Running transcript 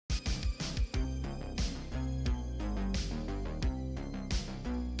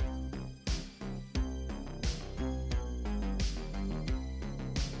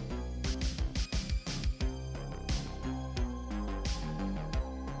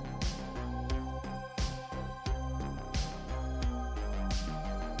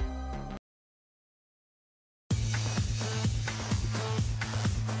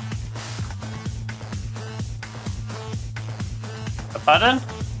Pardon?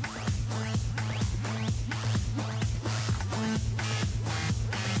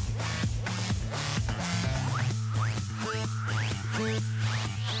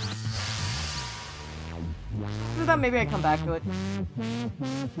 I thought maybe I'd come back to it.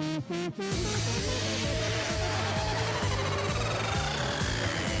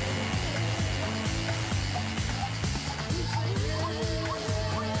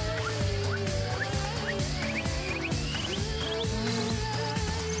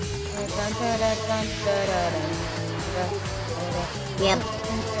 Yep.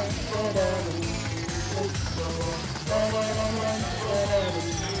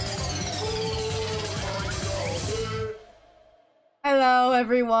 Hello,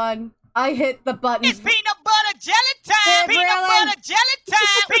 everyone. I hit the button. It's peanut butter jelly time! Peanut butter jelly time!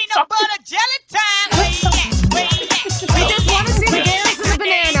 Peanut butter jelly time! Where you at? Where you at? I just want to see the Garrus and the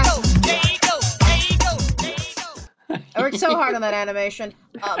banana. There you go, there you go, there you go. I worked so hard on that animation.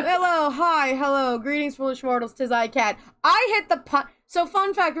 Hello, hi, hello, greetings, foolish mortals, 'tis I, Cat. I hit the So,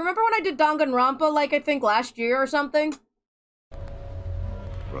 fun fact, remember when I did Danganronpa, like, I think last year or something?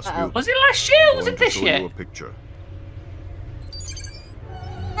 Rasputin, Was it last year or was going it to this show year? you a picture.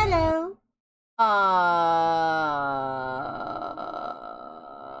 Hello. I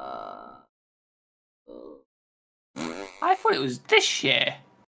thought it was this year.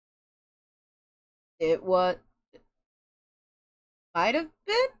 It was... Might have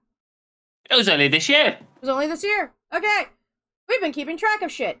been? It was only this year. It was only this year. Okay. We've been keeping track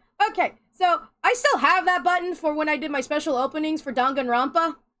of shit. Okay, so I still have that button for when I did my special openings for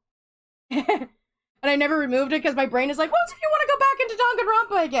Danganronpa. And I never removed it because my brain is like, what if you want to go back into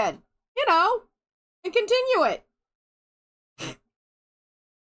Danganronpa again? You know, and continue it.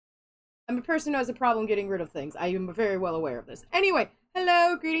 I'm a person who has a problem getting rid of things. I am very well aware of this. Anyway,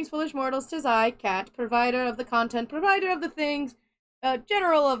 hello, greetings, foolish mortals. 'Tis I, Cat, provider of the content, provider of the things,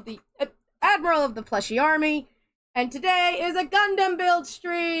 general of the... admiral of the Plushy Army. And today is a Gundam Build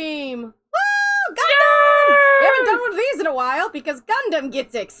stream! Woo! Gundam! We haven't done one of these in a while because Gundam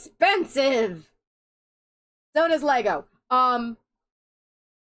gets expensive! So does Lego.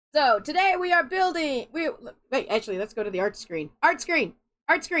 So today we are building... Wait, actually, let's go to the art screen. Art screen!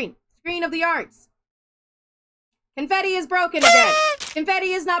 Art screen! Screen of the arts. Confetti is broken again.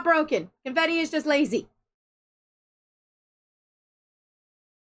 Confetti is not broken. Confetti is just lazy.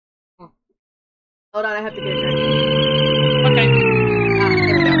 Hold on, I have to get a drink. Okay. There we go.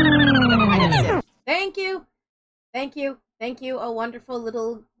 I have to sip. Thank you. Thank you. Thank you. A wonderful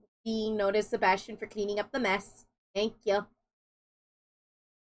little being known as Sebastian for cleaning up the mess. Thank you.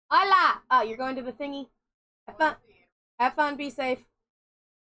 Hola! Oh, you're going to the thingy? Have fun. Have fun. Be safe.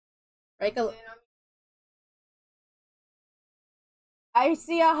 Break a... I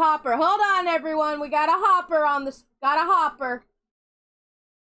see a hopper. Hold on, everyone. We got a hopper on this. Got a hopper.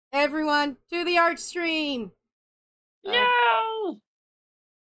 Everyone, to the art stream. No!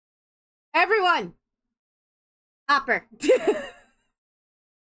 Everyone. Hopper.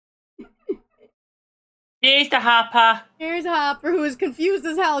 Here's the hopper. Here's Hopper, who is confused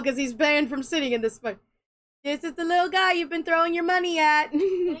as hell because he's banned from sitting in this spot. This is the little guy you've been throwing your money at. Thank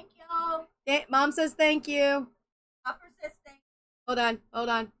you. Okay, Mom says thank you. Hopper says thank you. Hold on, hold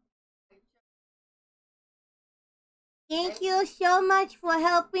on. Thank you so much for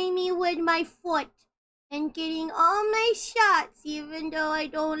helping me with my foot and getting all my shots, even though I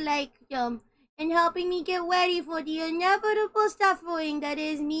don't like them, and helping me get ready for the inevitable suffering that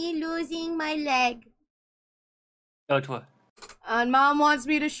is me losing my leg. Go to her. And Mom wants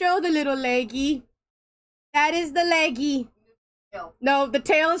me to show the little leggy. That is the leggy. No, the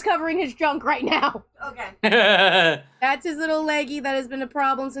tail is covering his junk right now. Okay. That's his little leggy that has been a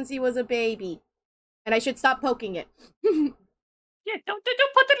problem since he was a baby. And I should stop poking it. Yeah, don't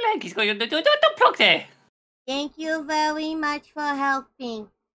put the leg. He's going. Don't poke there. Thank you very much for helping.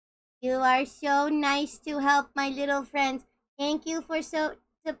 You are so nice to help my little friends. Thank you for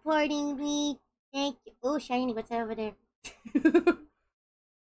supporting me. Thank you. Oh, shiny, what's over there?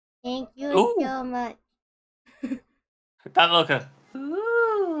 Thank you Ooh. so much. That looker.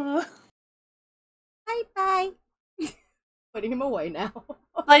 Ooh. Bye-bye. Putting him away now.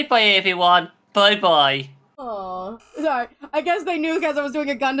 Bye bye everyone. Bye bye. Aw. Sorry. I guess they knew because I was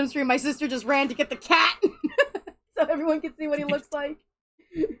doing a Gundam stream. My sister just ran to get the cat. So everyone can see what he looks like.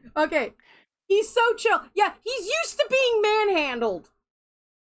 Okay. He's so chill. Yeah, he's used to being manhandled.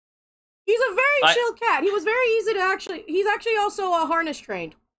 He's a very chill cat. He was very easy to actually... He's actually also harness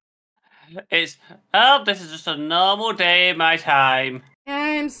trained. This is just a normal day in my time.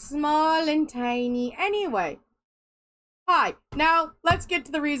 I'm small and tiny. Anyway. Hi. Now, let's get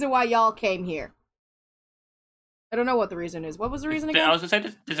to the reason why y'all came here. I don't know what the reason is. What was the reason again? I was gonna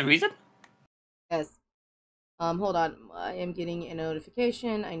say there's a reason. Yes. Hold on. I am getting a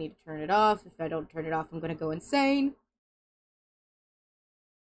notification. I need to turn it off. If I don't turn it off, I'm gonna go insane.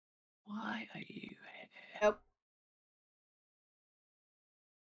 Why are you here? Nope.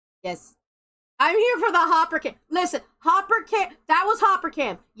 Yes. I'm here for the Hopper Cam. Listen, Hopper Cam. That was Hopper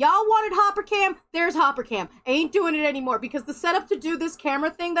Cam. Y'all wanted Hopper Cam. There's Hopper Cam. I ain't doing it anymore because the setup to do this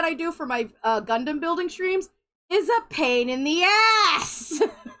camera thing that I do for my Gundam building streams is a pain in the ass.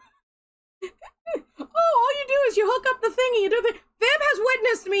 Oh, all you do is you hook up the thing and you do the... Vib has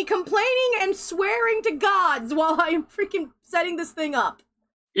witnessed me complaining and swearing to gods while I am freaking setting this thing up.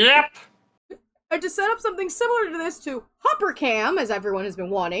 Yep. I just set up something similar to this to Hopper Cam, as everyone has been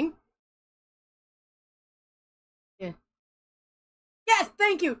wanting. Yeah. Yes,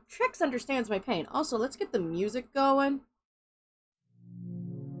 thank you. Trix understands my pain. Also, let's get the music going.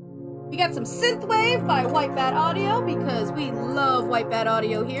 We got some synthwave by White Bat Audio because we love White Bat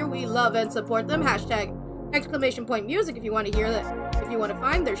Audio here. We love and support them. Hashtag exclamation point music if you want to hear that. If you want to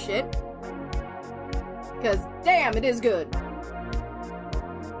find their shit. Because damn, it is good.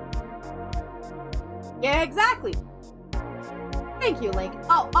 Yeah, exactly. Thank you, Link.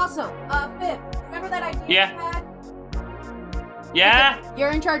 Oh, also, Viv, remember that idea you had? Yeah? Okay,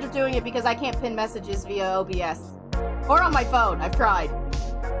 you're in charge of doing it because I can't pin messages via OBS. Or on my phone. I've tried.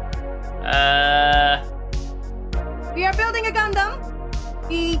 We are building a Gundam.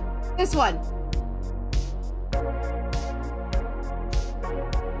 This one.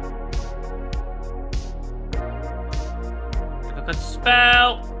 If I could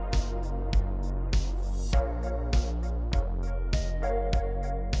spell.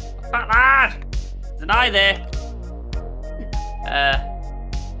 Fuck that! There's an I there.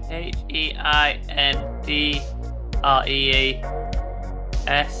 HEINDREESTURM.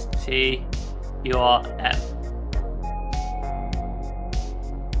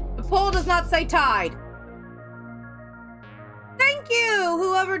 The poll does not say tied. Thank you,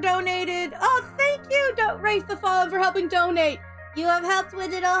 whoever donated. Oh, thank you, Wraith the Fallen, for helping donate. You have helped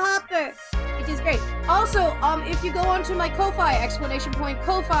with Little Hopper. Which is great. Also, if you go onto my Ko-Fi, exclamation point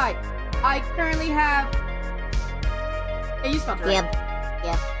Ko-Fi, I currently have... Yeah, you spelled it right.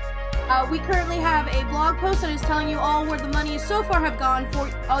 Yep. We currently have a blog post that is telling you all where the money is so far have gone, for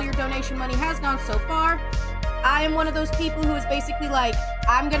all your donation money has gone so far. I am one of those people who is basically like,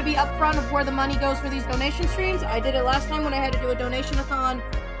 I'm going to be upfront of where the money goes for these donation streams. I did it last time when I had to do a donation-a-thon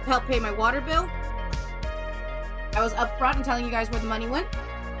to help pay my water bill. I was upfront and telling you guys where the money went.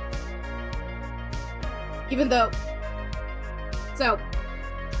 Even though... So...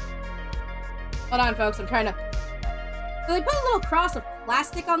 Hold on, folks. I'm trying to... So they put a little cross of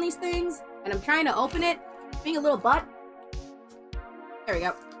plastic on these things, and I'm trying to open it, being a little butt. There we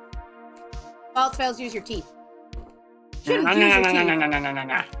go. All else fails, use your teeth. Shouldn't use your teeth.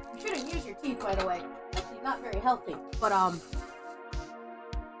 You shouldn't use your teeth, by the way. Actually, not very healthy. But,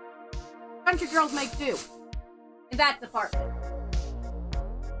 country girls make do. In that department.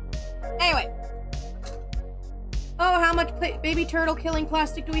 Anyway. Oh, how much baby turtle killing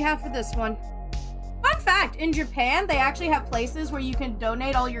plastic do we have for this one? Fun fact, in Japan, they actually have places where you can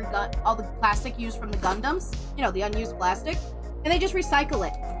donate all the plastic used from the Gundams. You know, the unused plastic. And they just recycle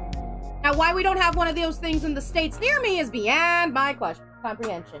it. Now, why we don't have one of those things in the States near me is beyond my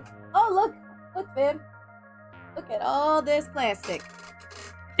comprehension. Oh, look. Look, Vib. Look at all this plastic.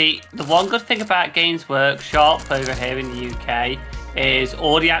 The one good thing about Games Workshop over here in the UK is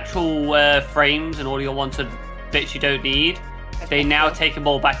all the actual frames and all your wanted bits you don't need, they now take them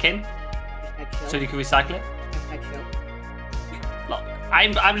all back in. So you can recycle it. Look,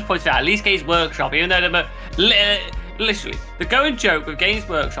 I'm just pointing out, at least Games Workshop, even though they're literally, the going joke with Games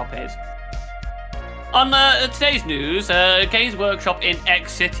Workshop is, on today's news, Games Workshop in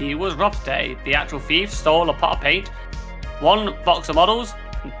X City was robbed today. The actual thief stole a pot of paint, 1 box of models,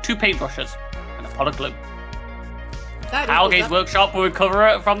 and 2 paintbrushes, and a pot of glue. How Games Workshop will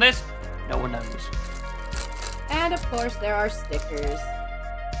recover from this? No one knows. And of course, there are stickers.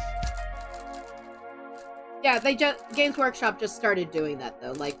 Yeah, Games Workshop just started doing that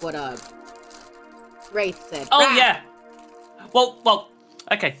though, like what Wraith said. Oh yeah. Well,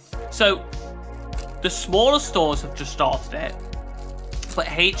 okay. So the smaller stores have just started it, but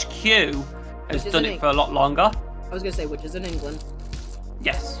HQ has done it for a lot longer. I was gonna say, which is in England.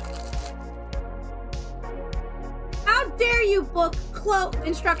 Yes. How dare you book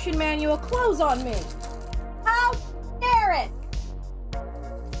instruction manual clothes on me? How dare it?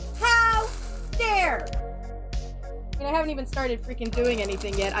 How dare? I mean, I haven't even started freaking doing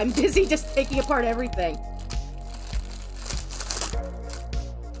anything yet. I'm busy just taking apart everything.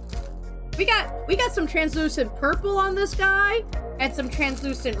 we got some translucent purple on this guy, and some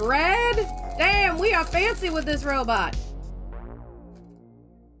translucent red. Damn, we are fancy with this robot.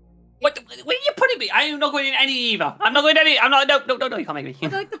 What? Where are you putting me? I am not going in any either. I'm not going in any. I'm not. No. You can't make me.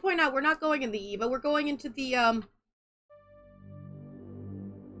 I'd like to point out we're not going in the Eva. We're going into the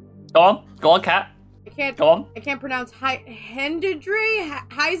Go on, cat. Go on. I can't pronounce Heindree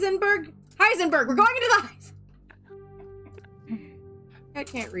Heisenberg. Heisenberg. We're going into the I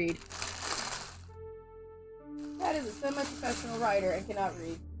can't read. That is a semi-professional writer and cannot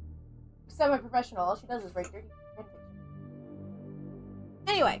read. Semi-professional. All she does is write dirty.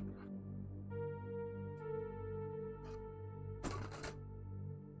 Anyway.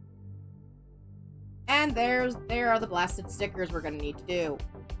 And there are the blasted stickers we're gonna need to do.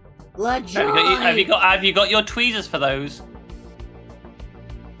 Have you got your tweezers for those?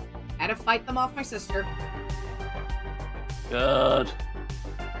 Had to fight them off my sister. Good.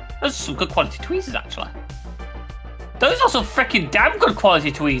 Those are some good quality tweezers, actually. Those are some freaking damn good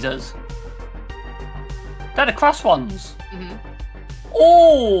quality tweezers. They're the cross ones. Mm-hmm.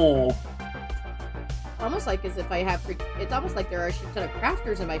 Oh! Almost like as if I have. It's almost like there are a shit ton of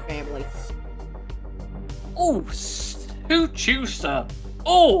crafters in my family. Oh, who choose, sir?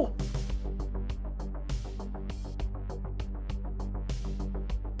 Oh!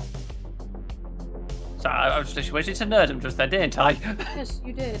 So I was just waiting to nerd him just there, didn't I? Yes,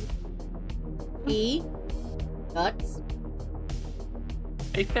 you did. Guts.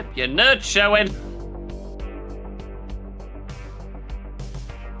 Hey, Fib, your nerd showing.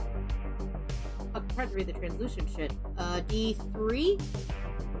 I'm trying to read the translucent shit. D3?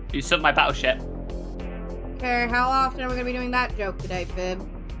 You sunk my battleship. Okay, how often are we gonna be doing that joke today, Fib?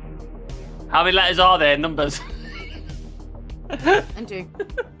 How many letters are there? Numbers. Enter.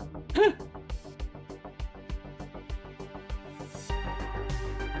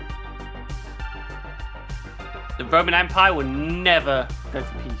 The Roman Empire will never go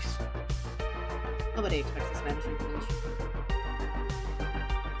for peace. Nobody expects the Spanish Inquisition.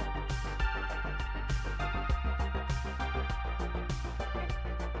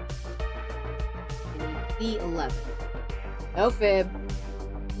 B11. No Fib.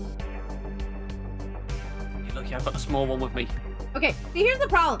 Hey, look, I've got the small one with me. Okay, see, here's the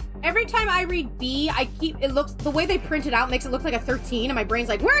problem. Every time I read B, it looks, the way they print it out makes it look like a 13, and my brain's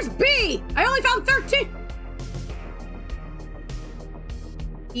like, where's B? I only found 13!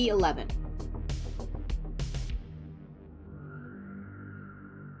 B11.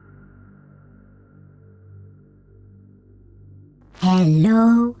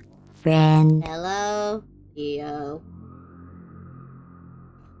 Hello, friend. Hello, EO.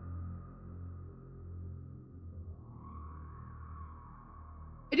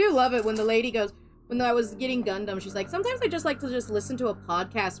 I do love it when the lady goes, when I was getting Gundam, she's like, sometimes I just like to just listen to a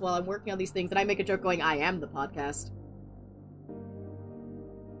podcast while I'm working on these things, and I make a joke going, I am the podcast.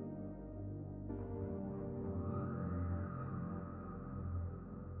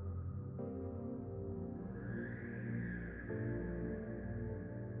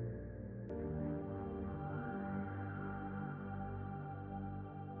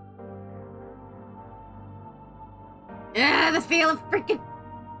 Ah, the feel of freaking...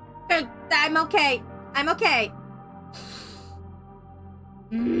 I'm okay. I'm okay.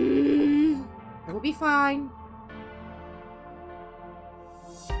 It will be fine.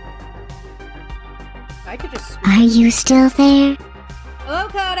 I could just... Are you still there? Hello,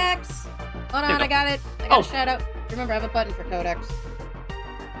 Codex! Hold on, I got it. I got a shout out. Remember, I have a button for Codex.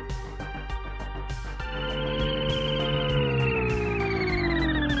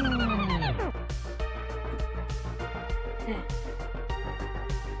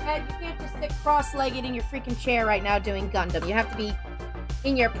 Ed, you can't just sit cross-legged in your freaking chair right now doing Gundam. You have to be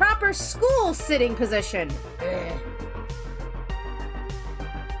in your proper school sitting position. Ugh.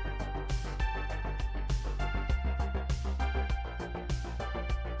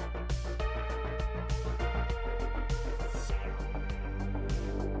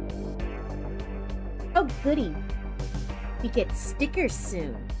 Oh, goody. We get stickers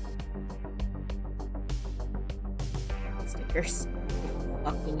soon. Stickers. I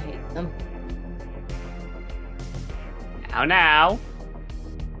fucking hate them. Now.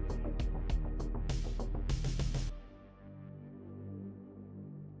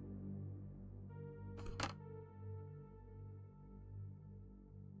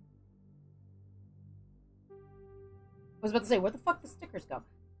 I was about to say, where the fuck the stickers go?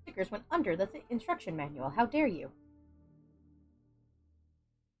 Stickers went under the instruction manual. How dare you?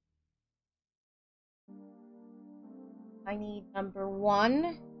 I need number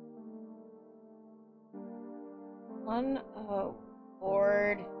one.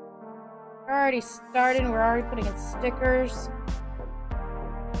 Board. We're already starting. We're already putting in stickers.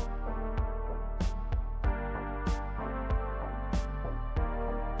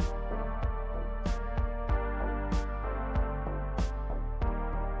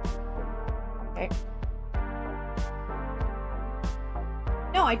 Okay.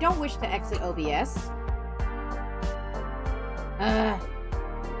 No, I don't wish to exit OBS.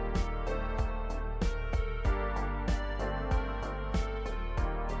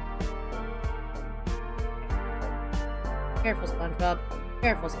 Careful, SpongeBob.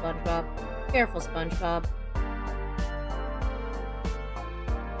 Careful, SpongeBob. Careful, SpongeBob.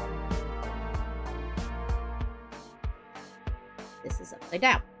 This is upside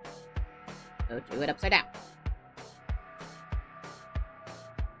down. So do it upside down.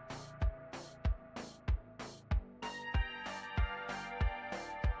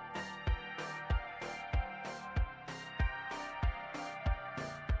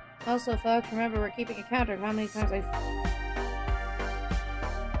 Also, folks, remember we're keeping a counter of how many times I've...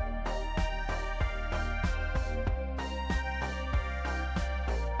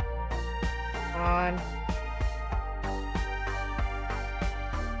 On.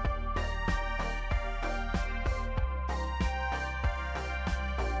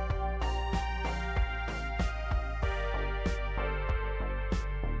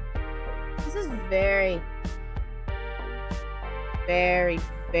 This is very,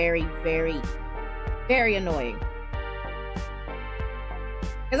 very annoying.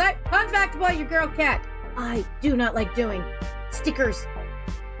 Because fun fact about your girl cat, I do not like doing stickers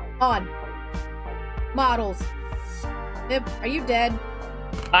on models. Nib, are you dead?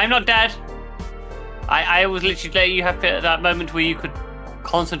 I'm not dead. I was literally letting you have that moment where you could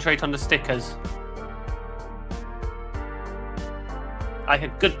concentrate on the stickers. Like a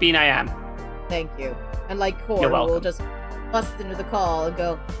good bean I am. Thank you. And like Core, You're who will welcome. just bust into the call and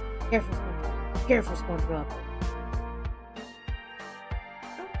go, careful, SpongeBob. Careful, SpongeBob.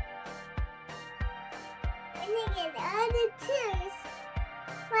 And they get all the tears.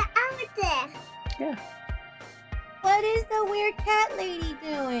 What out there? Yeah. What is the weird cat lady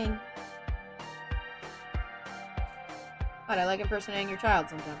doing? But I like impersonating your child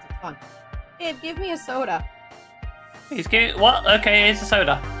sometimes. It's fun. Dave, give me a soda. He's getting what? Okay, here's the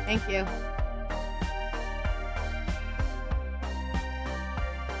soda. Thank you.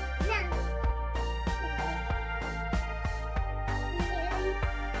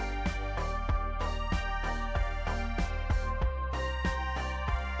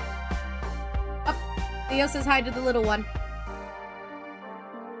 Theo says hi to the little one.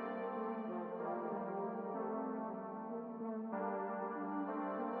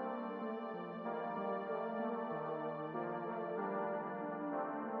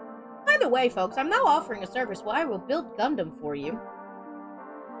 By the way, folks, I'm now offering a service where I will build Gundam for you.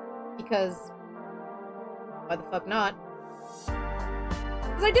 Because... why the fuck not?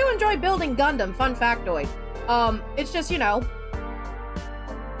 Because I do enjoy building Gundam, fun factoid. It's just, you know...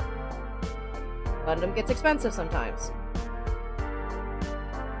 Gundam gets expensive sometimes.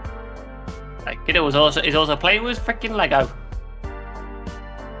 That kid is also playing with freaking Lego.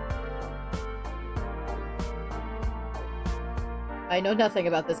 I know nothing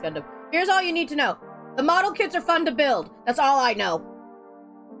about this Gundam. Here's all you need to know. The model kits are fun to build. That's all I know.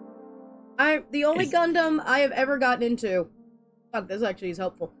 The only Gundam I have ever gotten into... fuck, this actually is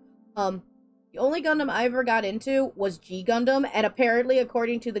helpful. The only Gundam I ever got into was G Gundam, and apparently,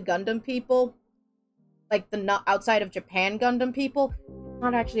 according to the Gundam people, like the not outside of Japan Gundam people, it's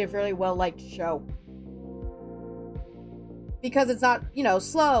not actually a very well-liked show. Because it's not, you know,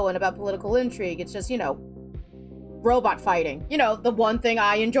 slow and about political intrigue. It's just, you know, robot fighting. You know, the one thing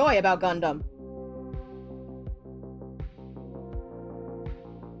I enjoy about Gundam.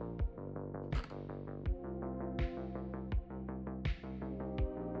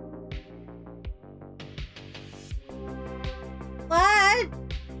 What?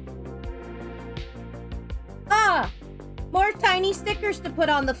 More tiny stickers to put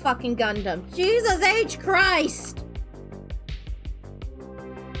on the fucking Gundam. Jesus H. Christ!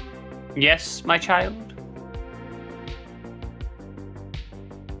 Yes, my child.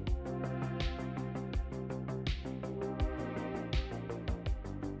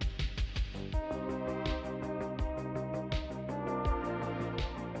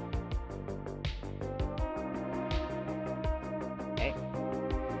 Okay.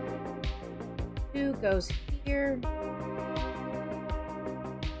 2 goes here.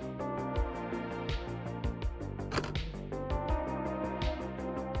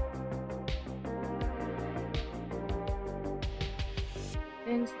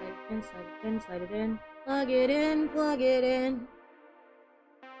 In, slide it in, slide it in, slide it in. Plug it in, plug it in.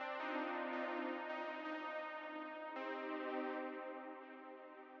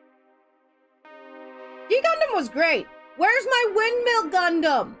 G-Gundam was great. Where's my Windmill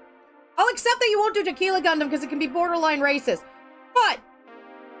Gundam? I'll accept that you won't do Tequila Gundam because it can be borderline racist. But,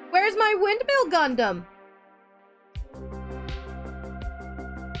 where's my Windmill Gundam?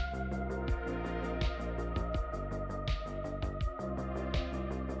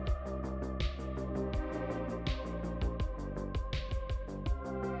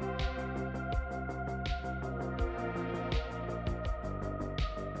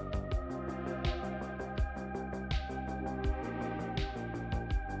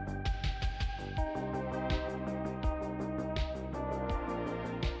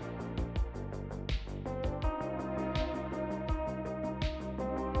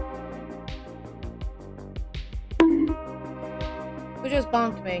 Who just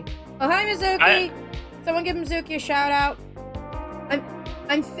bonked me? Oh, hi, Mizuki! Someone give Mizuki a shout out.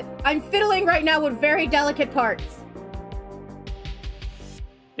 I'm fiddling right now with very delicate parts.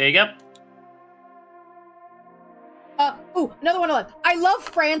 There you go. Ooh, another one. I love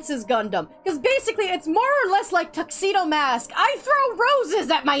France's Gundam, because basically it's more or less like Tuxedo Mask. I throw roses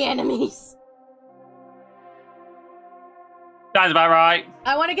at my enemies. Sounds about right.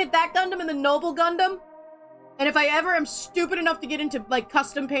 I want to get that Gundam and the Noble Gundam. And if I ever am stupid enough to get into, like,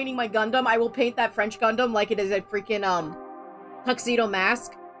 custom painting my Gundam, I will paint that French Gundam like it is a freaking, Tuxedo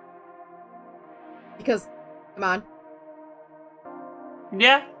Mask. Because, come on.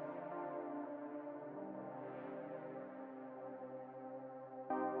 Yeah.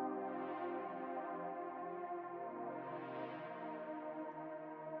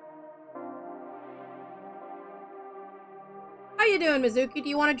 How you doing, Mizuki? Do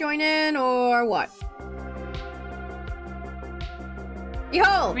you want to join in, or what?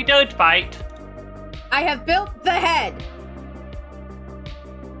 Behold! We don't fight. I have built the head!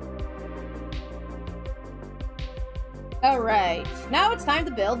 Alright, now it's time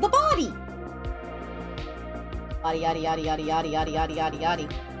to build the body! Yada yada yada yada yada yada yada yada yada.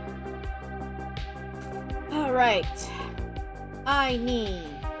 Alright. I need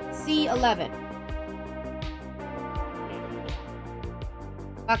C11.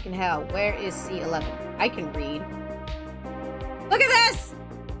 Fucking hell, where is C11? I can read. Look at this!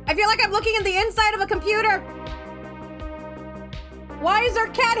 I feel like I'm looking in the inside of a computer! Why is there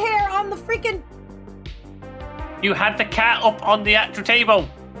cat hair on the freaking... You had the cat up on the actual table.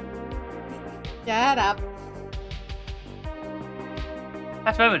 Shut up.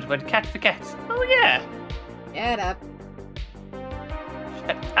 That's a moment when cat forgets. Oh yeah. Shut up.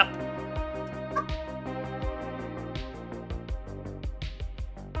 Shut up.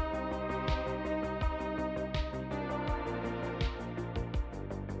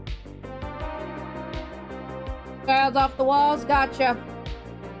 Child's off the walls, gotcha.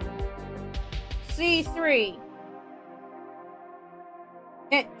 C3.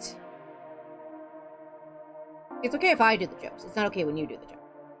 It. It's okay if I do the jokes. It's not okay when you do the jokes.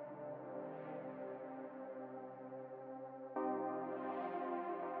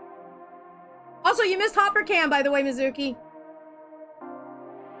 Also, you missed Hopper Cam, by the way, Mizuki.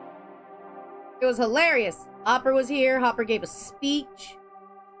 It was hilarious. Hopper was here. Hopper gave a speech.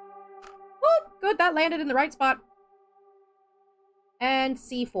 Whoop! Good, that landed in the right spot. And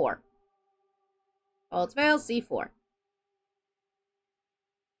C4. All its fails, C4.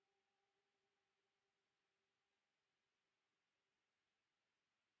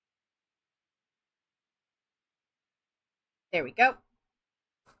 There we go.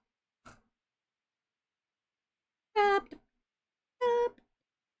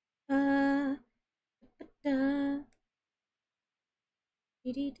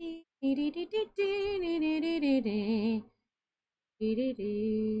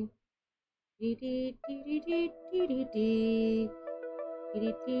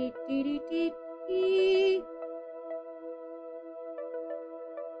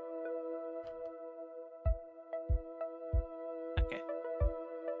 Okay.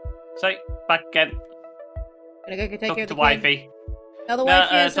 So, back again. Gonna go take Talk care of to the wifey. kid. Tell the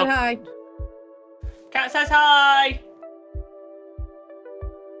wifey I said hi. Cat says hi!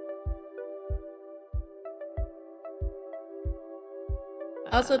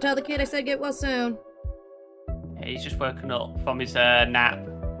 Also tell the kid I said get well soon. Yeah, he's just woken up from his nap.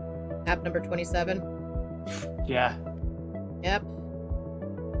 Nap number 27. Yeah. Yep.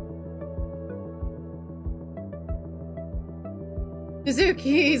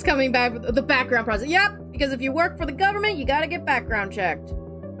 Mizuki's coming back with the background process. Yep, because if you work for the government, you gotta get background checked.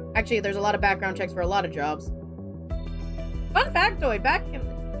 Actually, there's a lot of background checks for a lot of jobs. Fun factoid, back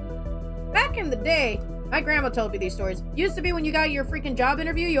in the day, my grandma told me these stories. Used to be when you got your freaking job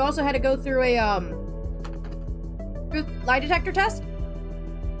interview, you also had to go through a lie detector test.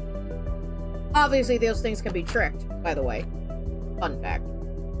 Obviously, those things can be tricked, by the way. Fun fact.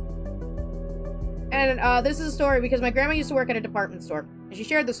 And this is a story because my grandma used to work at a department store. And she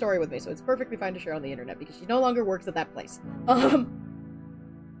shared the story with me, so it's perfectly fine to share on the internet because she no longer works at that place.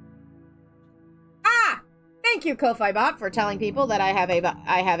 Thank you, Ko-Fi Bot, for telling people that I have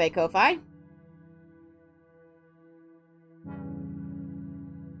a Ko-Fi.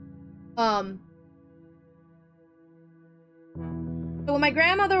 So when my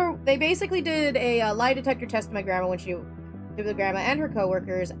grandmother, they basically did a lie detector test to my grandma when she, to the grandma and her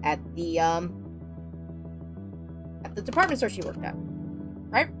coworkers at the department store she worked at,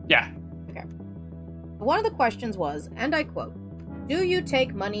 right? Yeah. Okay. One of the questions was, and I quote, "Do you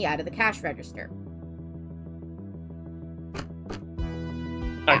take money out of the cash register?"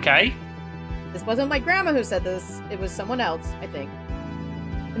 Okay. This wasn't my grandma who said this. It was someone else, I think.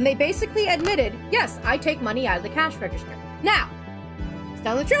 And they basically admitted, yes, I take money out of the cash register. Now, it's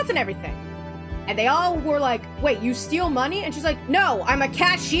telling the truth and everything. And they all were like, wait, you steal money? And she's like, no, I'm a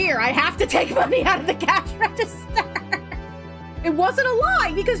cashier. I have to take money out of the cash register. It wasn't a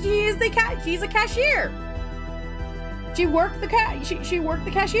lie because she's a cashier. She worked she worked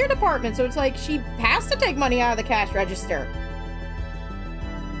the cashier department, so it's like she has to take money out of the cash register.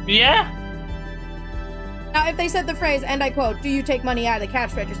 Yeah. Now, if they said the phrase, and I quote, "Do you take money out of the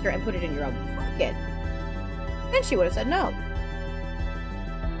cash register and put it in your own pocket?" then she would have said no.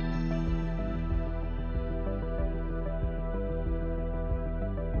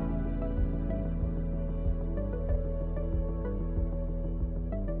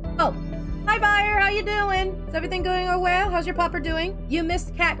 Oh, hi buyer, how you doing? Is everything going well? How's your pupper doing? You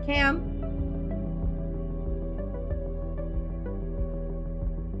missed cat cam.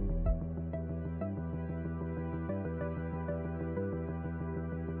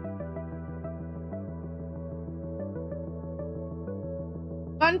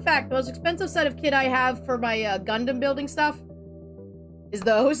 Fun fact, the most expensive set of kit I have for my Gundam building stuff is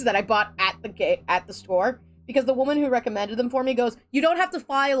those that I bought at the store. Because the woman who recommended them for me goes, you don't have to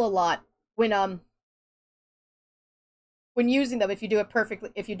file a lot when using them if you do it perfectly,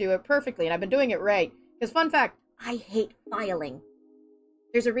 and I've been doing it right. Because fun fact, I hate filing.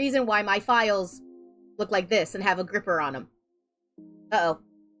 There's a reason why my files look like this and have a gripper on them. Uh-oh.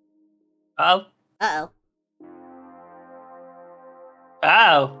 Uh-oh. Uh-oh.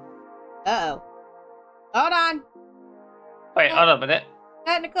 Oh. Uh-oh. Hold on. Wait, hold on a minute.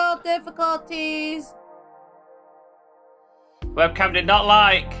 Technical difficulties. Webcam did not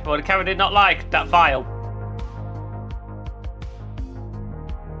like, or the camera did not like that file.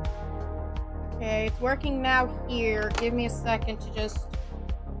 Okay, it's working now here. Give me a second to just...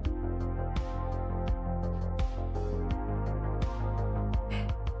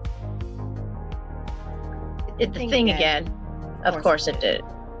 It's the thing again. Of course it did.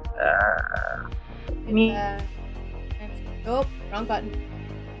 Oh, wrong button.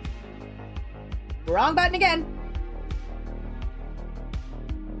 Wrong button again.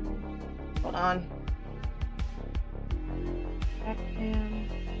 Hold on.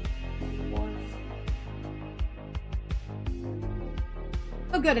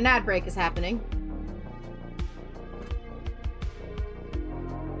 Oh good, an ad break is happening.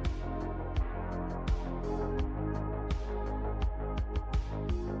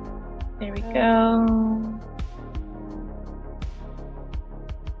 There we go.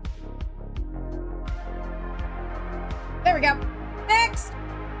 There we go. Next.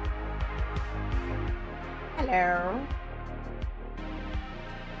 Hello.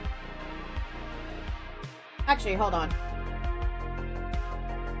 Actually, hold on.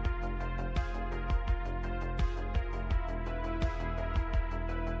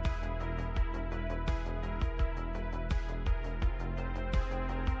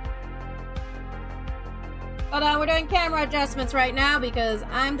 Hold on, we're doing camera adjustments right now because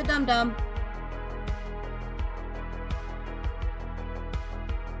I'm the dum-dum.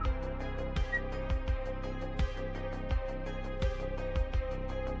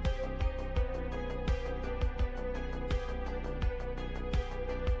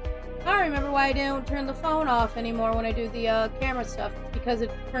 I remember why I don't turn the phone off anymore when I do the camera stuff. It's because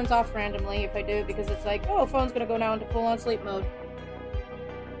it turns off randomly if I do, because it's like, oh, phone's gonna go now into full-on sleep mode.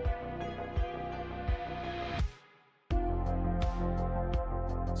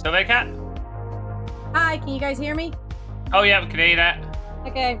 Still there, Cat? Hi, can you guys hear me? Oh yeah, we can hear that.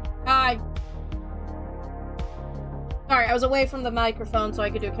 Okay, hi. Sorry, I was away from the microphone so I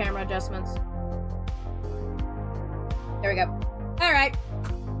could do camera adjustments. There we go. Alright.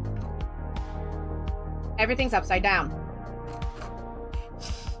 Everything's upside down.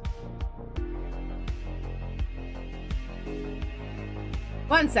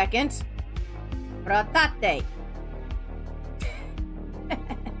 One second. Ratate.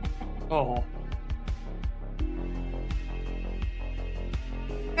 Oh.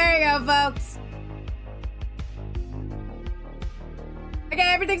 There you go, folks.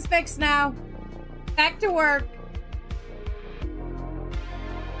 Okay, everything's fixed now. Back to work.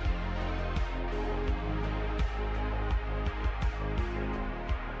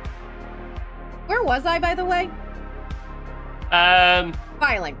 Where was I, by the way?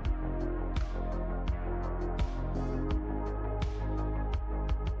 Filing.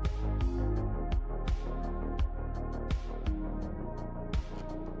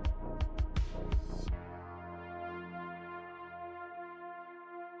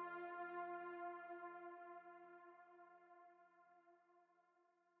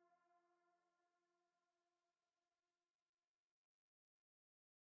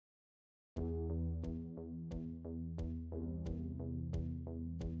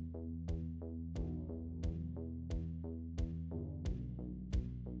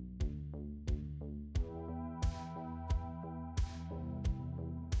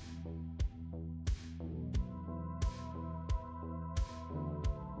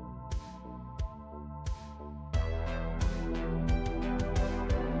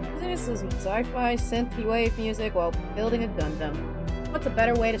 This is sci-fi synth wave music while building a Gundam. What's a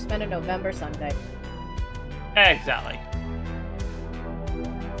better way to spend a November Sunday? Exactly.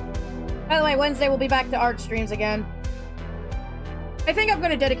 By the way, Wednesday we'll be back to art streams again. I think I'm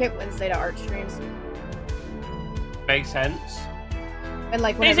going to dedicate Wednesday to art streams. Makes sense. And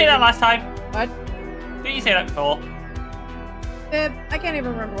like, did you say that last time? What? Did you say that before? I can't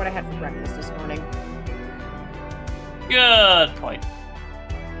even remember what I had for breakfast this morning. Good point.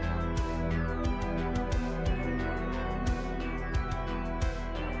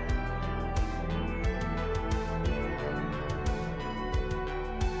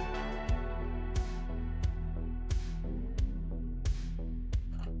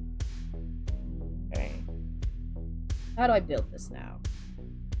 How do I build this now?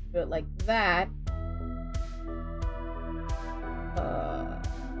 Do it like that.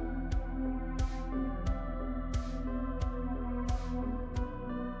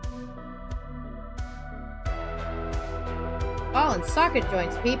 Ball and socket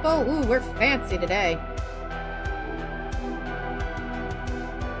joints, people. Ooh, we're fancy today.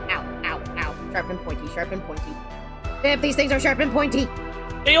 Ow, ow, ow. Sharp and pointy, sharp and pointy. Damn, these things are sharp and pointy.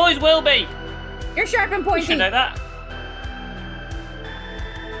 They always will be. You're sharp and pointy. You should know that.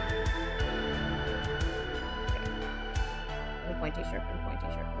 Pointy, sharp and pointy,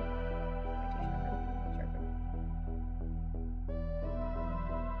 sharp and pointy, sharp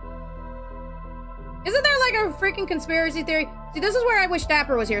and. Isn't there like a freaking conspiracy theory? See, this is where I wish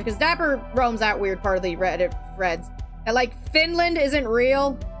Dapper was here, because Dapper roams that weird part of the Reddit threads. That like Finland isn't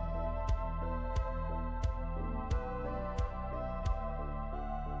real.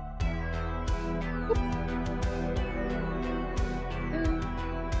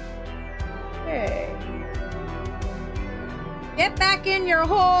 Okay. Get back in your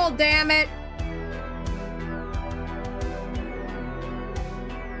hole, damn it!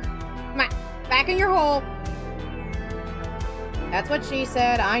 Come on, back in your hole. That's what she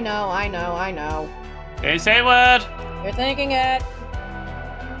said. I know, I know, I know. Didn't say a word. You're thinking it.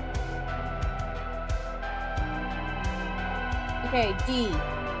 Okay, D.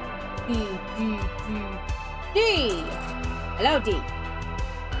 D, D, D. D! Hello, D.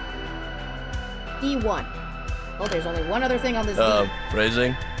 D1. Oh, there's only one other thing on this D.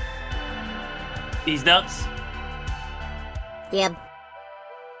 Phrasing? These nuts. Yep.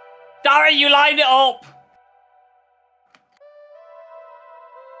 Sorry, you lined it up.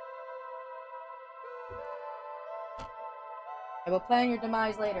 I will plan your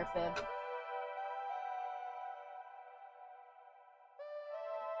demise later, Fib.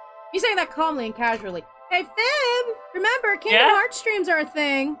 You saying that calmly and casually. Hey, Fib! Remember, Kingdom Hearts streams are a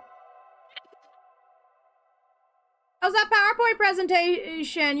thing. How's that PowerPoint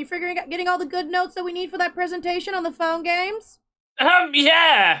presentation? You figuring out getting all the good notes that we need for that presentation on the phone games?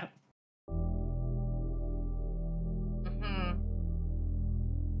 Yeah.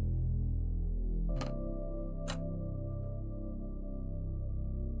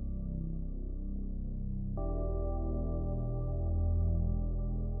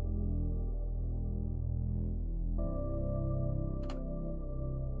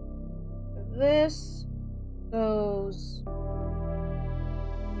 This goes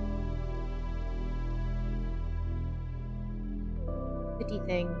city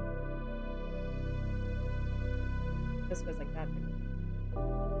thing. This goes like that.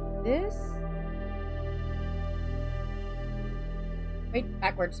 This Wait,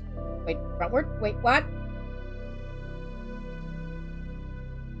 backwards. Wait, frontward. Wait, what?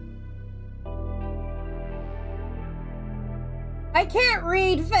 I can't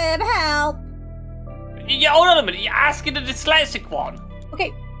read, Fib. Help. Yeah, hold on a minute. You're asking a dyslexic one.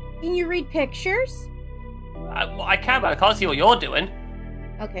 Okay, can you read pictures? I can, but I can't see what you're doing.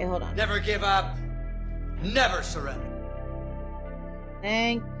 Okay, hold on. Never give up. Never surrender.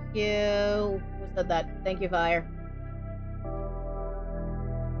 Thank you. Who said that? Thank you, Fire.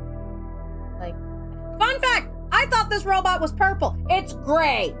 Like, fun fact! I thought this robot was purple. It's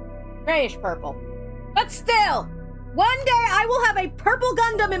gray. Grayish purple. But still, one day I will have a purple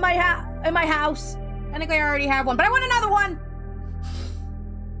Gundam in my house. Technically, I already have one, but I want another one.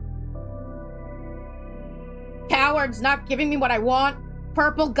 Cowards not giving me what I want.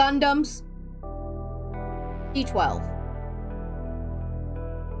 Purple Gundams. D12.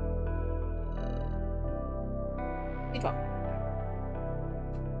 D12.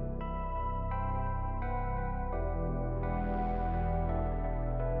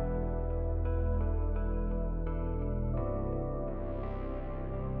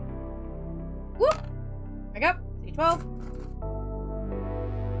 Whoop! Back up. D12.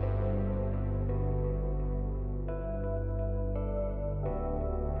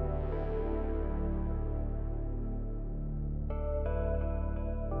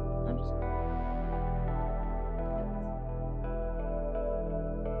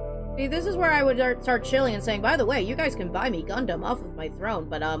 See, this is where I would start chilling and saying, by the way, you guys can buy me Gundam off of my throne,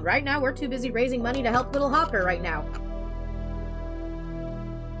 but right now we're too busy raising money to help little Hopper right now.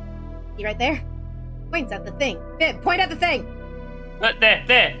 You right there? Points at the thing. Fib, point at the thing! There!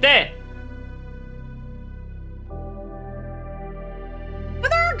 But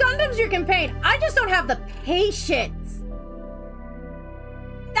there are Gundams you can paint! I just don't have the patience!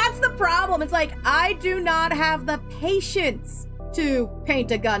 That's the problem! It's like, I do not have the patience to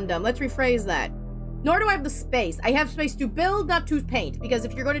paint a Gundam. Let's rephrase that. Nor do I have the space. I have space to build, not to paint. Because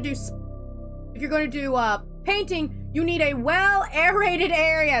if you're going to do painting, you need a well-aerated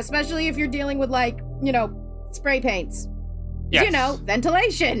area, especially if you're dealing with, like, you know, spray paints. Yes. You know,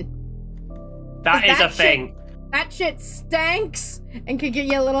 ventilation. That is a thing. That shit stinks and could get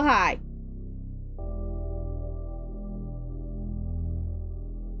you a little high.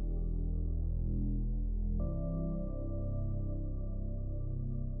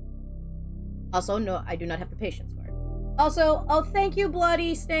 Also, no, I do not have the patience for it. Also, oh, thank you,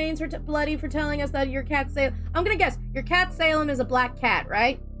 Bloody Stains, Bloody, for telling us that your cat Salem. I'm gonna guess your cat Salem is a black cat,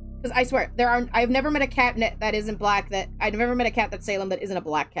 right? Because I swear I've never met a cat that isn't black. I've never met a cat that's Salem that isn't a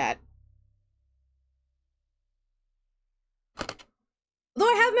black cat. Although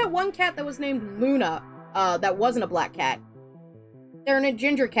I have met one cat that was named Luna, that wasn't a black cat. They're a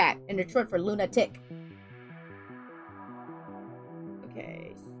ginger cat, and they're short for lunatic.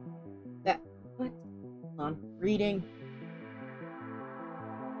 Okay. What? Hold on. Reading.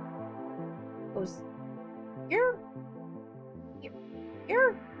 Goes here?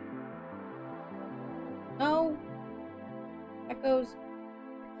 Here? No. That goes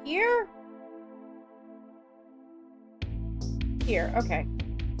here? Here, okay.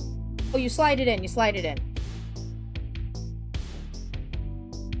 Oh, you slide it in,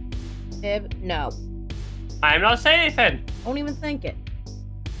 Fib, no. I'm not saying anything. Don't even think it.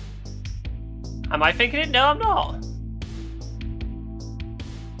 Am I thinking it? No, I'm not.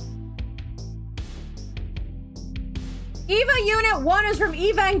 EVA Unit 1 is from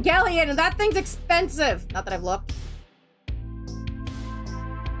Evangelion, and that thing's expensive. Not that I've looked.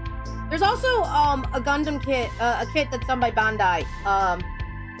 There's also, a Gundam kit, a kit that's done by Bandai,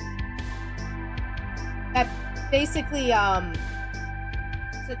 that basically,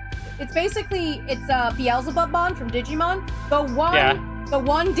 it's Beelzebub Mon from Digimon. The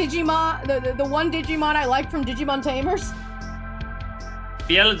one Digimon I like from Digimon Tamers.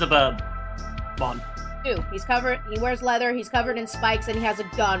 Beelzebub. Mon. Dude, he wears leather, he's covered in spikes, and he has a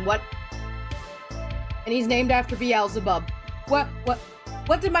gun. What? And he's named after Beelzebub. What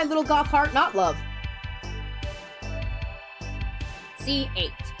did my little goth heart not love?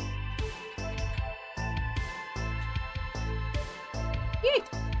 C8. C8.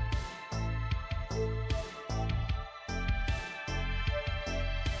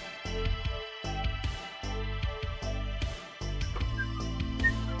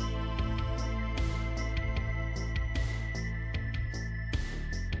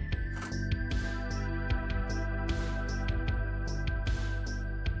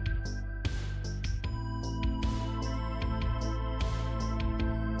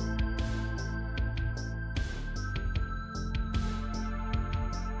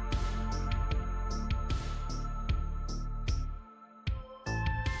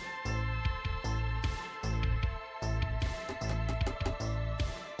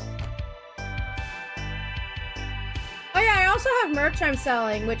 also have merch I'm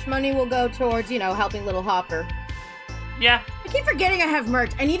selling, which money will go towards, you know, helping Little Hopper. Yeah. I keep forgetting I have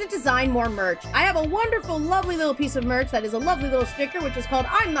merch. I need to design more merch. I have a wonderful, lovely little piece of merch that is a lovely little sticker, which is called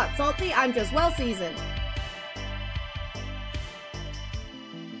I'm Not Salty, I'm Just Well Seasoned.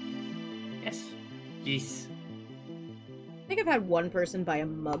 Yes. Yes. I think I've had one person buy a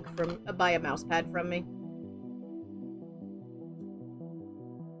buy a mouse pad from me.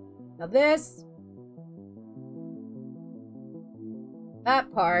 Now this.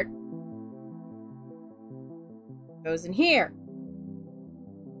 That part goes in here.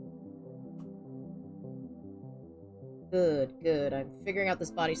 Good, good. I'm figuring out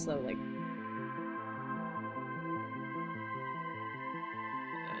this body slowly.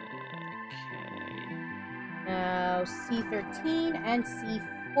 Okay. Now C13 and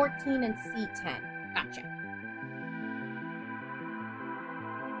C14 and C10. Gotcha.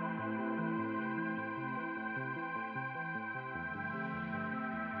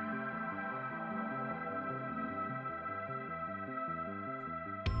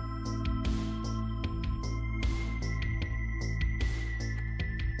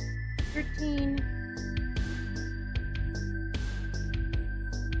 Thirteen.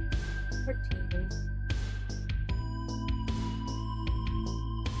 14.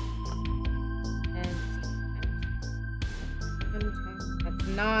 And C10. That's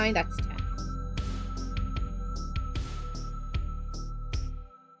 9, that's 10.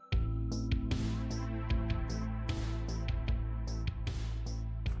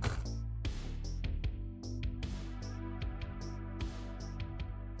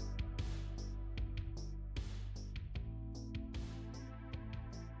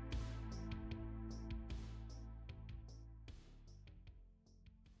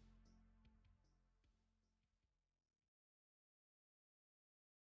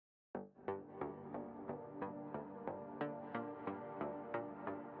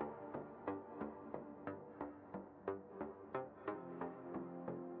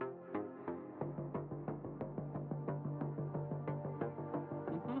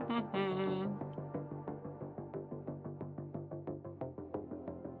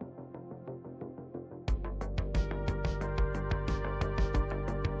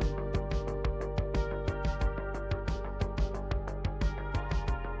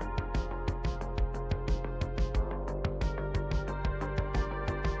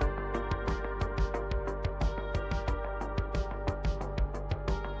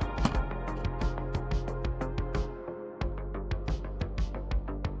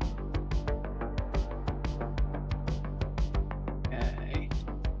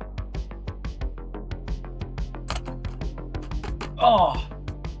 Oh.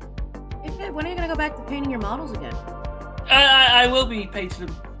 Hey, Fib, when are you gonna go back to painting your models again? I will be painting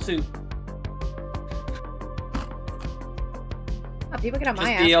them soon. Oh, people get on my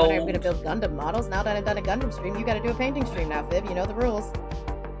Just ass the when I'm old- gonna build Gundam models. Now that I've done a Gundam stream, you gotta do a painting stream now, Fib. You know the rules.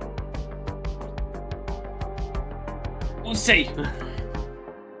 We'll see.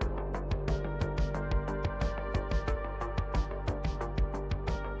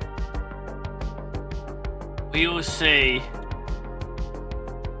 We will see.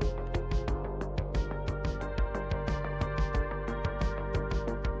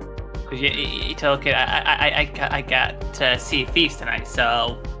 Because you talking, I got to see Thieves tonight,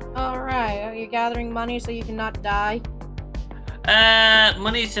 so. Alright, are you gathering money so you cannot die?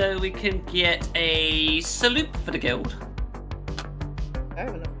 Money so we can get a salute for the guild. I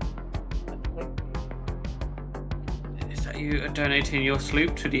don't know. Is that you donating your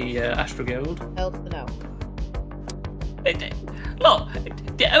sloop to the Astro Guild? Hell to the no. Look,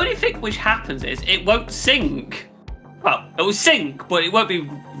 the only thing which happens is it won't sink. Well, it will sink, but it won't be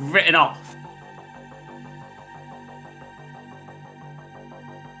written off.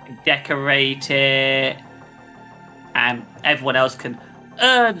 Decorate it, and everyone else can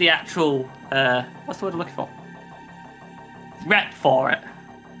earn the actual, what's the word I'm looking for? Rep for it.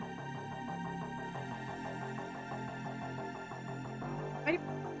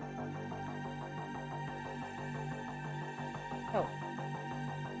 Oh.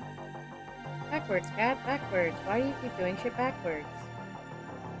 Backwards, cat, backwards. Why do you keep doing shit backwards?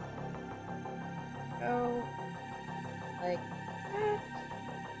 Go. Like that.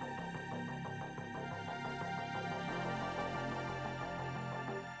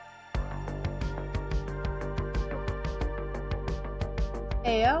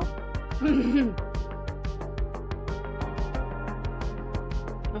 Ayo. Here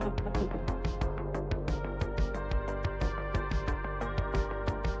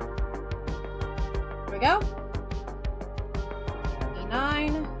we go.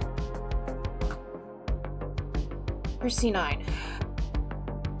 E9. For Where's C9?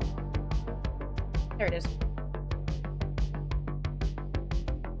 There it is.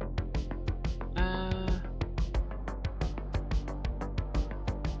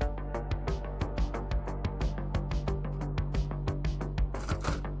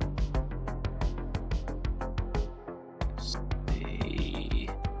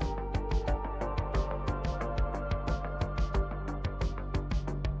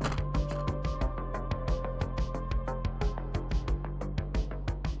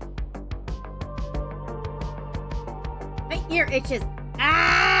 My ear itches.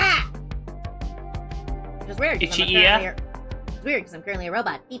 Ah! Which is weird. Itchy ear? It's weird because I'm currently a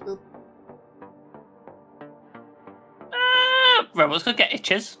robot. Beep boop. Robots could get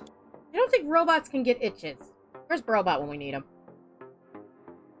itches. I don't think robots can get itches. Where's Brobot when we need him?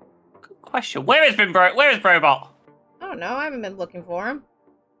 Good question. Where is Brobot? I don't know. I haven't been looking for him.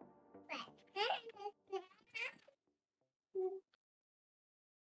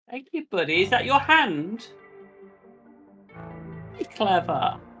 Thank you, buddy. Is that your hand? You're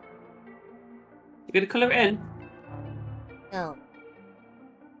clever. You gonna colour it in? No.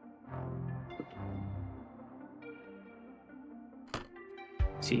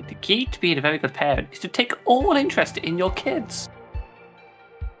 See, the key to being a very good parent is to take all interest in your kids.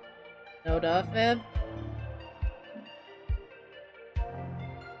 No duh, Fib.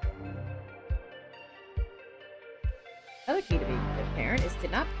 Another key to being a good parent is to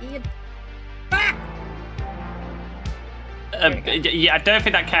not be a... Ah! Yeah, I don't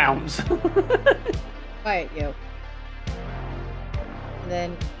think that counts. Quiet, you. And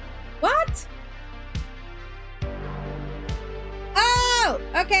then... What? Oh!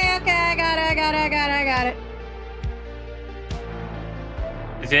 Okay, I got it.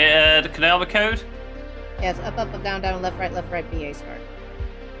 Is it the Canova code? Yes, up, down, left, right, BA start.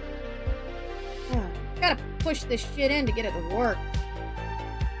 Gotta push this shit in to get it to work.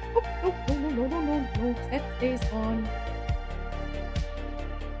 Oh, no. That stays on.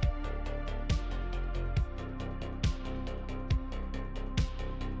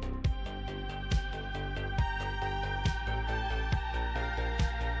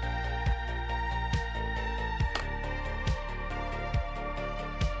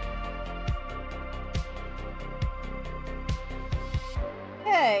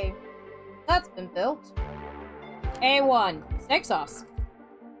 Okay, that's been built. A1, steak sauce.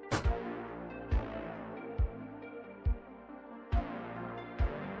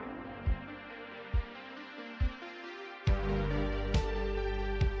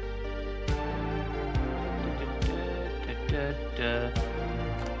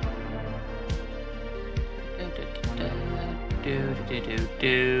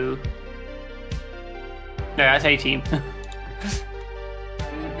 No, that's 18.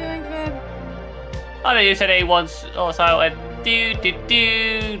 I know you said A1, so I went do. It's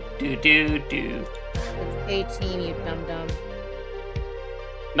A team, you dum dum.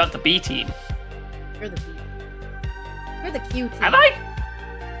 Not the B team. You're the B. You're the Q team. Am I?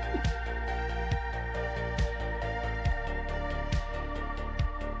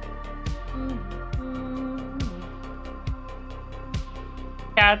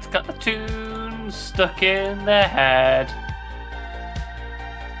 Cat's got the tune stuck in their head.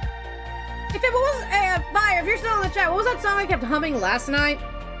 If it was, Fire, if you're still in the chat, what was that song I kept humming last night?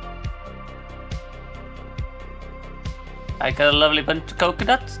 I got a lovely bunch of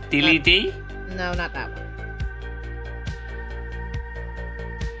coconuts. Dilly dee. No, not that one.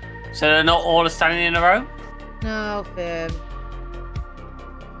 So they're not all standing in a row? No, Fib.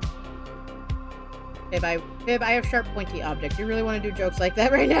 Fib, I have sharp, pointy objects. You really want to do jokes like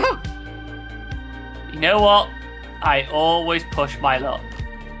that right now? You know what? I always push my luck.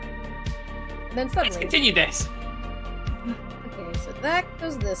 And then suddenly... Let's continue this. Okay, so that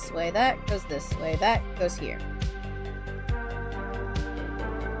goes this way, that goes this way, that goes here.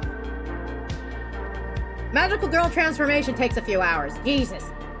 Magical girl transformation takes a few hours. Jesus.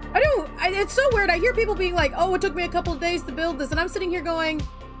 It's so weird. I hear people being like, oh, it took me a couple of days to build this. And I'm sitting here going,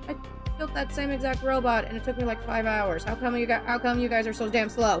 I built that same exact robot and it took me like 5 hours. How come you guys are so damn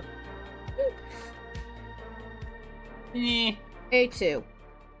slow? A2.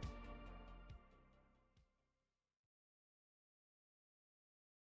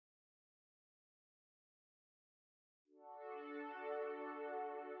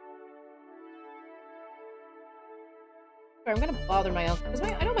 I'm gonna bother my uncle, because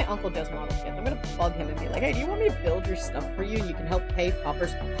I know my uncle does model kits. I'm gonna bug him and be like, hey, do you want me to build your stuff for you and you can help pay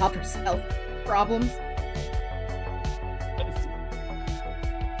Popper's health problems?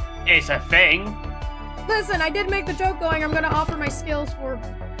 It's a thing. Listen, I did make the joke going, I'm gonna offer my skills for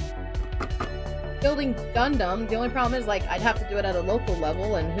building Gundam. The only problem is, like, I'd have to do it at a local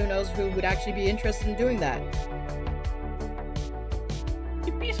level, and who knows who would actually be interested in doing that.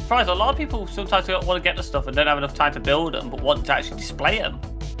 You'd be surprised. A lot of people sometimes don't want to get the stuff and don't have enough time to build them, but want to actually display them.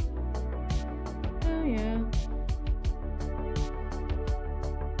 Oh, yeah.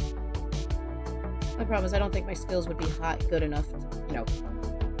 The problem is I don't think my skills would be good enough to, you know,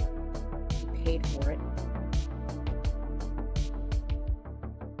 be paid for it.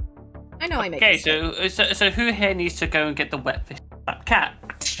 I know I make Okay, so who here needs to go and get the wet fish? That cat.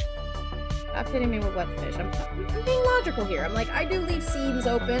 Stop hitting me with wet fish. I'm being logical here. I'm like, I do leave seams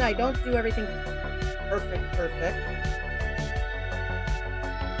open. I don't do everything perfect.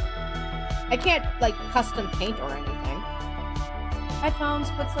 I can't, like, custom paint or anything. Headphones,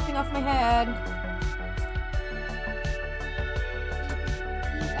 quit slipping off my head.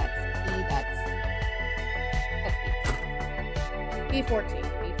 B14.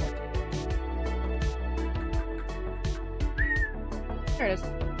 There it is.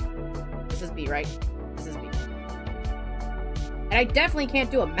 This is B, right? This is B. And I definitely can't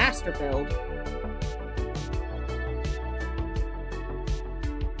do a master build.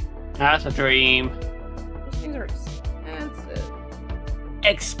 That's a dream. Those things are expensive.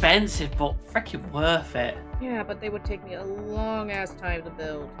 Expensive, but freaking worth it. Yeah, but they would take me a long-ass time to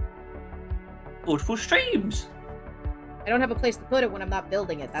build. Multiple streams. I don't have a place to put it when I'm not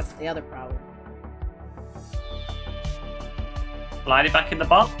building it. That's the other problem. Slide it back in the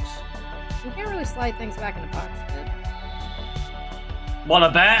box. You can't really slide things back in the box, man.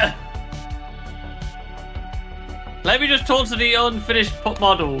 Wanna bet? Let me just talk to the unfinished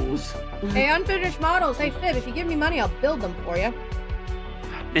models. Hey, unfinished models. Hey, Fib, if you give me money, I'll build them for you.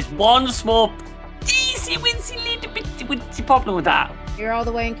 There's one small, easy, wincy, little bitty, wincy problem with that. You're all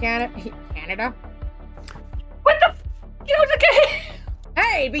the way in Canada? Canada? What the? You know, okay.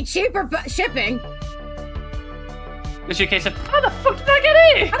 Hey, it'd be cheaper shipping. It's your case of, how the fuck did I get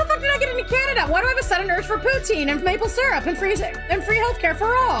here? How the fuck did I get into Canada? Why do I have a sudden urge for poutine and maple syrup and free healthcare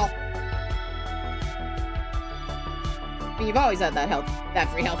for all? I mean, you've always had that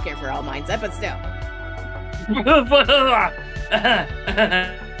free healthcare for all mindset, but still.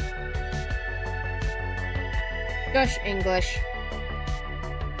 Gush English.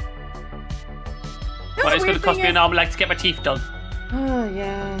 Well, it's going to cost me an arm and leg to get my teeth done. Oh,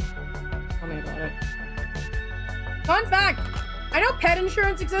 yeah. Tell me about it. Fun fact! I know pet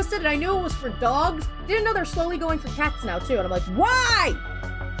insurance existed, and I knew it was for dogs. Didn't know they're slowly going for cats now, too. And I'm like, why?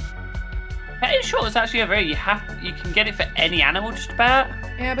 Pet insurance actually you can get it for any animal just about.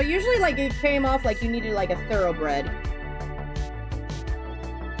 Yeah, but usually, like, it came off like you needed, like, a thoroughbred.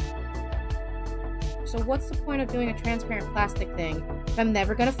 So what's the point of doing a transparent plastic thing if I'm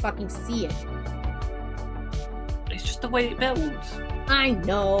never gonna fucking see it? It's just the way it builds. I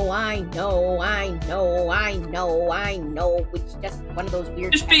know. It's just one of those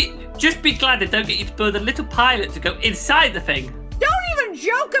weird. Just be glad they don't get you to build a little pilot to go inside the thing. Don't even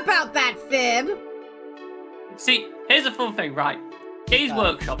joke about that, Fib. See, here's a fun thing, right? Games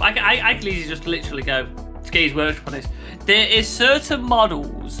Workshop. I can easily just literally go to Games Workshop on this. There is certain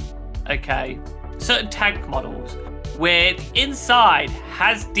models, okay, certain tank models where the inside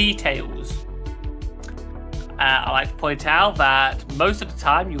has details. I like to point out that most of the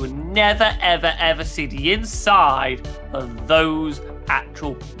time you will never, ever, ever see the inside of those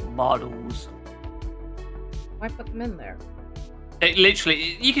actual models. Why put them in there? It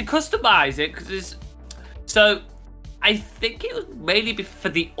literally, you can customize it because it's. So, I think it was mainly for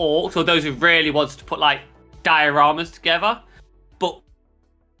the orcs or those who really wanted to put like dioramas together. But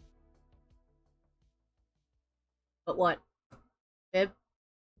what? Fib?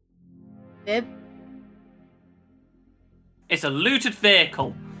 it's a looted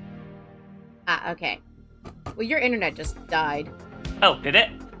vehicle. Ah, okay. Well, your internet just died. Oh, did it?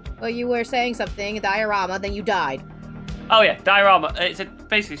 Well, you were saying something, a diorama, then you died. Oh yeah, diorama. It's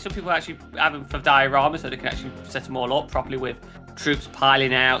basically some people actually have them for diorama so they can actually set them all up properly with troops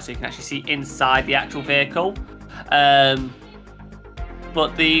piling out so you can actually see inside the actual vehicle.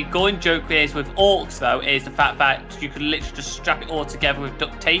 But the going joke is with orcs though is the fact that you can literally just strap it all together with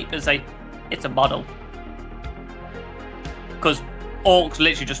duct tape and say it's a model. Because orcs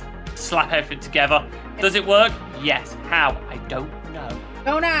literally just slap everything together. Does it work? Yes. How? I don't know.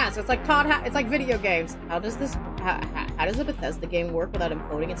 Don't ask. It's like it's like video games. How does this? How does a Bethesda game work without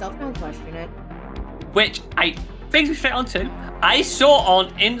imploding itself? Don't question it. Which brings me straight on to. I saw on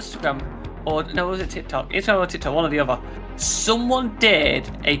Instagram, or no, was it TikTok? Instagram or TikTok, one or the other. Someone did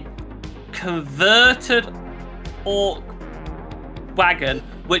a converted orc wagon,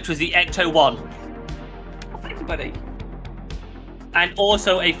 which was the Ecto 1. Oh, thank you, buddy. and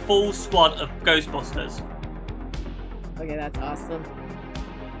also a full squad of Ghostbusters. Okay, that's awesome.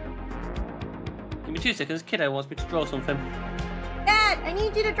 Give me 2 seconds. Kiddo wants me to draw something. Dad, I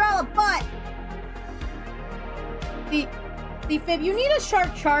need you to draw a butt. The Fib, you need to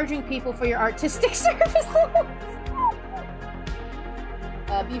start charging people for your artistic services.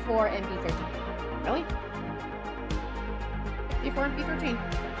 B4 and B13. Really? B4 and B13.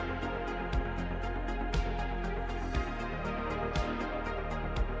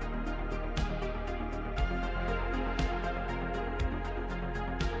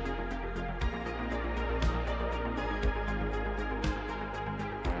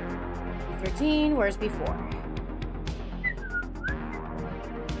 B13, where's B4?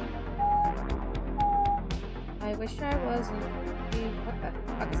 I wish I wasn't. What the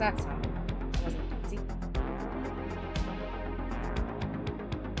fuck is that sound? I wasn't easy.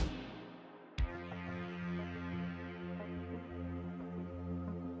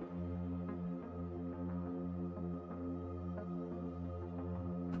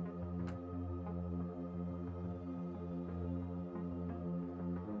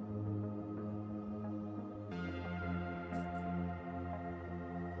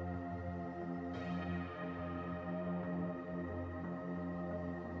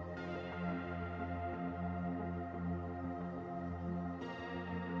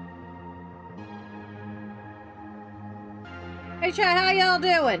 Hey chat, how y'all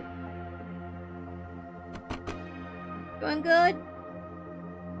doing? Doing good?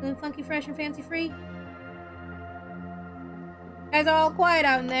 Doing funky, fresh, and fancy free? Guys are all quiet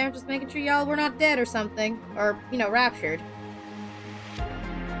out in there, just making sure y'all were not dead or something. Or, you know, raptured.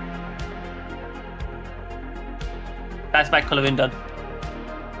 That's my colouring done.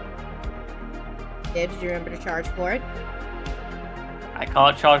 Did you remember to charge for it? I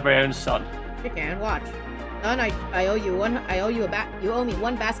can't charge my own son. You can, watch. Son, I owe you one. You owe me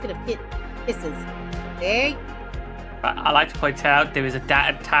one basket of kisses. Hey. I like to point out there is a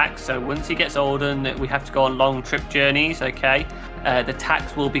dad tax, so once he gets older and we have to go on long trip journeys, okay, the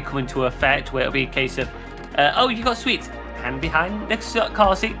tax will be coming to effect where it'll be a case of, oh, you got sweets. Hand behind next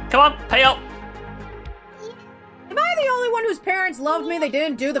car seat. Come on, pay up. Am I the only one whose parents loved me? They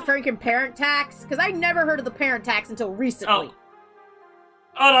didn't do the freaking parent tax? Because I never heard of the parent tax until recently. Oh.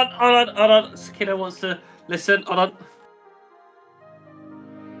 Hold on. Kiddo wants to listen. Hold on.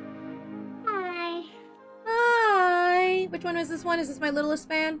 Hi. Which one is this one? Is this my littlest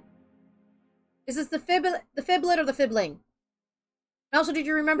fan? Is this the fiblet or the fibling? And also, did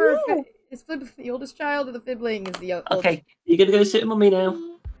you remember is Fib the oldest child or the fibling is the oldest? Okay, you're gonna go sit with mommy now.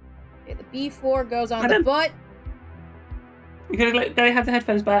 Okay, the B4 goes on the butt. You're gonna go have the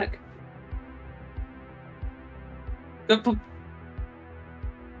headphones back.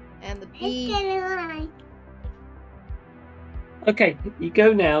 And the B. Okay, you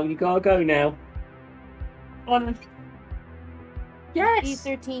go now. You gotta go now. On. Yes.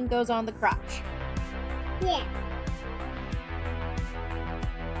 B13 goes on the crotch. Yeah.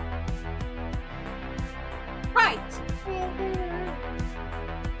 Right.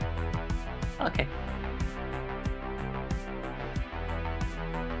 Okay.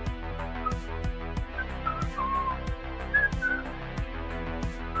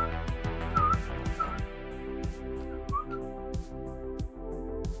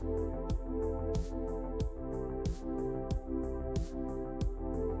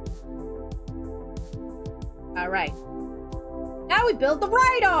 All right. Now we build the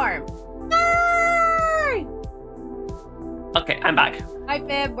right arm. Yay! Okay, I'm back. Hi,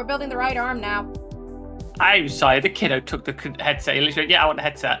 Fib. We're building the right arm now. I'm sorry, the kiddo took the headset. He literally, yeah, I want the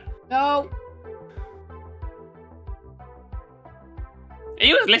headset. No.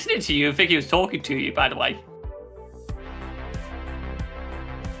 He was listening to you. I think he was talking to you, by the way.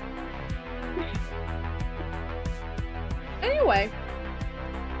 Anyway.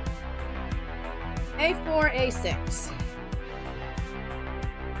 A4, A6.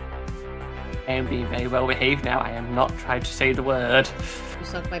 I am being very well behaved now. I am not trying to say the word. You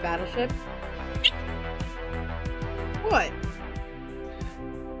sunk my battleship? What?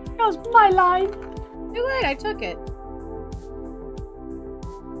 That was my line. Too late, I took it.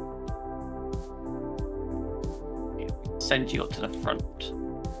 Send you up to the front.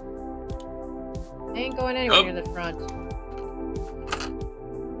 I ain't going anywhere near the front.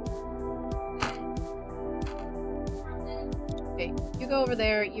 Okay, you go over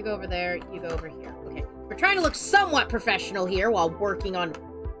there, you go over there, you go over here. Okay, we're trying to look somewhat professional here while working on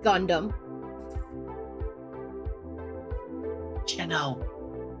Gundam. Jenno.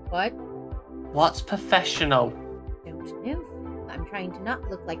 What? What's professional? Don't know. I'm trying to not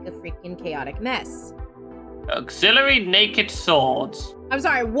look like a freaking chaotic mess. Auxiliary naked swords. I'm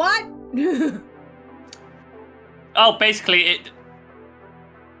sorry, what? Oh, basically it.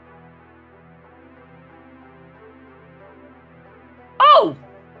 Oh!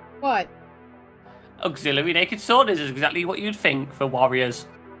 What? Auxiliary naked sword is exactly what you'd think for warriors.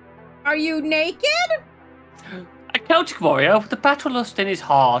 Are you naked? A Celtic warrior with the battle lust in his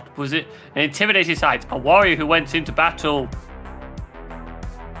heart was it an intimidating sight. A warrior who went into battle.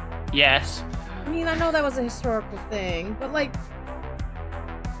 Yes. I mean, I know that was a historical thing, but like...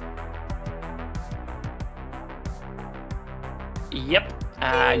 Yep.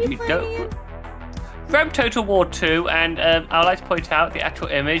 And you don't... From Total War 2, and I'd like to point out the actual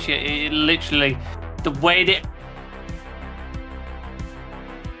image, it literally, the way that...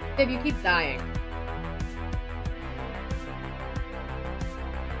 If you keep dying.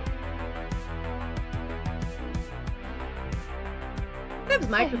 That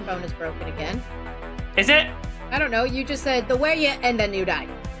microphone is broken again. Is it? I don't know, you just said the way you... and then you died.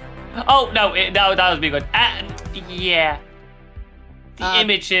 Oh, no, that was me good. Yeah. The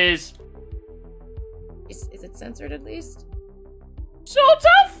image is... Is it censored at least? Sort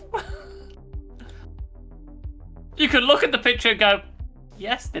of! You can look at the picture and go,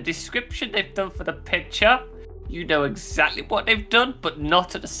 yes, the description they've done for the picture, you know exactly what they've done, but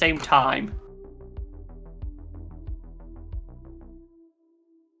not at the same time.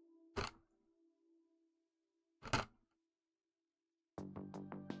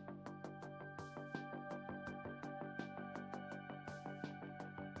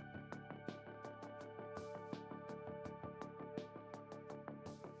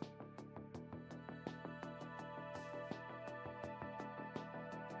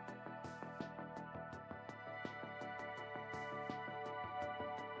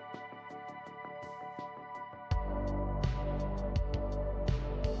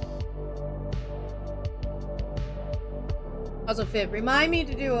 Also, Fib, remind me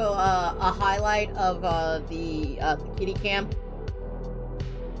to do a highlight of the kitty cam.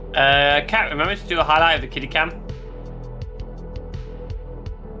 Kat, remember to do a highlight of the kitty cam?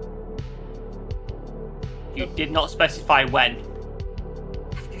 You did not specify when.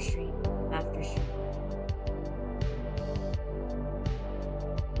 After stream. After stream.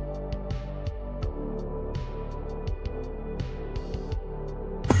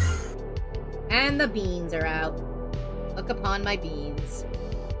 And the beans are out. Look upon my beans.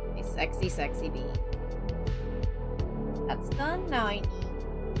 A sexy, sexy bean. That's done. Now I need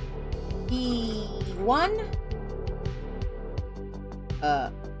B1.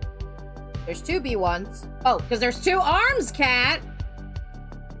 There's two B1s. Oh, because there's two arms, cat!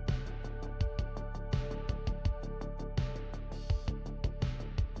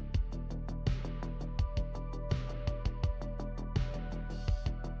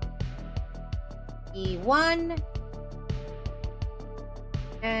 E1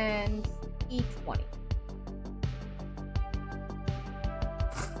 and E20.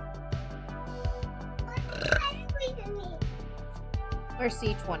 Or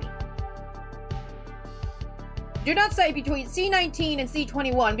C20. Do not say between C19 and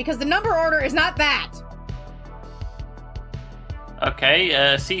C21 because the number order is not that. Okay,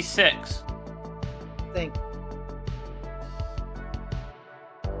 C6. Think.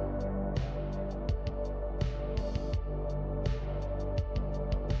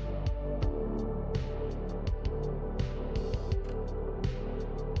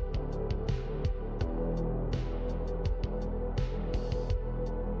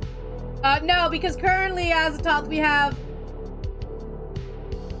 No, because currently, as a top, we have...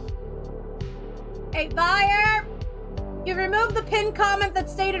 Hey, Fire! You removed the pinned comment that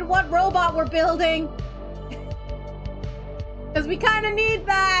stated what robot we're building. Because we kind of need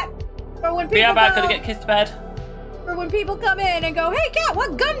that for when people We are about to get kissed to bed. For when people come in and go, hey, Cat,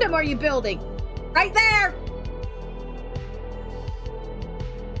 what Gundam are you building? Right there!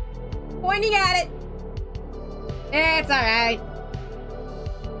 Pointing at it. It's alright.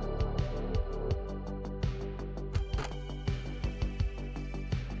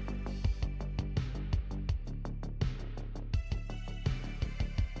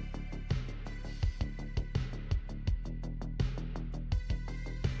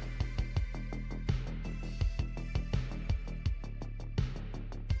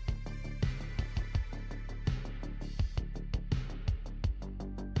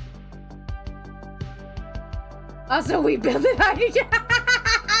 Also, we built it.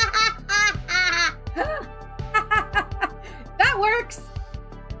 That works.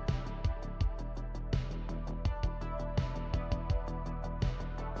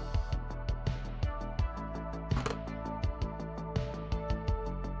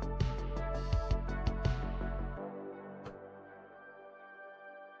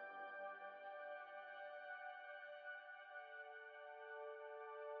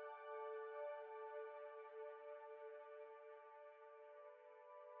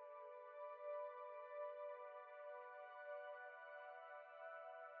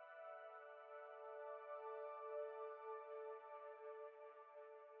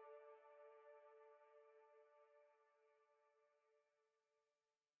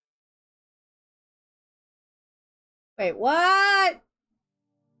 Wait, what?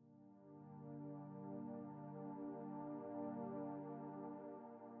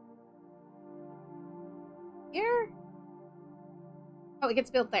 Here? Oh, it gets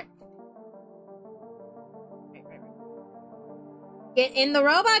built there. Right. Get in the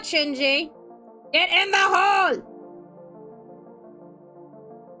robot, Shinji! Get in the hole!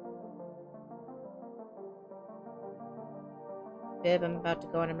 Bib, I'm about to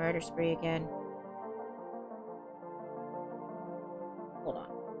go on a murder spree again. Hold on.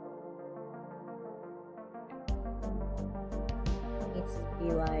 Needs to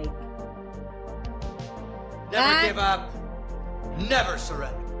be like... Never give up. Never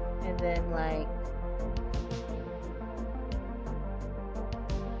surrender. And then like...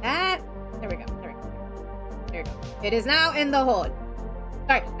 that. There we go. There we go. It is now in the hole.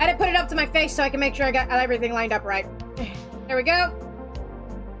 Alright, I had to put it up to my face so I can make sure I got everything lined up right. There we go.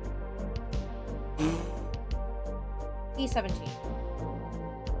 E17.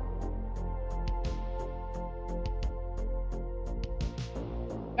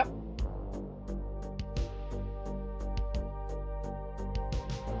 Yep.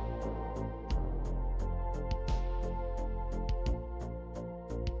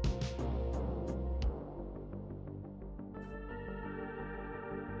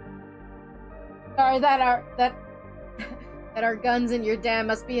 Sorry, that our guns in your dam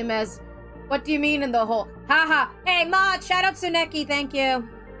must be a mess. What do you mean in the hole? Haha. Hey, Mod, shout out Tsuneki, thank you.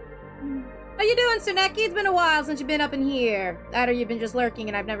 How you doing, Tsuneki? It's been a while since you've been up in here. That or you've been just lurking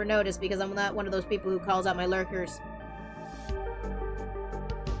and I've never noticed because I'm not one of those people who calls out my lurkers.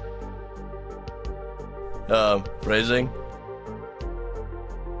 Phrasing?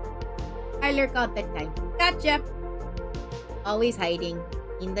 I lurk all the time. Gotcha. Always hiding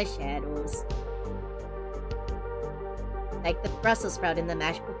in the shadows. Like the Brussels sprout in the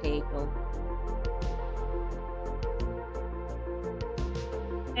mashed potato.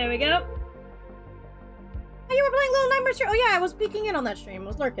 There we go. Oh, you were playing Little Nightmares here? Oh yeah, I was peeking in on that stream. I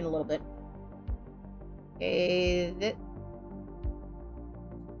was lurking a little bit. Okay,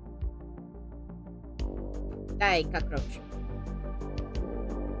 die, cockroach.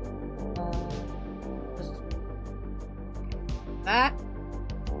 That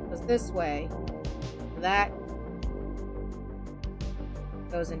goes this way. That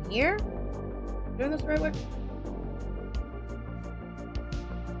goes in here. Doing this the right way?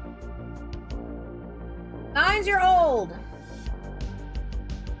 Nine-year-old.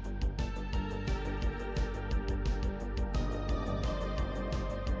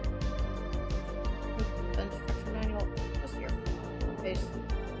 Instruction manual. Just here. Paste.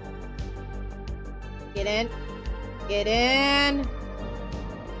 Get in. Get in.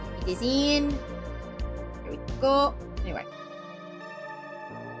 It is in. There we go. Anyway.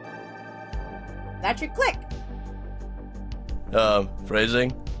 That should click.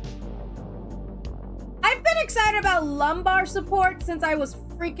 Phrasing? I've been excited about lumbar support since I was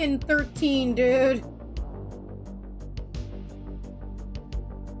freaking 13, dude.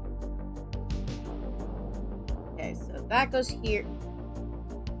 Okay, so that goes here.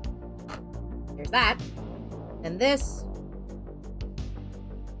 There's that. And this.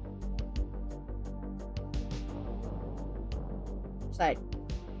 Side.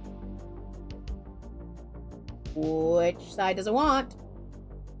 Which side does it want?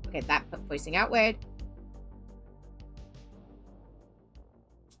 Okay, that facing outward.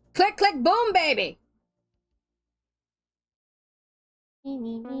 Click, click, boom, baby!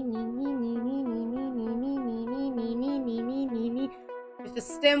 Let's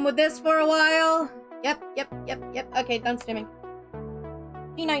just stim with this for a while. Yep. Okay, done stimming.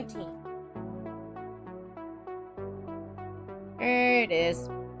 P19. There it is.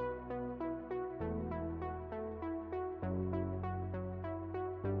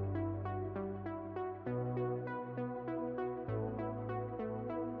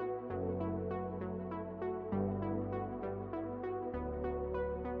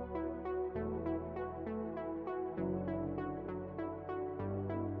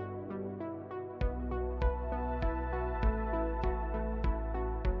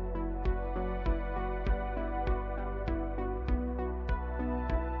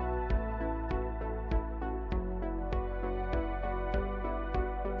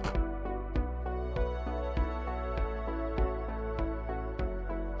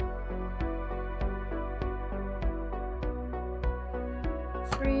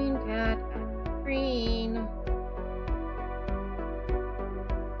 Green cat and green.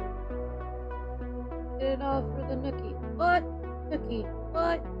 Did it all for the nookie. What? Nookie.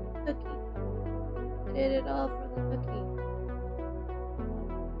 What? Nookie. Did it all for the nookie.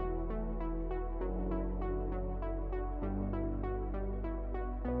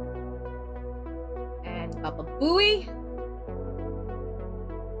 Papa Booey.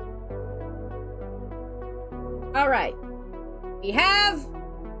 Alright. We have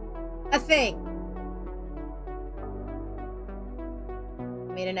a thing.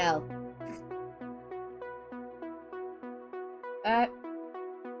 Made an L. Uh-oh.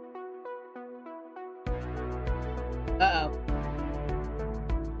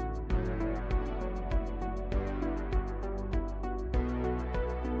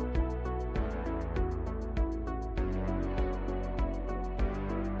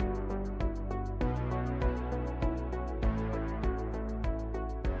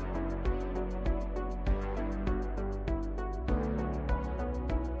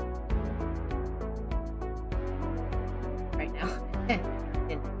 Right now.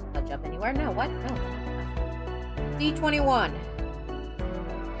 Didn't touch up anywhere. No, what? No. C21.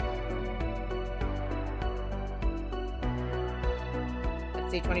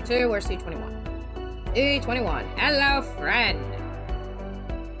 That's C22. Where's C21? C21. Hello, friend.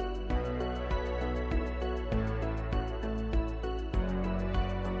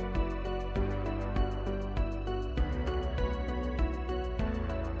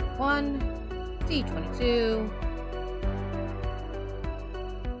 C22.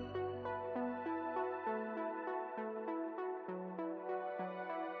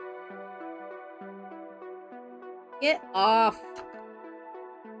 Get off.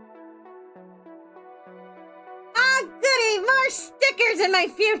 Ah, goody! More stickers in my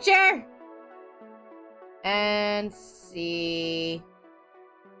future! And C...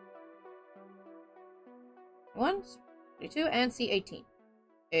 1, 22, and C18.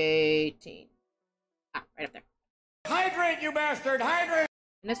 18. Ah, right up there. Hydrate, you bastard! Hydrate!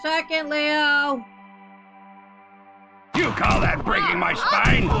 In a second, Leo. You call that breaking my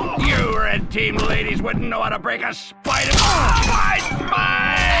spine? You red team ladies wouldn't know how to break a spine. Oh, my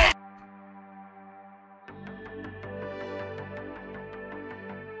spine!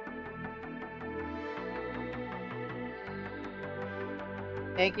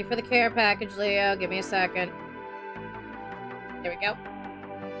 Thank you for the care package, Leo. Give me a second. There we go.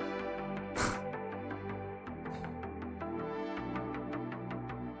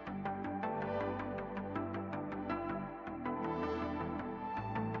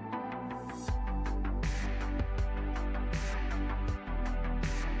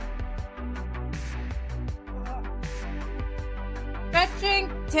 Stretching,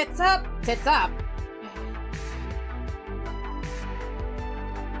 tits up, tits up.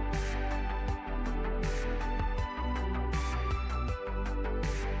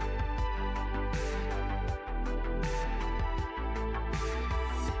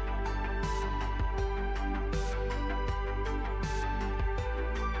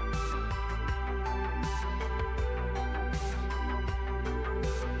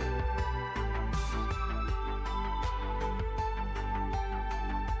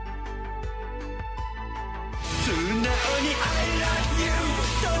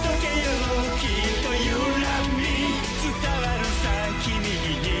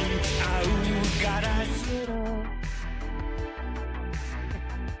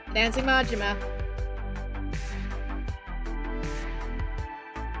 Dancing Majima.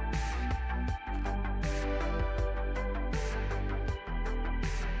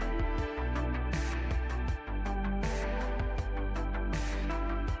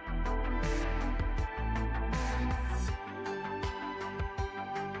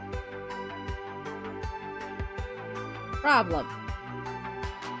 Problem.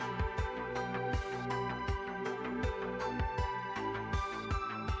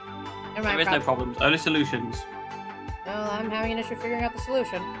 There is no problems, only solutions. Well, I'm having an issue figuring out the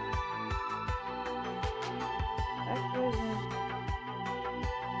solution.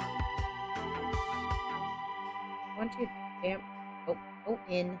 Want you damn. Oh,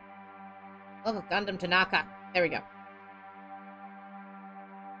 in. Love of Gundam Tanaka. There we go.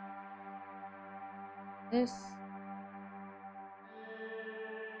 This.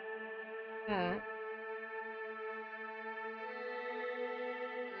 That.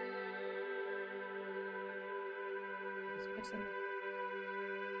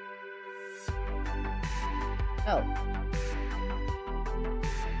 Oh.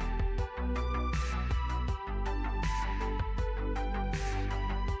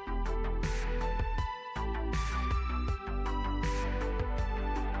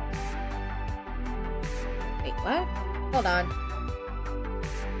 Wait, what? Hold on.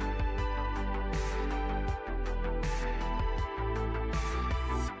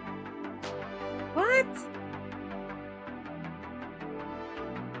 What?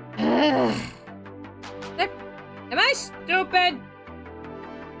 Am I stupid?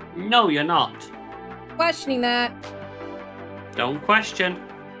 No, you're not. questioning that. Don't question.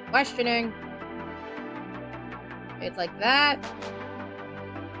 Questioning. It's like that.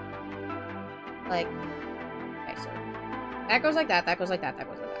 Like, okay, so that goes like that, that goes like that, that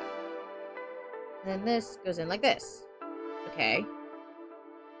goes like that. And then this goes in like this. Okay.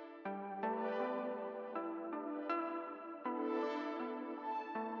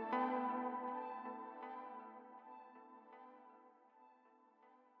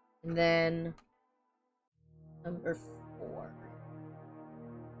 And then number 4.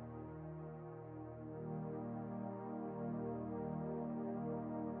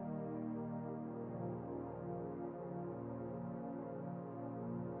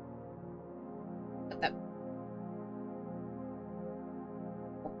 Put that.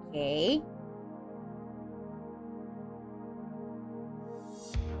 Okay.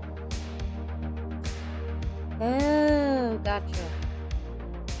 Oh, gotcha.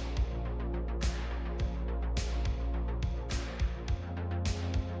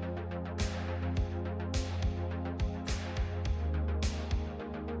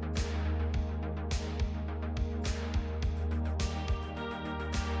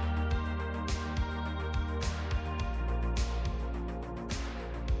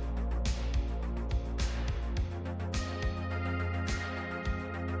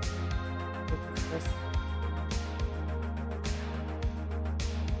 This.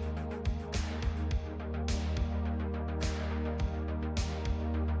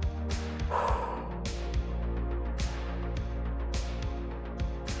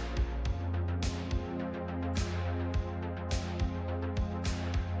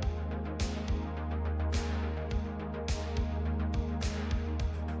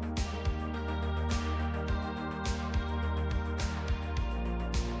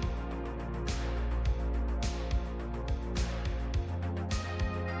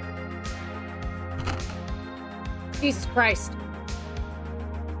 Jesus Christ.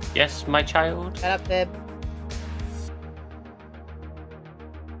 Yes, my child. Shut up, Bib.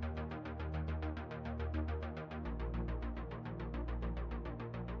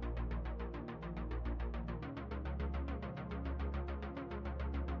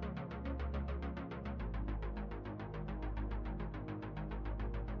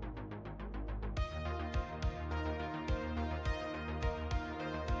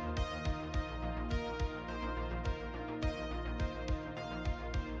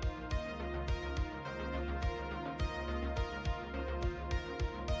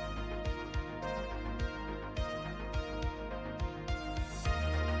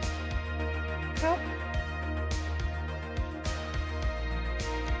 Nope.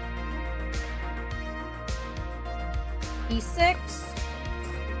 E6.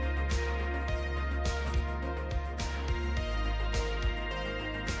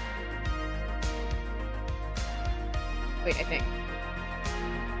 Wait, I think.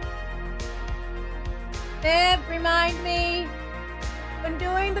 Bib, remind me. When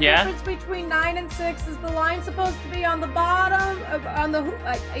doing the difference between 9 and 6, is the line supposed to be on the bottom? On the...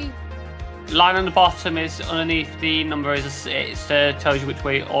 Line on the bottom is underneath the number. It tells you which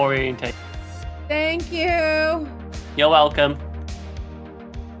way orientate. Thank you. You're welcome.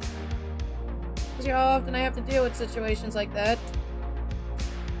 See how often I have to deal with situations like that.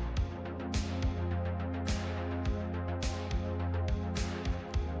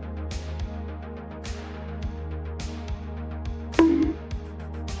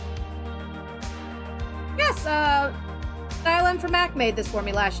 Yes, Style from Mac made this for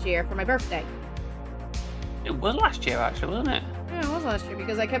me last year for my birthday. It was last year, actually, wasn't it? Yeah, it was last year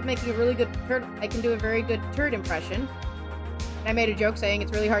because I kept making a really good turd. I can do a very good turd impression. I made a joke saying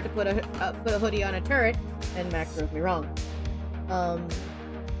it's really hard to put a hoodie on a turret, and Mac proved me wrong.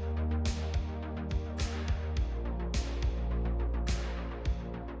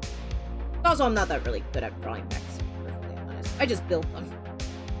 Also, I'm not that really good at drawing mechs, to be perfectly honest. I just build them.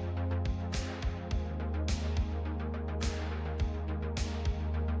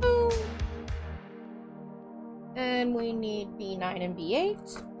 And we need B9 and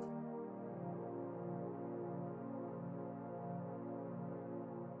B8.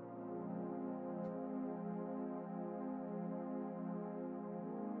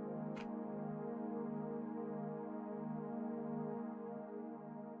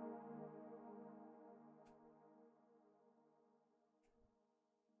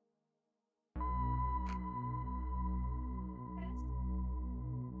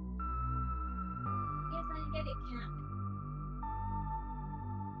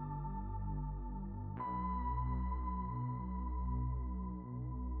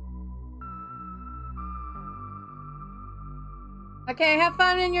 Okay, have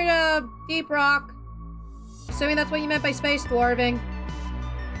fun in your deep rock. Assuming that's what you meant by space dwarving.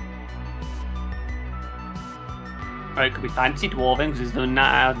 Or it could be fancy dwarving, because it's the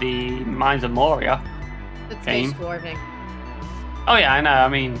Mines of Moria. It's game. space dwarving. Oh yeah, I know, I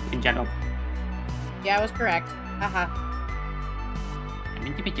mean, in general. Yeah, I was correct. Haha.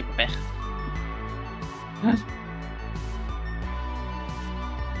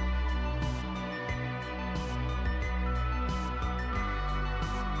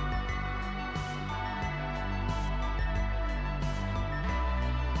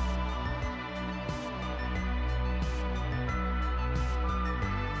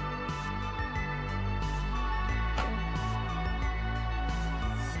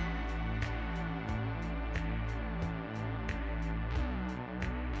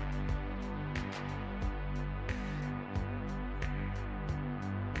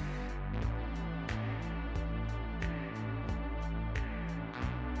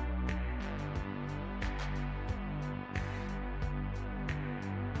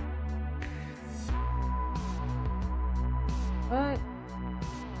 What?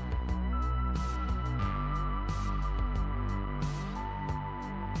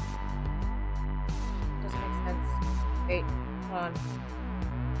 Doesn't make sense. Wait, hold on.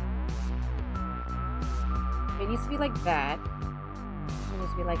 It needs to be like that. It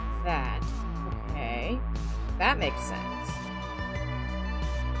needs to be like that. Okay. That makes sense.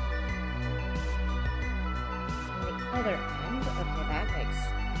 And the other end. Okay, that makes sense.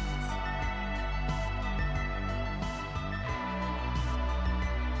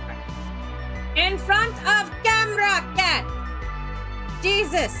 In front of camera, cat!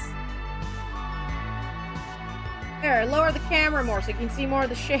 Jesus! There, lower the camera more so you can see more of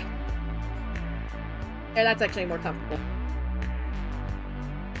the shape. Yeah, that's actually more comfortable.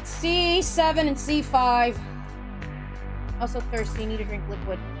 C7 and C5. Also thirsty, need to drink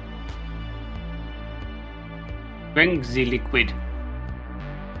liquid. Drink the liquid.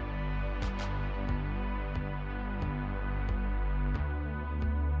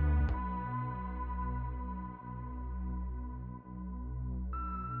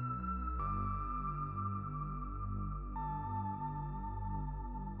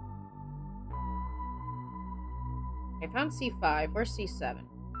 I found C5. Where's C7?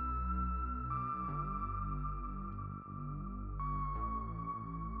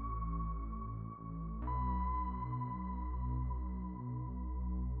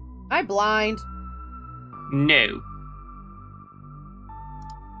 Am I blind? No.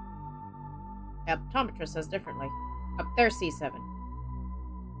 Yeah, optometrist says differently. Up there's C7.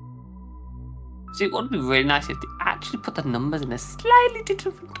 See, it would be really nice if they actually put the numbers in a slightly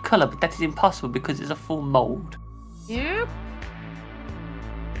different colour, but that is impossible because it's a full mould. Yep.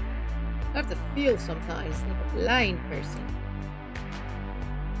 I have to feel sometimes like a blind person.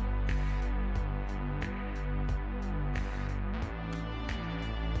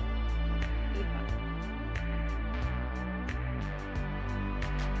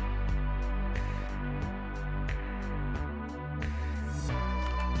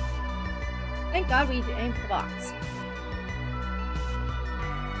 Thank God we aimed for the box.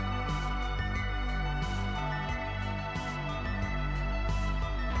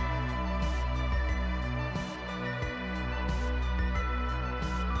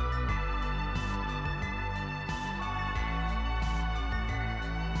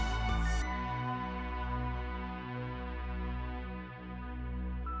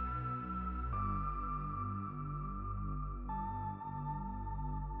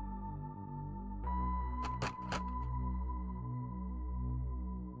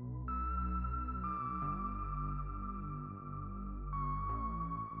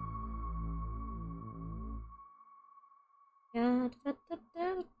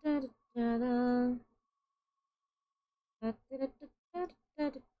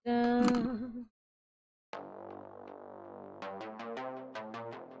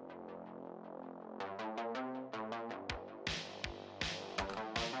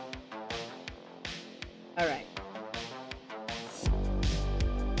 All right.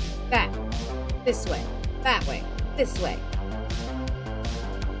 That. This way. That way. This way.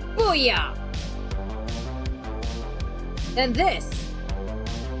 Booyah! Then this.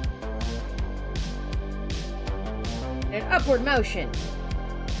 An upward motion.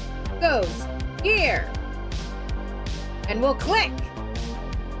 Goes here. And we'll click.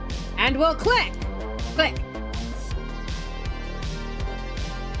 And we'll click. Click.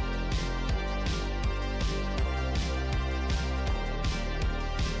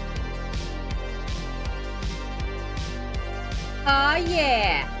 Aw,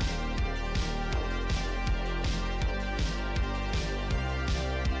 yeah.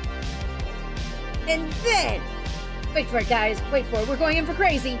 And then... Wait for it, guys. Wait for it. We're going in for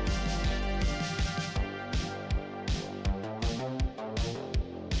crazy.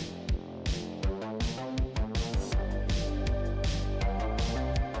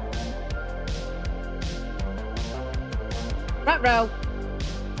 Front row.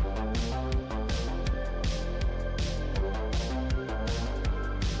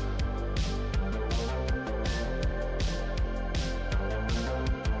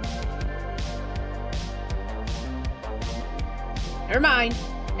 Never mind.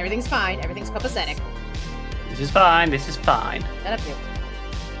 Everything's fine. Everything's copacetic. This is fine. This is fine. Shut up, you.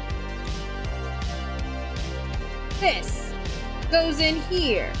 This goes in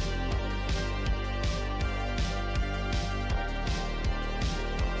here.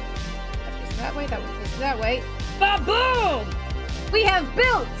 That way, that one faces that way. Ba-boom! We have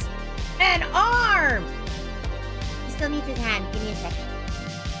built an arm! He still needs his hand. Give me a second.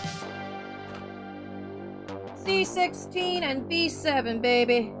 C16 and B7,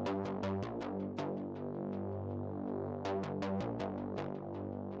 baby.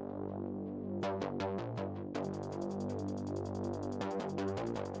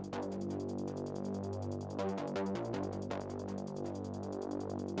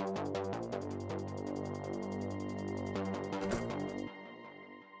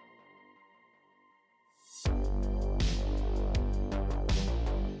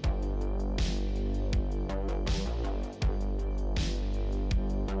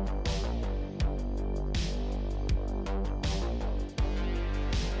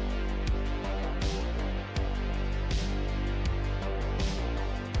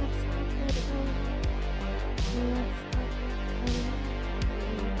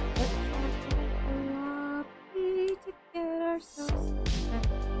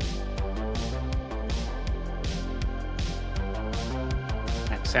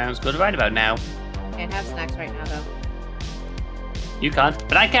 That sounds good right about now. Can't have snacks right now, though. You can't,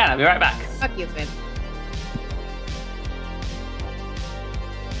 but I can. I'll be right back. Fuck you, Finn.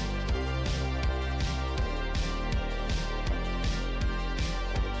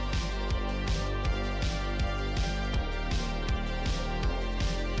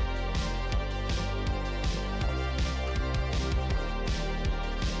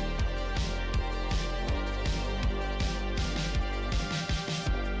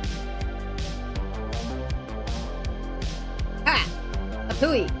 Ha! A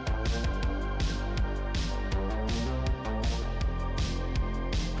pooey!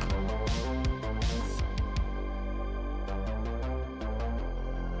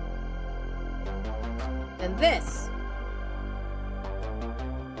 And this.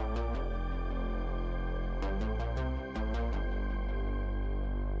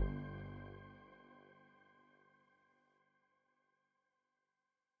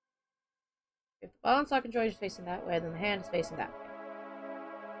 If the ball and sock controller is facing that way, then the hand is facing that way.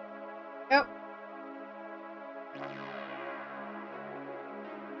 Yep.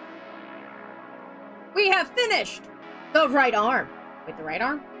 We have finished the right arm. Wait, the right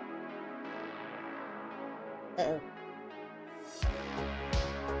arm? Uh-oh.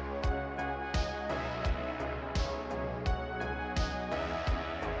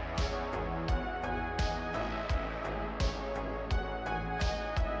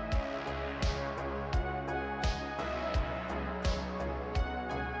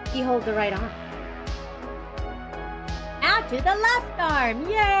 He holds the right arm. Now to the left arm.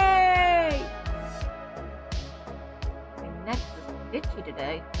 Yay! My neck is itchy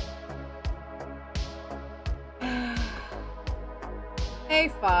today.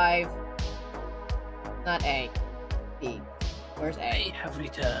 A5. Not A. B. Where's I A? have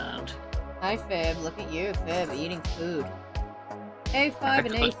returned. Hi, Fib. Look at you, Fib, eating food. A5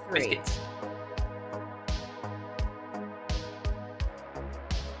 and A3. Biscuits.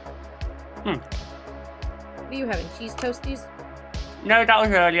 What are you having? Cheese toasties? No, that was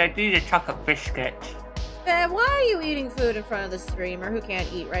earlier. I needed chocolate biscuits. Fib, why are you eating food in front of the streamer who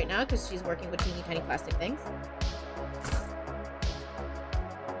can't eat right now because she's working with teeny tiny plastic things?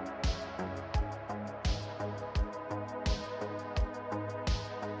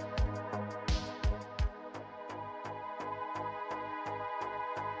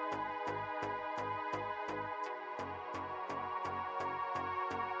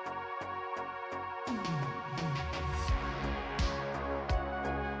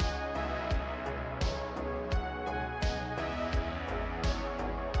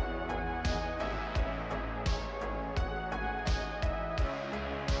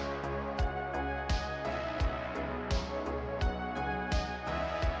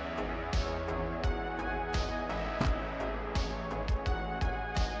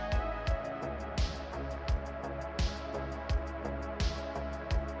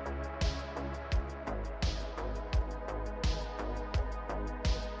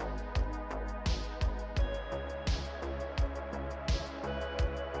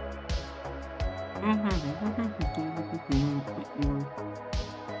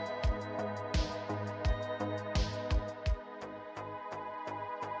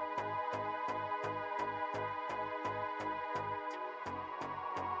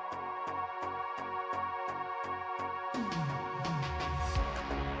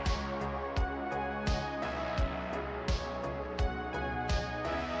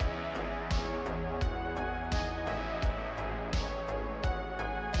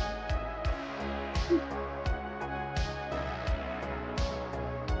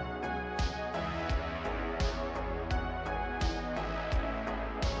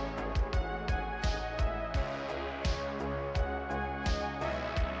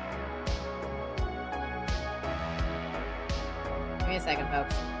 Give me a second,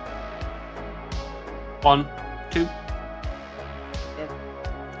 folks. 1, 2.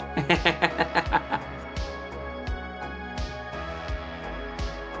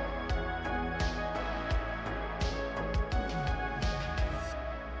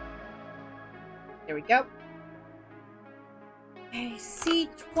 There we go. Okay,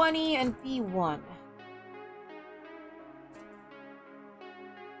 C20 and B1.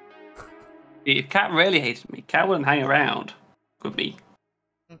 If Cat really hated me, Cat wouldn't hang around with me.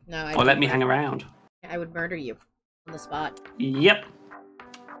 No, Or let me hang around. I would murder you on the spot. Yep.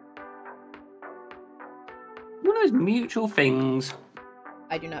 One of those mutual things.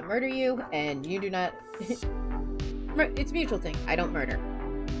 I do not murder you, and you do not. It's a mutual thing. I don't murder.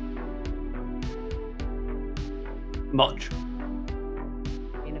 Much.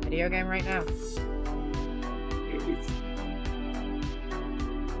 In a video game right now.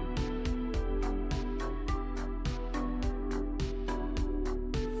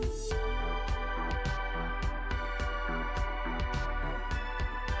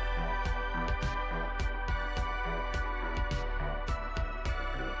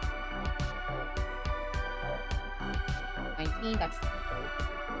 That's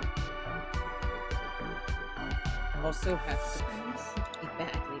also have to speak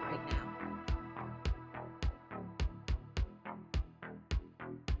badly right now.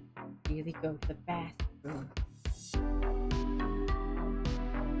 Really go to the bathroom.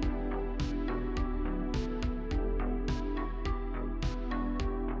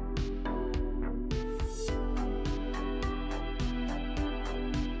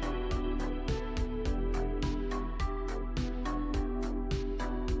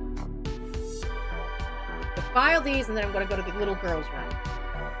 File these, and then I'm going to go to the little girl's room.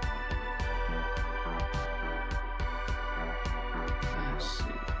 Let's see.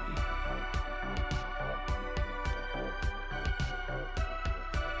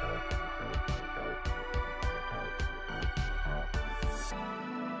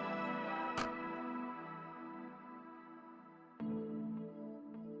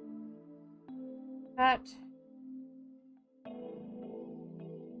 That.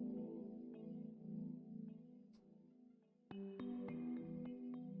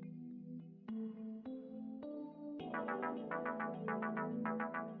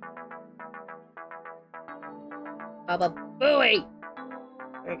 Baba Booey!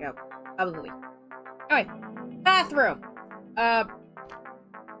 There you go. Baba Booey. Alright. Bathroom!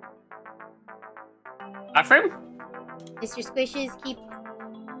 Bathroom? Mr. Squishes, keep...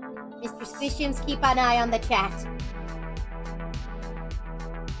 Mr. Squishums, keep an eye on the chat.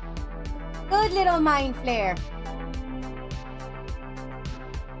 Good little mind flare.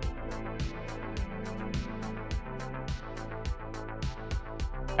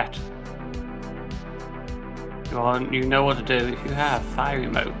 Cat. You know what to do if you have fire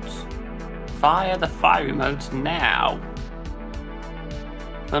emotes. Fire the fire emotes now.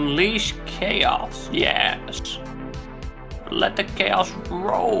 Unleash chaos, yes. Let the chaos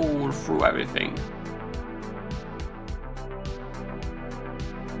roll through everything.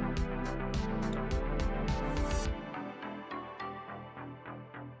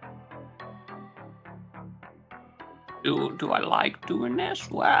 Do I like doing this?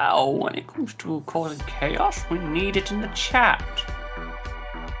 Well, when it comes to causing chaos, we need it in the chat.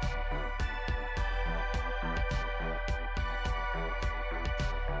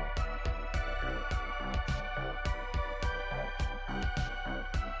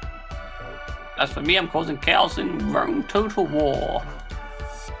 As for me, I'm causing chaos in Rome Total War.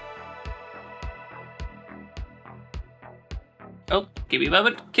 Oh, give me a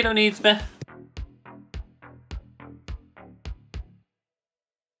moment. Kiddo needs me.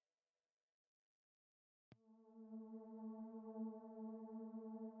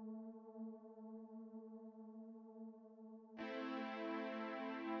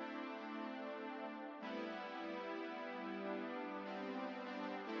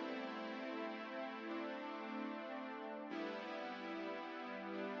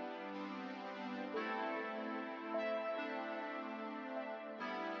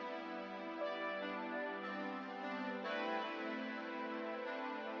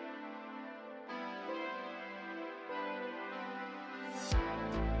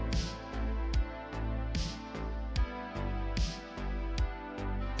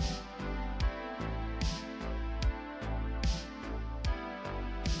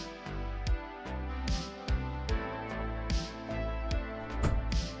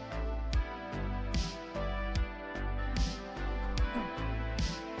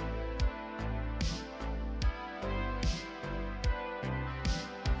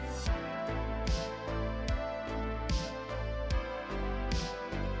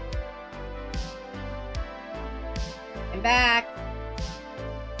 I'm back.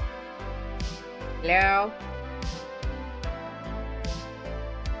 Hello?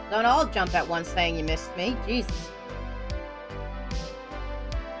 Don't all jump at once saying you missed me. Jesus.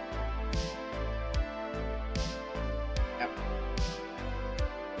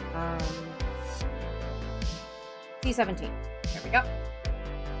 T17. There we go.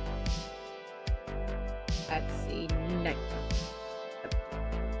 Let's see. Next.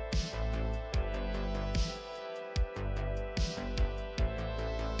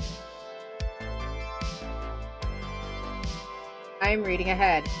 I'm reading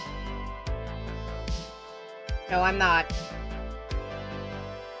ahead. No, I'm not.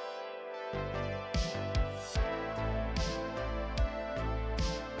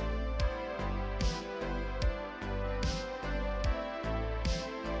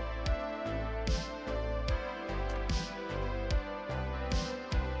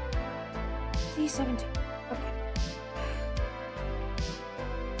 T17. Okay.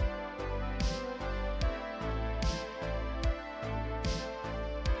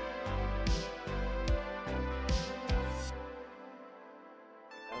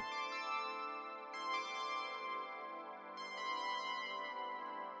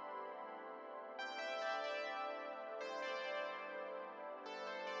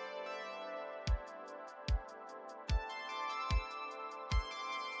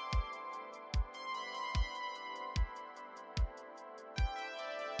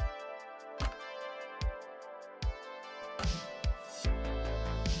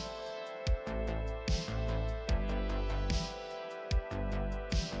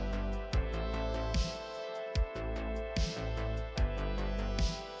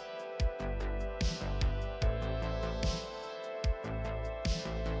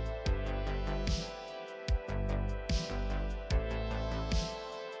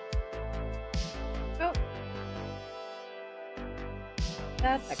 Oh.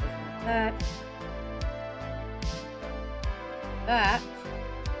 That goes like that. That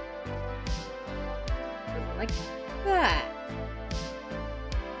goes like that.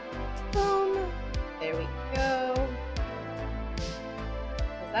 Boom. There we go.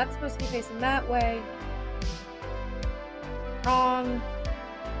 Because that's supposed to be facing that way. Wrong.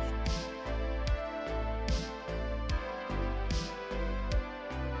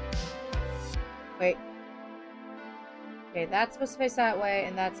 Wait. Okay, that's supposed to face that way,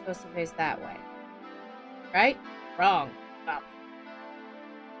 and that's supposed to face that way. Right? Wrong. Stop.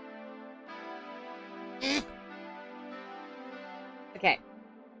 Okay.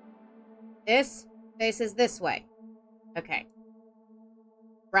 This faces this way. Okay.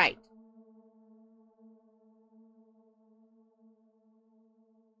 Right.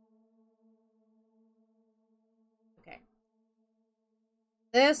 Okay.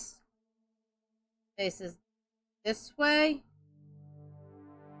 This faces this way.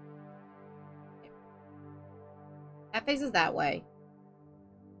 That faces that way.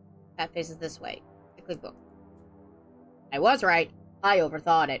 That faces this way. Click book. I was right. I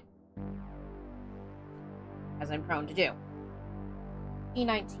overthought it. As I'm prone to do.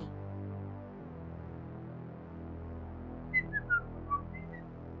 E19.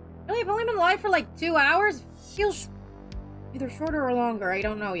 Really? I've only been live for like 2 hours? Feels either shorter or longer. I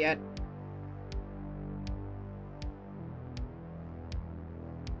don't know yet.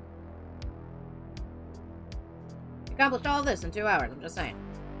 Accomplished all this in 2 hours, I'm just saying.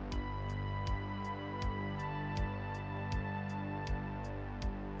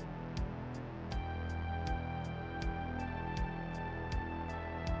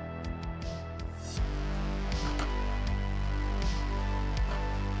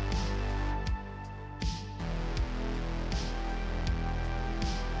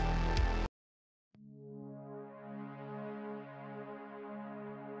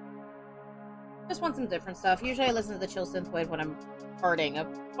 Just want some different stuff. Usually I listen to the chill synthwave when I'm farting. I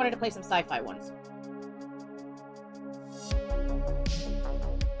wanted to play some sci-fi ones.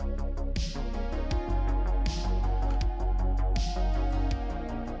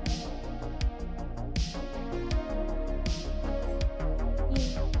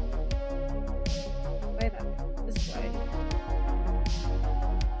 Way that way. This way.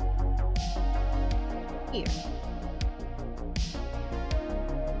 Here.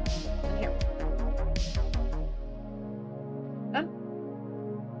 And here. Done.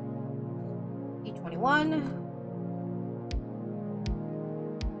 E21.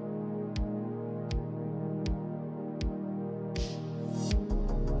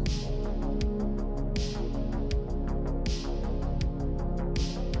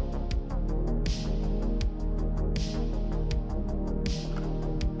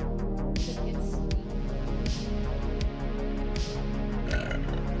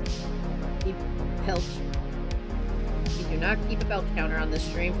 belt. We do not keep a belt counter on this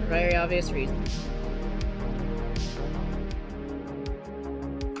stream for very obvious reasons.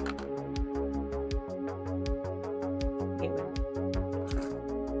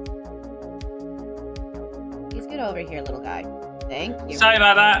 Please get over here, little guy. Thank you. Sorry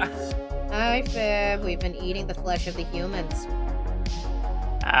about that. Hi, Fib. We've been eating the flesh of the humans.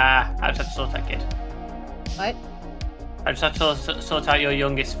 I just had to sort out, kid. What? I just had to sort out your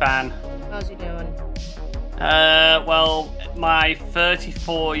youngest fan. How's he doing? Well, my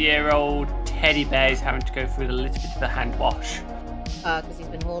 34-year-old teddy bear is having to go through a little bit of the hand wash. Because he's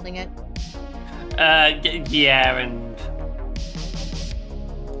been holding it? Yeah, and...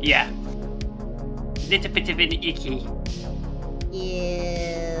 yeah. Little bit of an icky.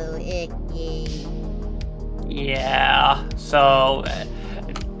 Ew, icky. Yeah, so...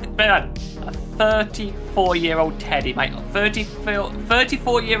 man, a 34-year-old teddy, mate.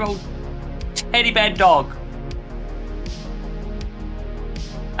 34-year-old teddy bear dog.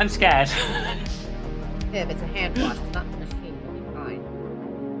 I'm scared. Fib, it's a hand wash, it's not a machine. It'll be fine.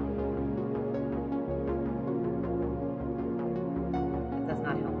 It does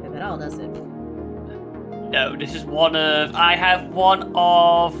not help Fib at all, does it? No, this is one of... I have one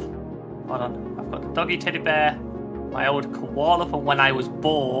of... hold on. I've got the doggy teddy bear, my old koala from when I was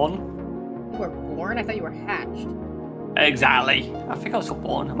born. You were born? I thought you were hatched. Exactly. I think I was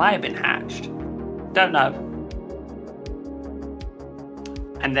born. I might have been hatched. Don't know.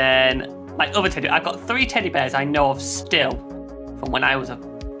 And then my other teddy... I've got 3 teddy bears I know of still from when I was a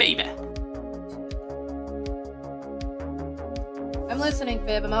baby. I'm listening,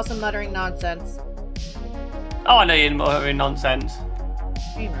 Fib. I'm also muttering nonsense. Oh, I know you're muttering nonsense.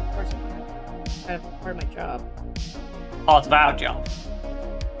 Streamer, of course I'm not. That's part of my job. Part of our job.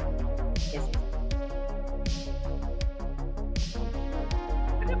 Yes.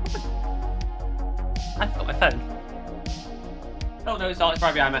 I forgot my phone. Oh no, it's not. It's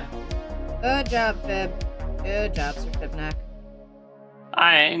right behind me. Good job, Fib. Good job, Sir Fibnack.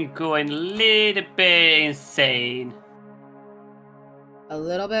 I am going a little bit insane. A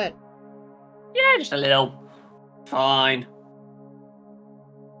little bit. Yeah, just a little. Fine.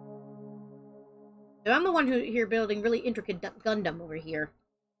 So I'm the one here building really intricate Gundam over here.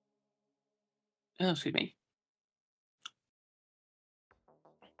 Oh, excuse me.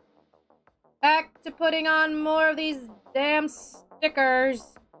 Back to putting on more of these damn stickers.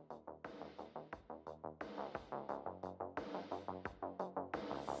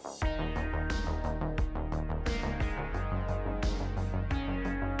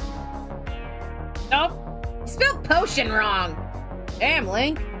 Nope. You spelled potion wrong. Damn,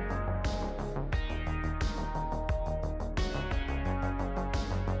 Link.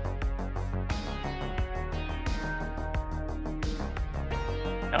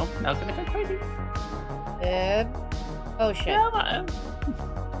 No, no, gonna go crazy. Potion. Yeah,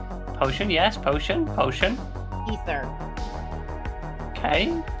 potion, yes, potion, potion. Ether.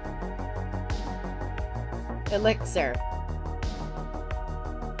 Okay. Elixir.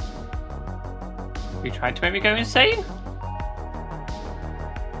 You trying to make me go insane?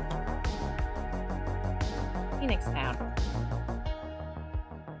 Phoenix Town.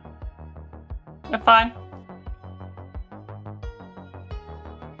 You're fine.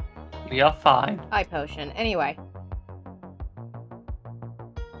 You're fine. Eye potion. Anyway.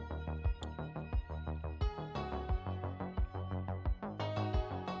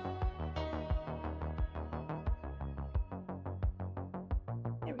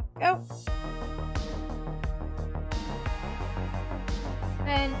 There we go.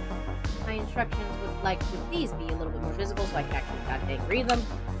 And my instructions would like with these be a little bit more visible so I can actually goddamn read them.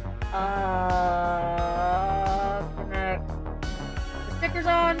 Connect the stickers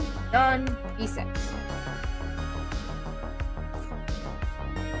on. Done. E6.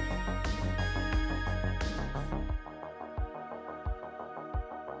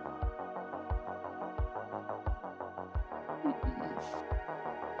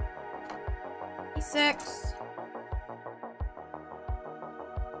 E6.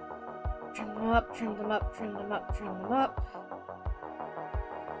 Trim them up, trim them up, trim them up, trim them up.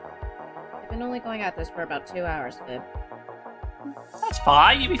 I've been only going at this for about 2 hours, Fib. That's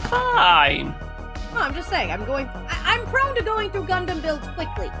fine. You'll be fine. No, I'm just saying, I'm prone to going through Gundam builds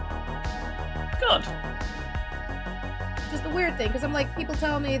quickly. Good. Which is the weird thing, because I'm like, people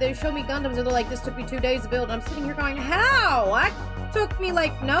tell me, they show me Gundams, and they're like, this took me 2 days to build, and I'm sitting here going, how? That took me,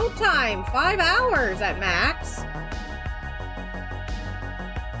 like, no time. 5 hours at max.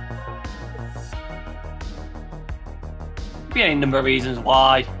 Be any number of reasons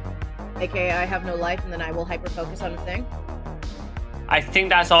why. AKA, I have no life, and then I will hyper-focus on a thing. I think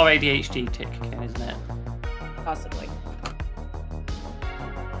that's our ADHD kicking in, isn't it? Possibly.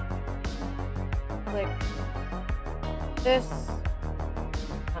 Click this.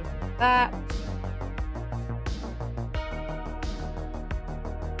 Onto that.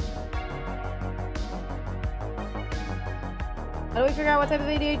 How do we figure out what type of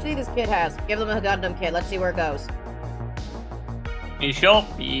ADHD this kid has? Give them a Gundam kit. Let's see where it goes. You sure?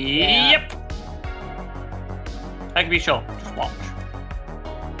 Yeah. Yep. I can be sure. Just watch.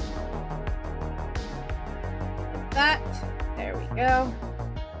 That. There we go.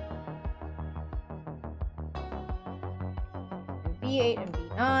 And B8 and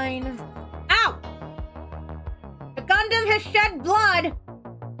B9. Ow! The Gundam has shed blood!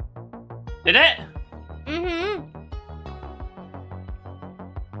 Did it? Mm-hmm.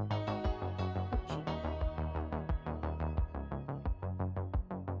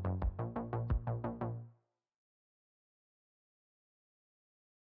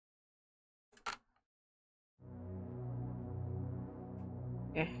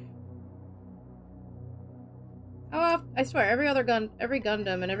 Oh, I swear, every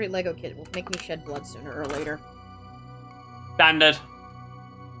Gundam and every Lego kit will make me shed blood sooner or later. Standard.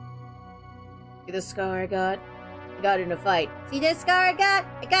 See this scar I got? I got it in a fight. See this scar I got?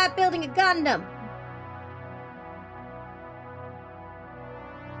 I got building a Gundam!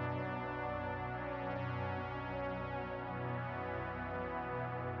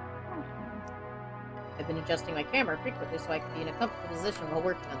 I've been adjusting my camera frequently so I can be in a comfortable position while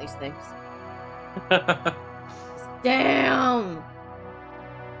working on these things. Damn!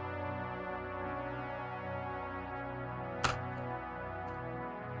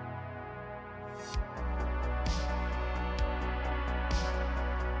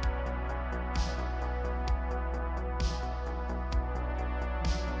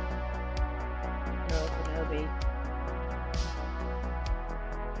 No, Kenobi.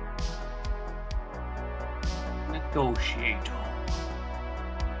 Negotiator.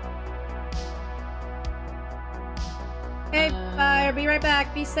 Okay, fire. Be right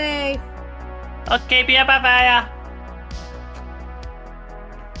back. Be safe. Okay, be bye bye.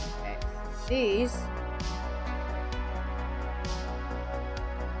 Okay. These.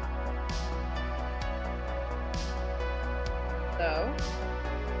 So.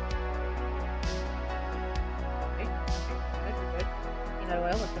 Okay, good. Peanut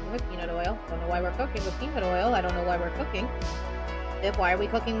oil. We're cooking with peanut oil. Don't know why we're cooking with peanut oil. I don't know why we're cooking. Fib, why are we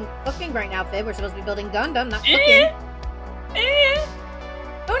cooking right now, Fib? We're supposed to be building Gundam, not cooking.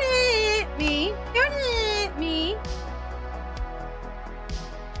 Don't hit me! Don't hit me!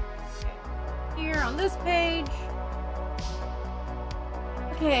 Okay. Here on this page.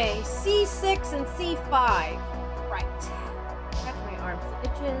 Okay, C6 and C5. Right. Catch my arms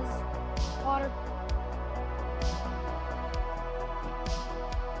itches. Water.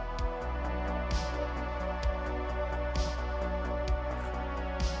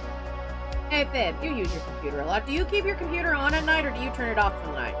 Hey, Fib, you use your computer a lot. Do you keep your computer on at night, or do you turn it off for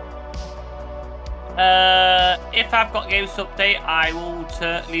the night? If I've got games to update, I will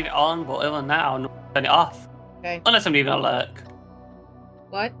leave it on, but other than that, I'll not turn it off. Okay. Unless I'm leaving a lurk.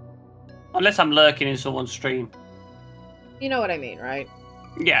 What? Unless I'm lurking in someone's stream. You know what I mean, right?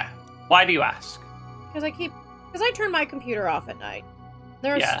 Yeah. Why do you ask? Because I turn my computer off at night.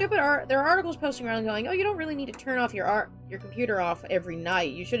 There are there are articles posting around going, oh, you don't really need to turn off your computer off every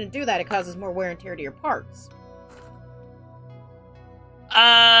night. You shouldn't do that. It causes more wear and tear to your parts.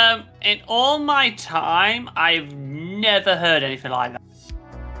 In all my time, I've never heard anything like that.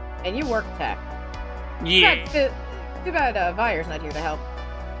 And you work tech. Yeah. Too bad Vire's not here to help.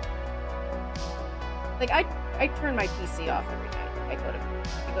 Like, I turn my PC off every night. I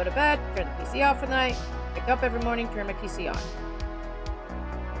go to bed, turn the PC off for the night, wake up every morning, turn my PC on.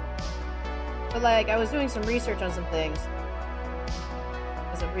 But, like, I was doing some research on some things.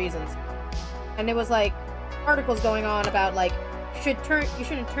 Because of reasons. And it was, like, articles going on about, like, you shouldn't turn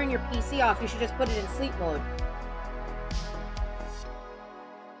your PC off, you should just put it in sleep mode.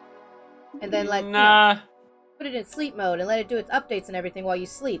 And then, like, nah. Put it in sleep mode and let it do its updates and everything while you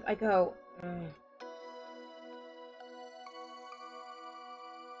sleep. I go, The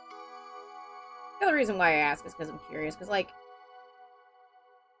other reason why I ask is because I'm curious, because, like,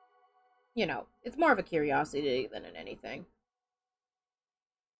 you know, it's more of a curiosity than in anything.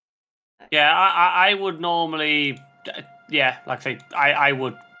 Yeah, I would normally, yeah, like I say, I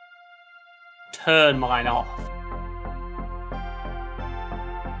would turn mine off.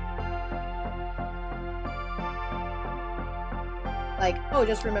 Like, oh,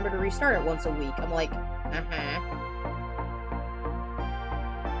 just remember to restart it once a week. I'm like,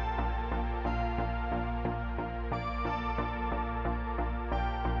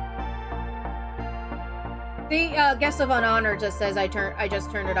 The guest of honor just says I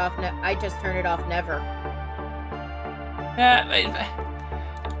just turned it off. I just turned it off. Never. Yeah,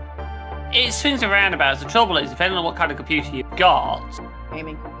 it swings and roundabouts. The trouble is, depending on what kind of computer you've got,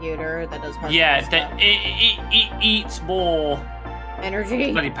 Gaming computer that does hard it eats more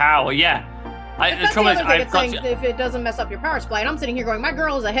energy. bloody power. Yeah. The trouble is, if it doesn't mess up your power supply, and I'm sitting here going, my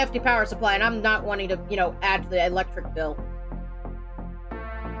girl has a hefty power supply, and I'm not wanting to, add to the electric bill.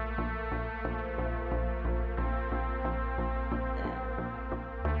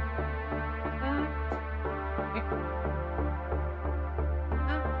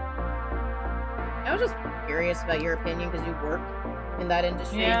 I was just curious about your opinion because you work in that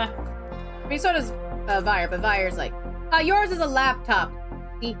industry. Yeah. I mean, so does Vire, but Vire's like, yours is a laptop.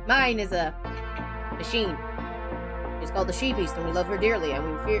 See, mine is a machine. She's called the She-Beast, and we love her dearly,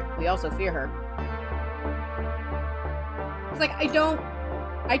 and we also fear her. It's like,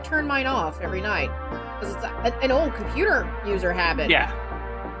 I turn mine off every night. Because it's an old computer user habit. Yeah.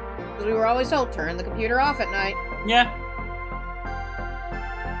 Because we were always told, turn the computer off at night. Yeah.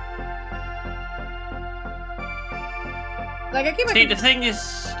 Like, I keep See, the thing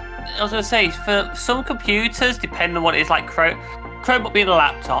is, I was going to say, for some computers, depending on what it is, like Chromebook being a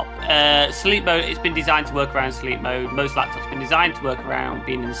laptop, sleep mode, it's been designed to work around sleep mode. Most laptops have been designed to work around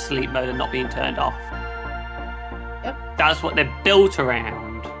being in sleep mode and not being turned off. Yep. That's what they're built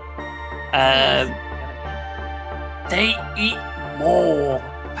around. They eat more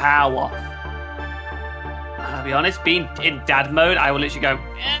power. I'll be honest, being in dad mode, I will literally go,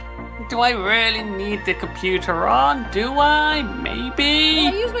 do I really need the computer on? Do I? Maybe?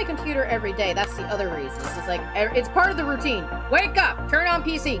 Well, I use my computer every day. That's the other reason. It's like, it's part of the routine. Wake up, turn on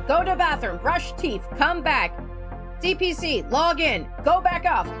PC, go to the bathroom, brush teeth, come back, see PC, log in, go back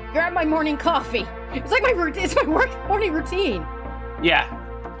off, grab my morning coffee. It's like my routine. It's my morning routine. Yeah.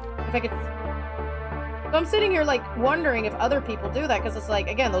 If I could... So I'm sitting here, like, wondering if other people do that, because it's like,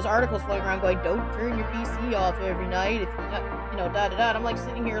 again, those articles floating around going, don't turn your PC off every night if you're not, da-da-da. And I'm, like,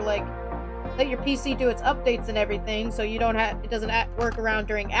 sitting here, like, let your PC do its updates and everything, so you don't have, it doesn't work around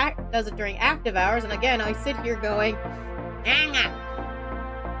during, does it during active hours, and again, I sit here going,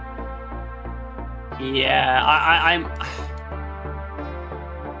 Yeah,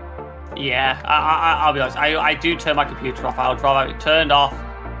 I'll be honest, I do turn my computer off. I'll drive it turned off,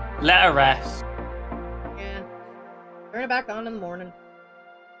 let her rest. Yeah. Turn it back on in the morning.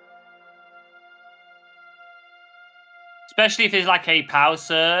 Especially if it's like a power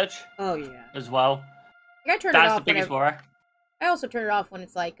surge. Oh, yeah. As well. I turn it off. That's the biggest worry. I also turn it off when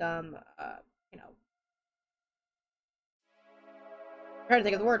it's like, I'm trying to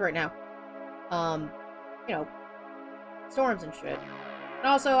think of the word right now. Storms and shit. And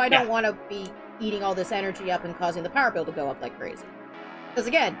also, I don't want to be eating all this energy up and causing the power bill to go up like crazy. Because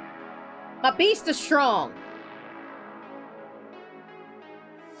again, my beast is strong.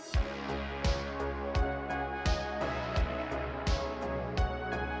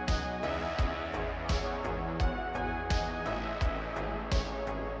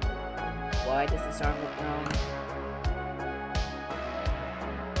 Why does this arm look wrong?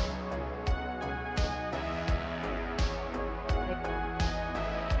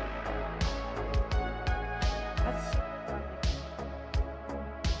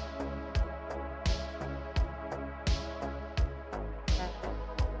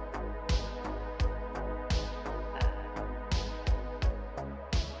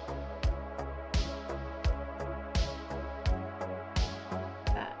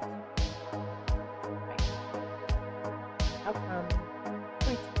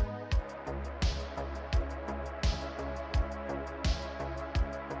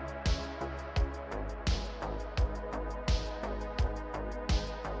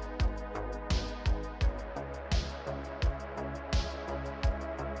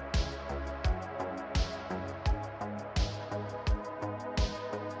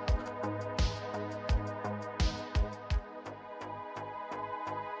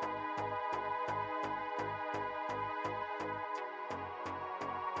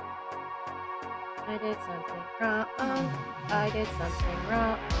 I did something wrong. I did something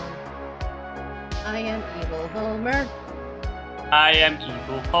wrong. I am evil Homer. I am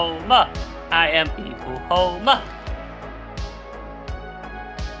evil Homer. I am evil Homer.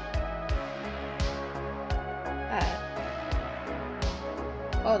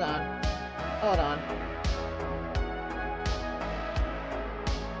 Hold on. Hold on.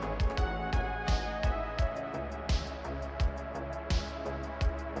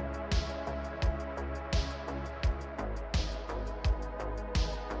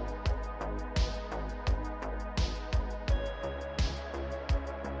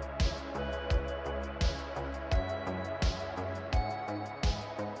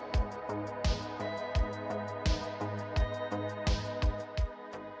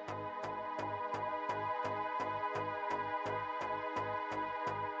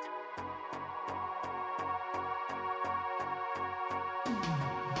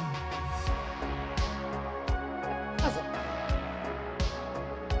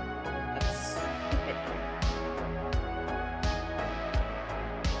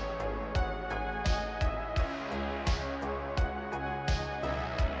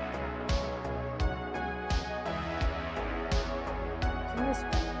 this way.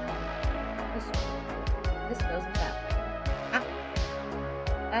 This way. This goes that way. Ah.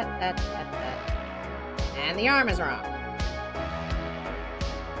 That. And the arm is wrong.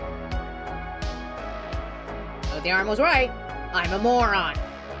 But the arm was right. I'm a moron.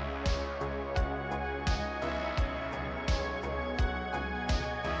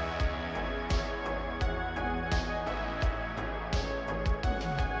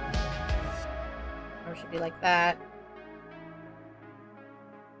 Or it should be like that.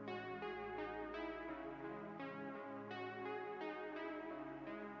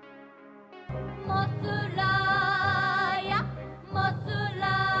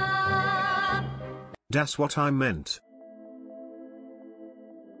 That's what I meant.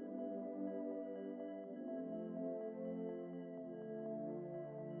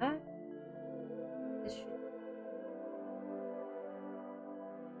 Huh? This should...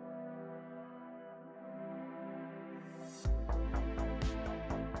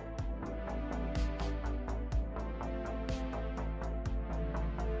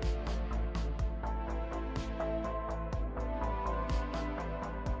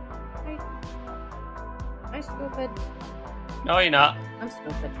 Am I stupid? No, you're not. I'm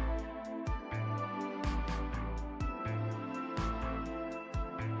stupid.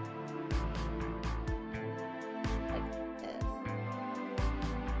 Like this.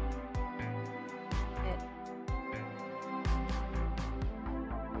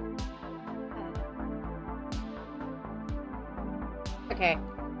 Okay.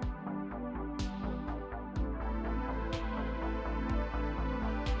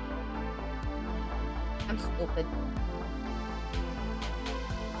 I'm stupid.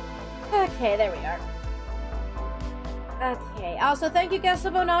 Okay, there we are. Okay. Also, thank you, Guest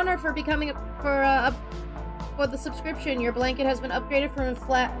of Honor, for becoming for the subscription. Your blanket has been upgraded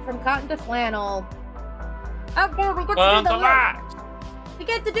from cotton to flannel. Oh, good. We get to do the legs. We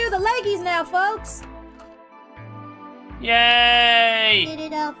get to do the leggies now, folks. Yay! Get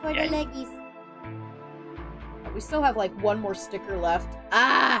it out for the leggies. We still have like one more sticker left.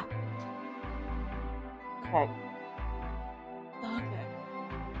 Ah. Okay. Okay.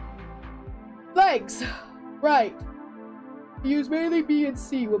 Legs! Right. Use mainly B and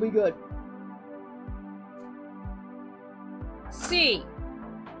C will be good. C.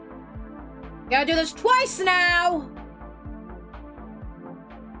 Gotta do this twice now!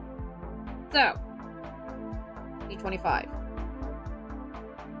 So. D25.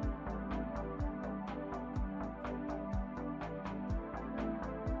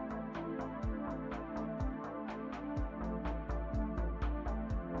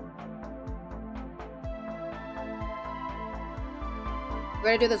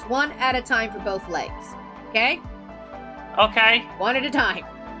 We're gonna do this one at a time for both legs. Okay? Okay. One at a time.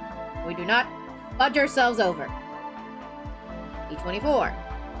 We do not fudge ourselves over. D24.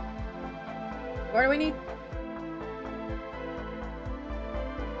 What do we need?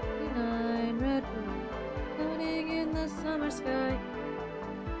 9 red moon, floating in the summer sky.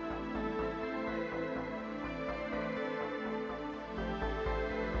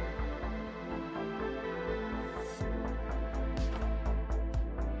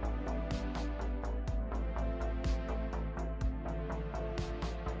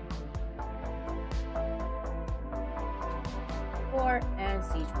 And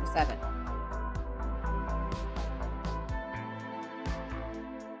C27.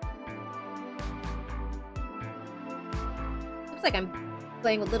 Looks like I'm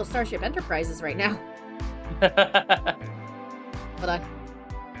playing with Little Starship Enterprises right now. Hold on.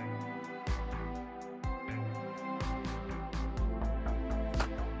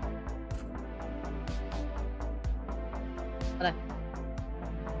 Hold on.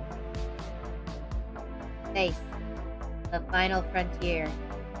 Nice. The final frontier.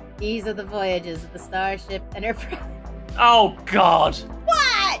 These are the voyages of the Starship Enterprise. Oh, God.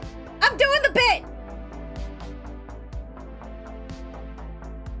 What? I'm doing the bit!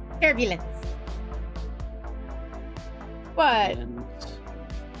 Turbulence. What?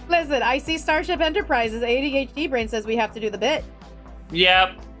 Listen, I see Starship Enterprises. ADHD Brain says we have to do the bit.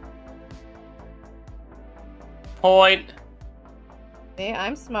 Yep. Point. See,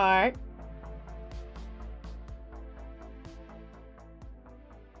 I'm smart.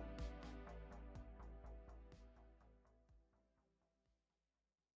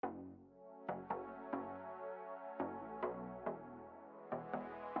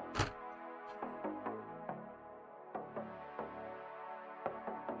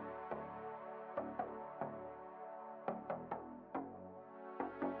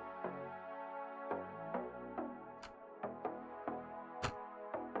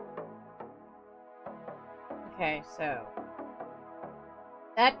 Okay, so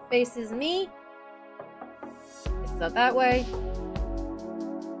That faces me. It's up that way.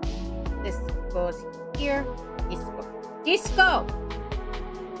 This goes here. Disco. Disco!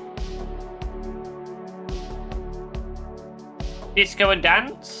 Disco and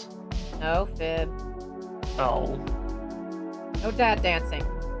dance? No, fib. Oh. No dad dancing.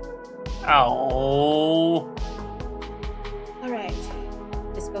 Oh. Alright.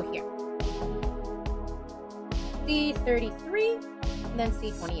 Disco here. C33, and then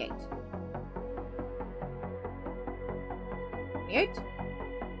C28.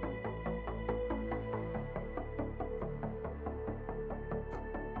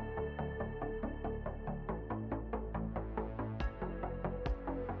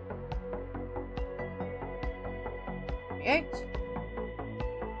 28.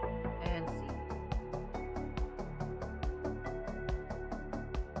 And C.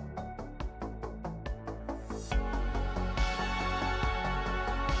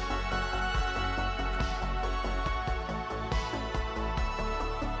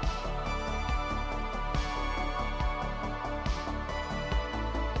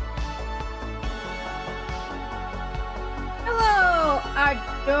 Hello,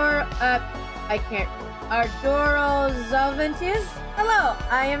 I can't. Ardoro Zoventis? Hello,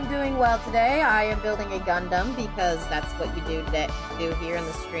 I am doing well today. I am building a Gundam because that's what you do here in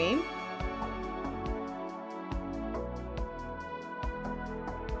the stream.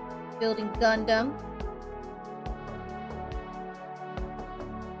 Building Gundam.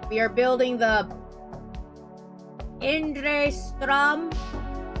 We are building the Heindree Sturm.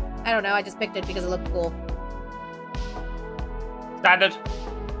 I don't know, I just picked it because it looked cool. Standard.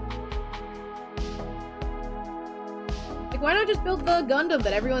 Why not just build the Gundam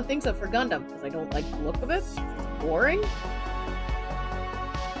that everyone thinks of for Gundam? Because I don't like the look of it. It's boring. It's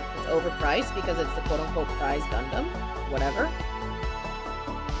overpriced because it's the quote-unquote prize Gundam. Whatever.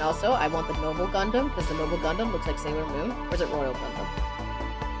 And also, I want the Noble Gundam, because the Noble Gundam looks like Sailor Moon. Or is it Royal Gundam?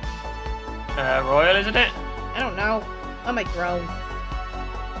 Royal, isn't it? I don't know. I'm a grown.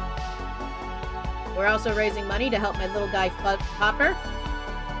 We're also raising money to help my little guy Popper.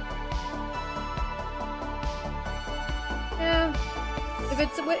 Yeah. If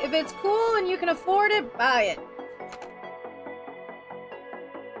it's cool and you can afford it, buy it.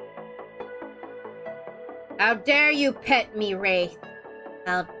 How dare you pet me, Wraith?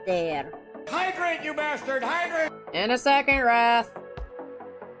 How dare. Hydrate, you bastard! Hydrate! In a second, Wrath.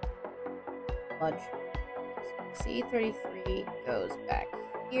 Fudge. C33 goes back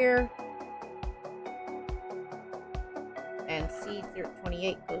here. And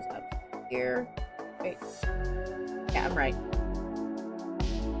C28 goes up here. Wait. Yeah, I'm right.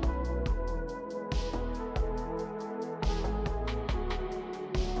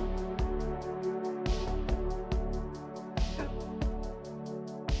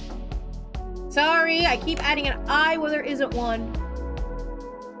 Sorry, I keep adding an I where there isn't one.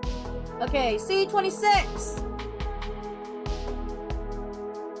 Okay, C26.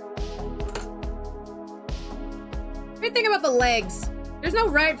 Great thing about the legs. There's no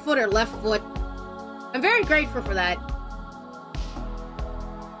right foot or left foot. I'm very grateful for that.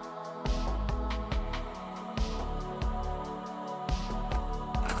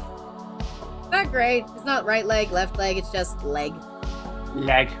 Not great. It's not right leg, left leg, it's just leg.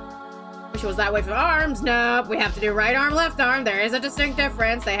 Leg. Wish it was that way for the arms. Nope, we have to do right arm, left arm. There is a distinct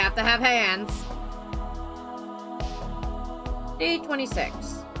difference. They have to have hands.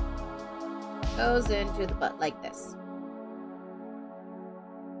 D26 goes into the butt like this.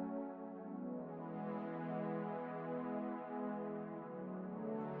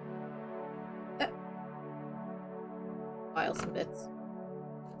 File some bits.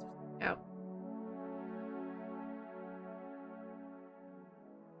 Out.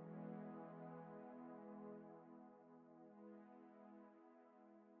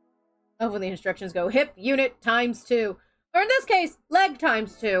 Oh, when the instructions go hip unit times 2. Or in this case, leg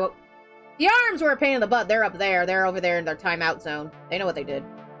times 2. The arms were a pain in the butt. They're up there. They're over there in their timeout zone. They know what they did.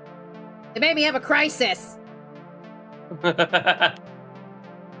 They made me have a crisis.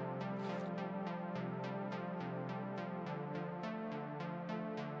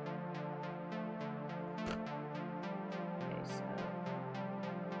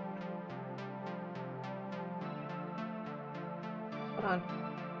 Hold on.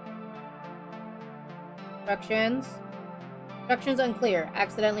 Instructions. Instructions unclear.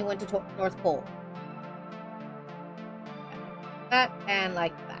 Accidentally went to North Pole. That and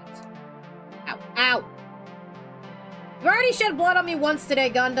like that. Ow. Ow! You've already shed blood on me once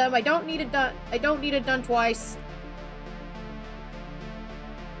today, Gundam. I don't need it done. I don't need it done twice.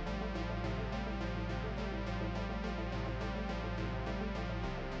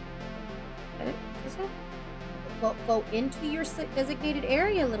 go into your designated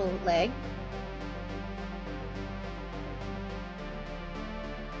area, little leg.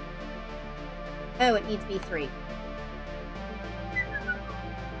 Oh, it needs B3.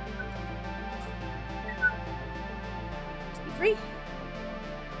 B3.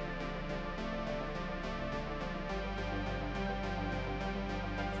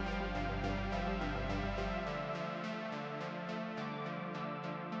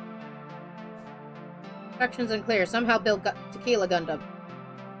 Instructions unclear. Somehow build Tequila Gundam.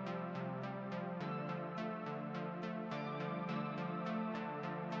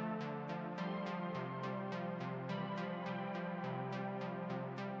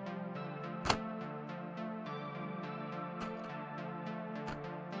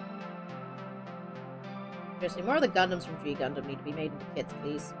 Seriously, more of the Gundams from G Gundam need to be made into kits,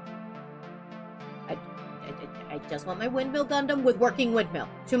 please. I just want my windmill Gundam with working windmill.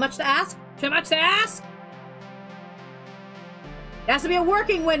 Too much to ask? Too much to ask? It has to be a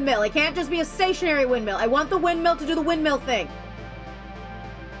working windmill. It can't just be a stationary windmill. I want the windmill to do the windmill thing.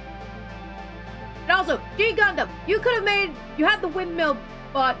 And also, G Gundam, you could have made... You had the windmill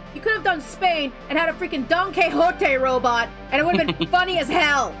bot. You could have done Spain and had a freaking Don Quixote robot, and it would have been funny as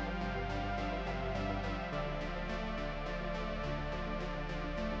hell.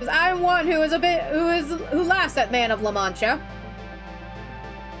 Because I'm one who who laughs at Man of La Mancha.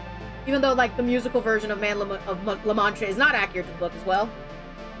 Even though, like, the musical version of Man of La Mancha is not accurate to the book as well.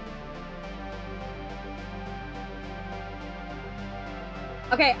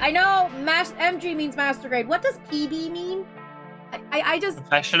 Okay, I know MG means master grade. What does PB mean? I just...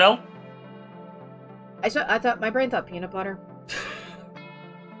 Professional? I thought... My brain thought peanut butter.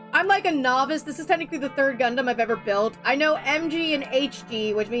 I'm like a novice. This is technically the third Gundam I've ever built. I know MG and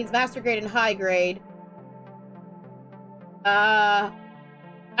HG, which means master grade and high grade.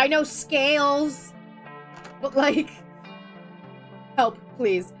 I know scales, but like, help,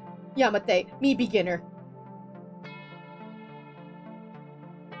 please. Yamate, me beginner.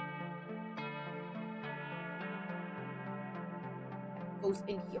 Goes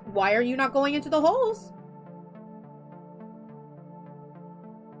in here. Why are you not going into the holes?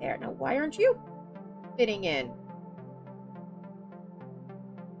 There, now why aren't you fitting in?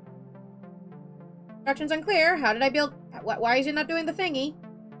 Instructions unclear. How did I build? Why is it not doing the thingy?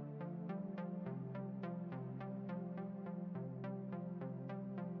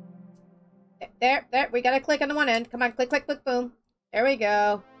 There, we gotta click on the one end. Come on, click, click, click, boom. There we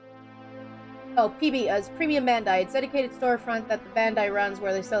go. Oh, PB is Premium Bandai. It's a dedicated storefront that the Bandai runs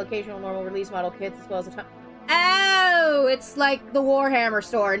where they sell occasional normal release model kits as well as a ton. Oh, it's like the Warhammer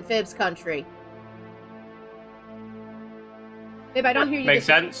store in Fibs country. Fib, I don't hear you. Makes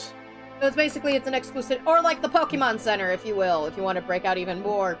sense. So it's basically, it's an exclusive, or like the Pokemon Center, if you will, if you want to break out even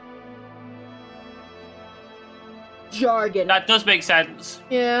more jargon. That does make sense.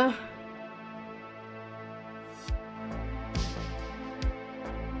 Yeah.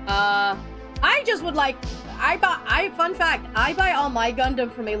 I just would like, fun fact, I buy all my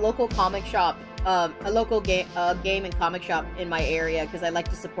Gundam from a local comic shop, a local game and comic shop in my area, because I like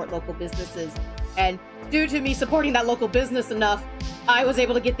to support local businesses, and due to me supporting that local business enough, I was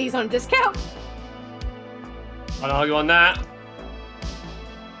able to get these on discount. I'll argue on that.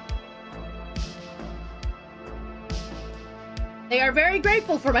 They are very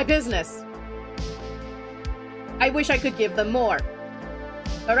grateful for my business. I wish I could give them more.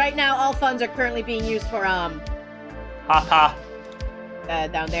 But right now, all funds are currently being used for, Haha.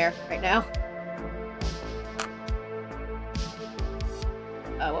 Down there, right now.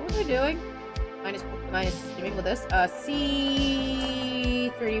 What was I doing? Minus doing with this.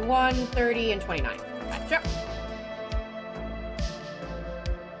 C31, 30, and 29. Gotcha.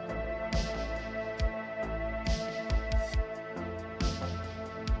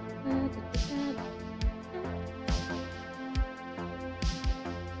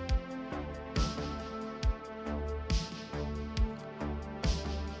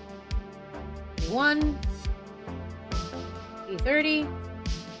 One, C30.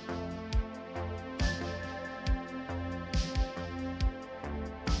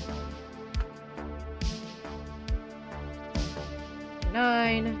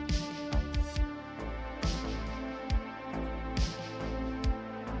 Nine.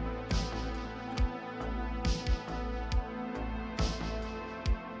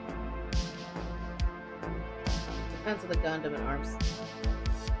 Depends on the Gundam and arms.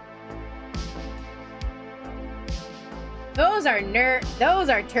 Those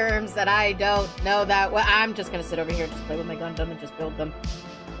are terms that I don't know that well. I'm just gonna sit over here, just play with my Gundam and just build them.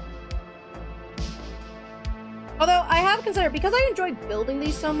 Although I have considered, because I enjoyed building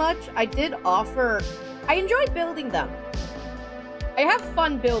these so much, I I enjoy building them. I have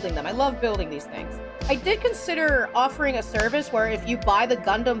fun building them. I love building these things. I did consider offering a service where if you buy the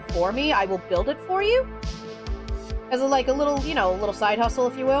Gundam for me, I will build it for you. As like a little, you know, a little side hustle,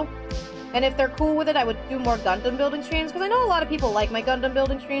 if you will. And if they're cool with it, I would do more Gundam building streams, because I know a lot of people like my Gundam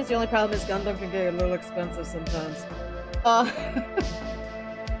building streams. The only problem is Gundam can get a little expensive sometimes.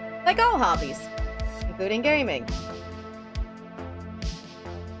 Like all hobbies, including gaming.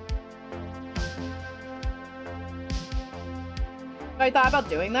 I thought about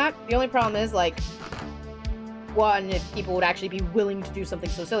doing that. The only problem is, like, one, if people would actually be willing to do something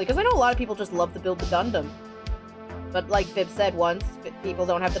so silly, because I know a lot of people just love to build the Gundam. But like Fib said once, people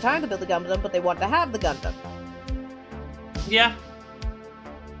don't have the time to build the Gundam, but they want to have the Gundam. Yeah.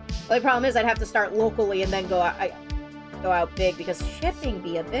 The only problem is I'd have to start locally and then go out big, because shipping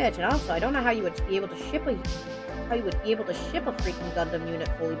be a bitch. And also, I don't know how you would be able to ship a freaking Gundam unit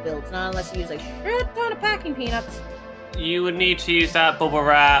fully built, not unless you use a shit ton of packing peanuts. You would need to use that bubble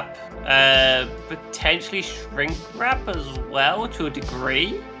wrap, potentially shrink wrap as well to a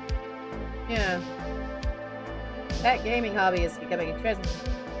degree. Yeah. That gaming hobby is becoming interesting.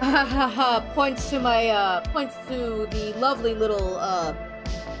 Points to my, points to the lovely little,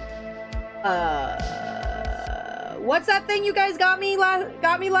 what's that thing you guys got me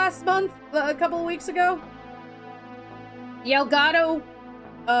last month? A couple of weeks ago? The Elgato,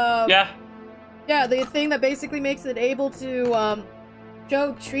 Yeah, the thing that basically makes it able to,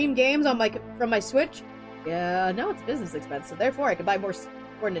 stream games on from my Switch. Yeah, no, it's business expense, so therefore I could buy more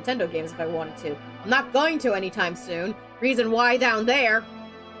Nintendo games if I wanted to. I'm not going to anytime soon. Reason why down there.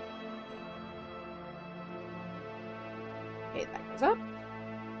 Okay, that goes up.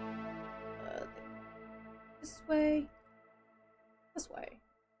 This way. This way.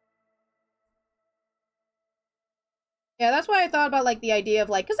 Yeah, that's why I thought about, like, the idea of,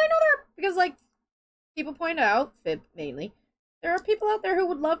 like, because like, people point out, Fib mainly, there are people out there who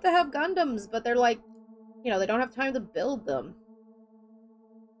would love to have Gundams, but they're like, you know, they don't have time to build them.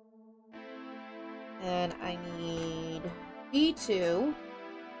 And I need E2.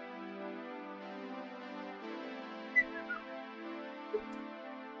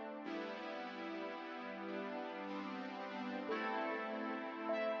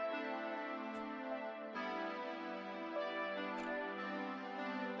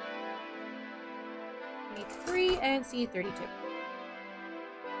 C3 and C32.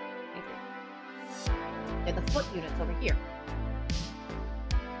 And the foot unit's over here.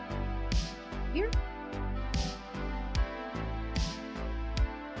 Here.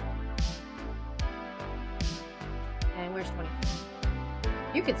 And where's 23?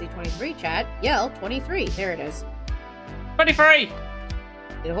 You can see 23, chat. Yell 23. There it is. 23!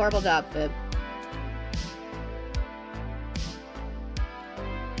 Did a horrible job, Fib.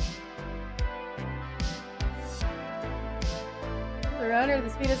 The runner, the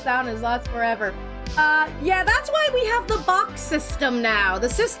speed of sound is lost forever. Yeah, that's why we have the box system now. The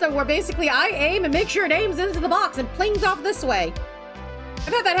system where basically I aim and make sure it aims into the box and plings off this way.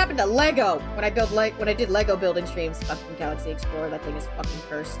 I've had that happen to Lego when I did Lego building streams. Fucking Galaxy Explorer, that thing is fucking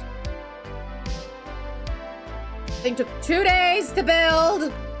cursed. The thing took 2 days to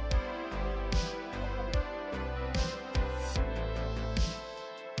build.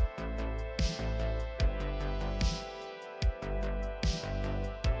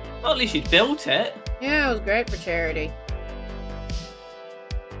 Well, at least you built it. Yeah, it was great for charity.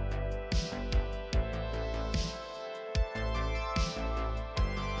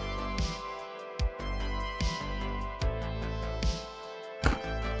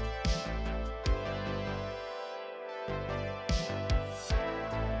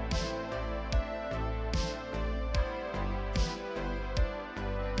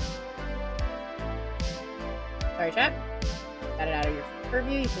 Sorry, chat. Got it out of your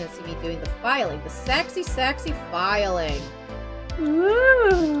purview. You can see me doing the filing. The sexy, sexy filing.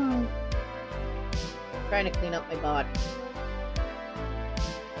 Ooh. Trying to clean up my bot.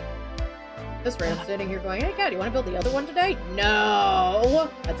 This way, I'm sitting here going, hey, Cat, you want to build the other one today?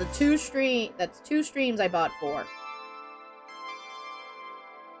 No! That's two streams I bought for.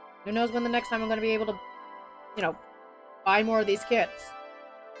 Who knows when the next time I'm going to be able to, you know, buy more of these kits.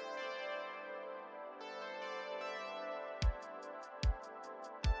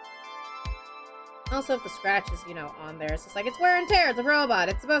 Also, if the scratch is, you know, on there, it's just like, it's wear and tear, it's a robot,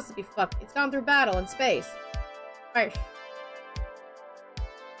 it's supposed to be fucked, it's gone through battle in space. Right.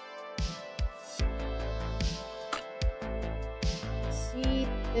 See,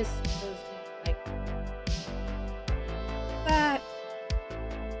 this goes like that.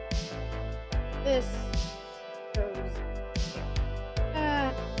 This goes like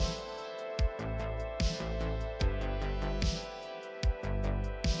that.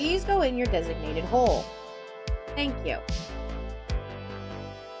 Please go in your designated hole. Thank you.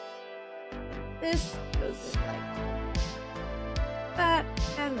 This goes in like that,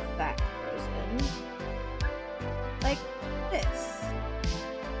 and that goes in like this.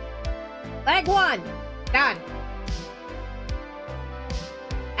 Leg 1! Done.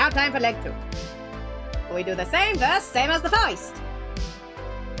 Now time for leg 2. We do the same as the Feist.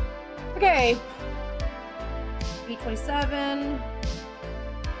 Okay. B27.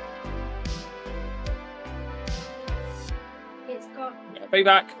 It's got. Be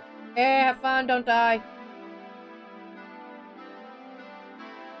back. Hey, have fun, don't die.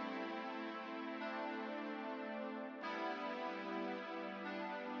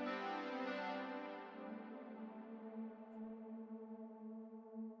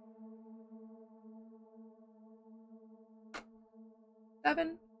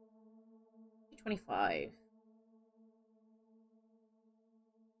 Seven. 25.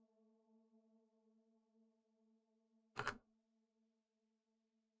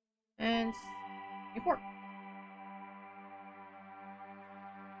 And 24.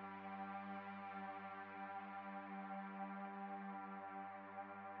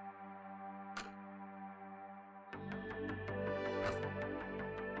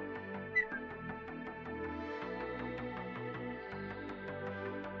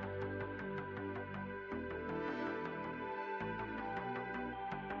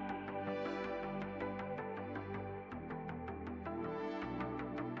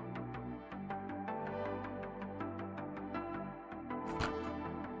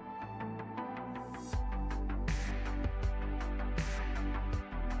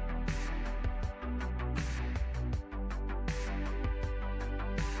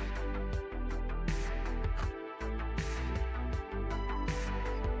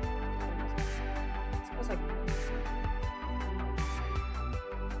 Smells like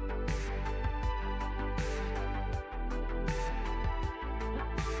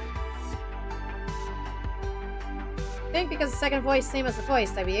I think because the second voice same as the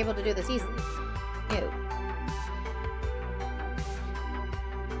voice, I'd be able to do this easily. Ew.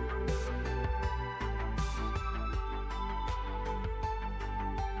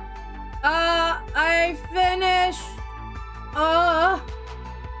 I finished.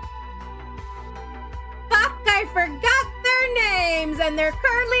 Fuck, I forgot their names, and they're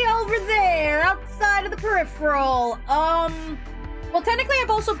currently over there, outside of the peripheral. Well, technically I've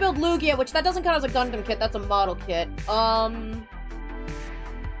also built Lugia, which that doesn't count as a Gundam kit, that's a model kit. I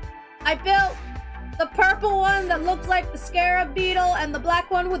built the purple one that looks like the Scarab Beetle, and the black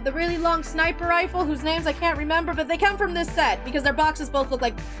one with the really long sniper rifle, whose names I can't remember, but they come from this set, because their boxes both look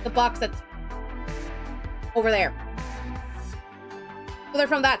like the box that's over there. So they're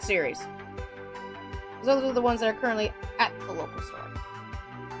from that series. Those are the ones that are currently at the local store.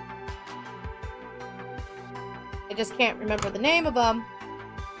 I just can't remember the name of them.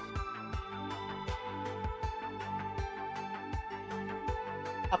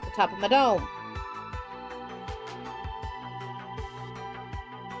 Off the top of my dome.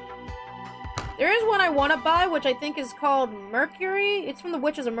 There is one I want to buy, which I think is called Mercury. It's from the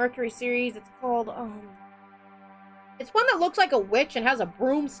Witches of Mercury series. It's called, it's one that looks like a witch and has a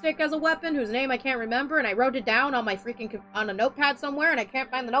broomstick as a weapon, whose name I can't remember, and I wrote it down on my on a notepad somewhere, and I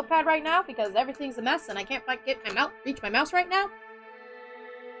can't find the notepad right now because everything's a mess, and I can't reach my mouse right now.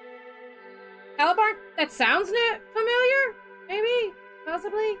 Calibarn? That sounds familiar? Maybe?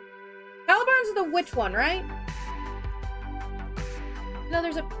 Possibly? Calibarn's the witch one, right? No,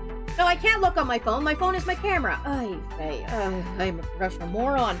 there's a... No, I can't look on my phone. My phone is my camera. Ay, vey. I'm a professional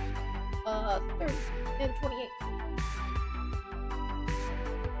moron. 30 and 28.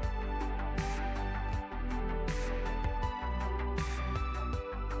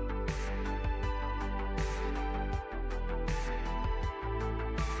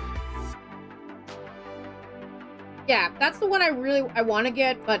 Yeah, that's the one I want to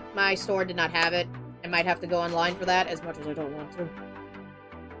get, but my store did not have it. I might have to go online for that, as much as I don't want to.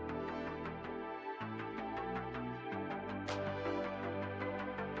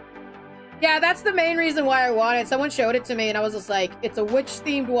 Yeah, that's the main reason why I want it. Someone showed it to me, and I was just like, it's a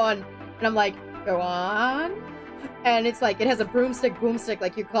witch-themed one. And I'm like, go on. And it's like, it has a boomstick,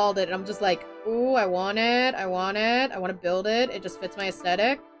 like you called it. And I'm just like, ooh, I want it. I want to build it. It just fits my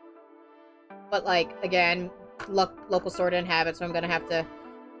aesthetic. But, like, again... local store didn't have it, so I'm gonna have to,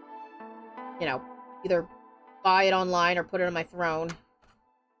 you know, either buy it online or put it on my throne.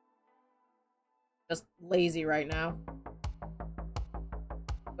 Just lazy right now.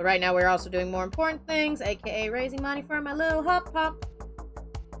 But right now we're also doing more important things, aka raising money for my little hop.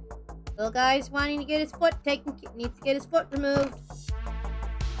 Little guy's wanting to get his foot needs to get his foot removed.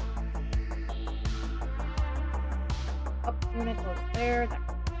 Up unit goes there, that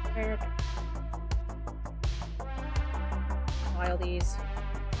goes there, that goes. File these.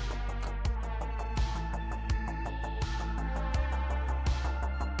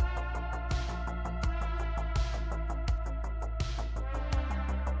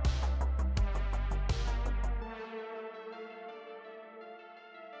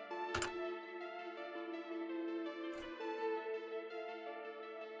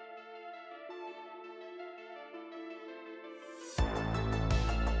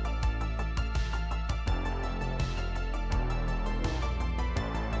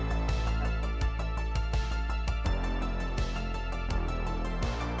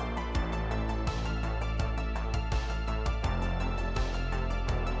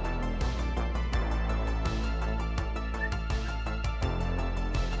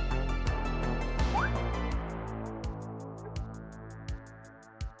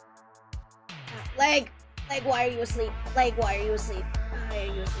 Leg, why are you asleep? Leg, why are you asleep? Why are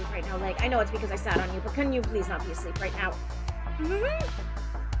you asleep right now, Leg? I know it's because I sat on you, but can you please not be asleep right now?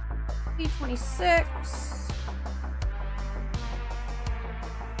 B26.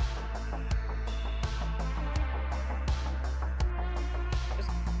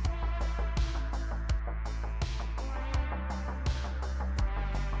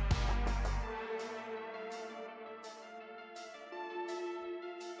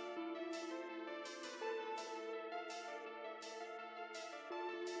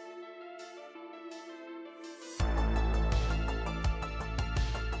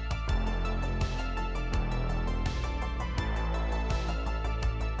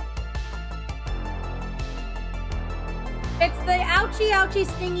 It's the ouchie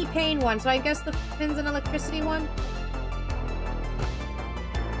stingy pain one, so I guess the pins and electricity one.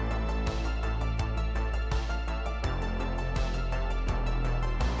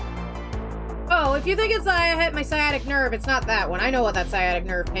 Oh, if you think it's I hit my sciatic nerve, it's not that one. I know what that sciatic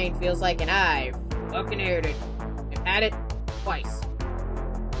nerve pain feels like, and I fucking heard it. I've had it twice.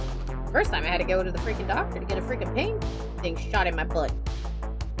 First time I had to go to the freaking doctor to get a freaking pain thing shot in my butt.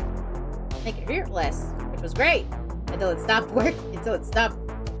 Make it hurt less, which was great. Until it stopped working, until it stopped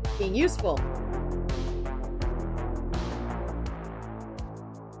being useful.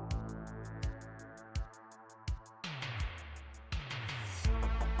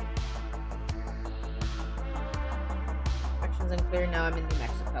 Directions unclear, now I'm in New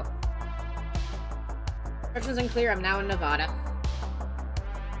Mexico. Directions unclear, I'm now in Nevada.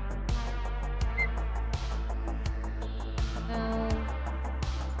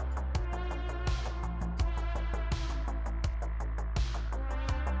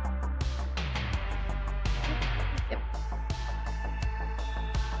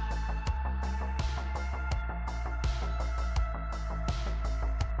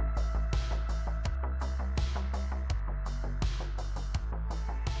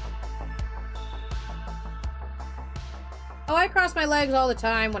 Oh, I cross my legs all the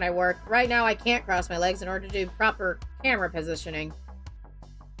time when I work. Right now, I can't cross my legs in order to do proper camera positioning.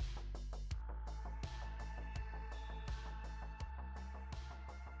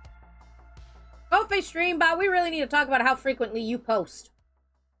 Both stream, but we really need to talk about how frequently you post.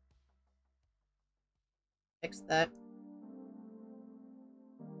 Fix that.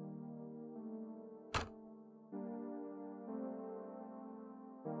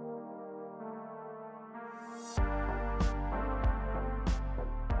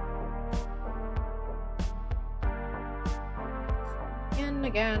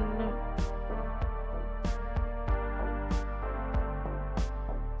 Again.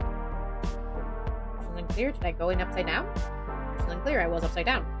 Something clear? Did I go in upside down? Something clear, I was upside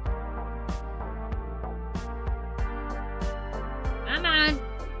down. Come on.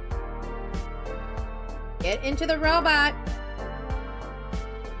 Get into the robot.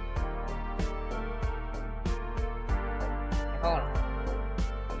 Hold on.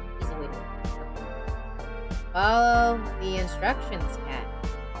 Easy way to follow the instructions, cat.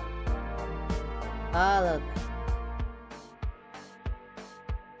 Follow them.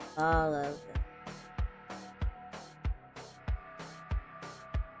 Follow them.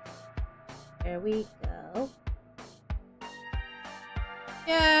 There we go.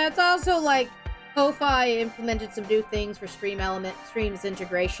 Yeah, it's also like Ko-Fi implemented some new things for Stream's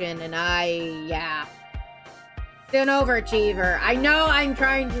integration, and yeah. Still an overachiever. I know I'm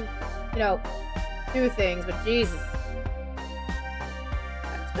trying to, you know, do things, but Jesus.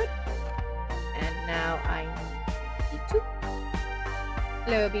 Now I need B2.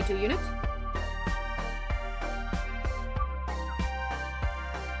 Hello, B2 unit.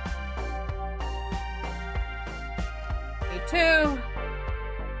 B2.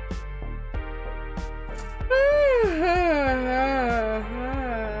 Woo!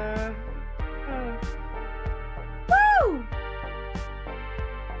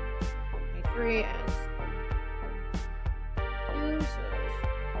 23 as uses.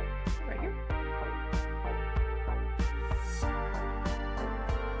 Right here.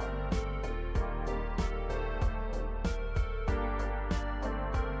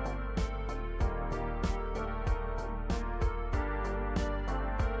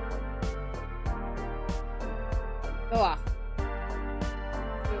 Go off.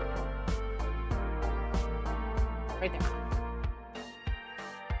 Right there.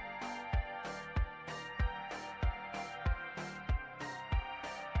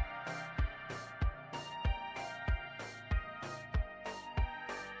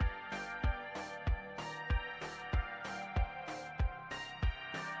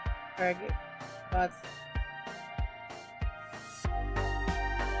 Very good. That's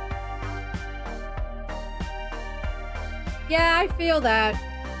yeah, I feel that.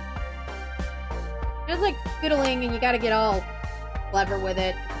 It's like fiddling and you gotta get all clever with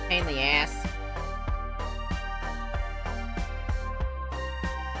it. It's a pain in the ass.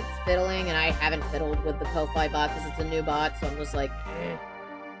 It's fiddling and I haven't fiddled with the Ko-Fi bot because it's a new bot, so I'm just like, eh.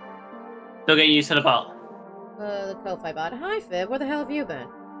 Still getting used to the bot. The Ko-Fi bot. Hi, Fib. Where the hell have you been?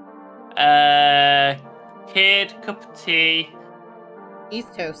 Kid, cup of tea. Cheese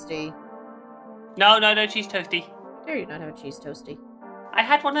toasty. No cheese toasty. How dare you not have a cheese toasty? I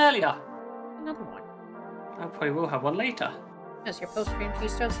had one earlier. Another one. I probably will have one later. Yes, your post-stream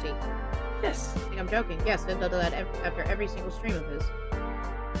cheese toasty. Yes. I think I'm joking. Yes, Fib does that after every single stream of his.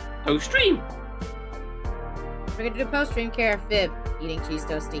 Oh, stream. We're gonna do post-stream care of Fib eating cheese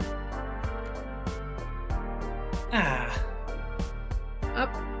toasty. Ah.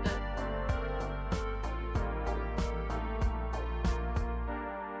 Up.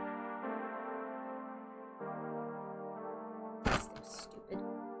 Stupid.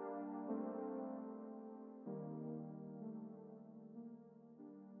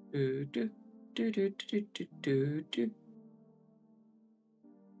 Do do do do do do do do.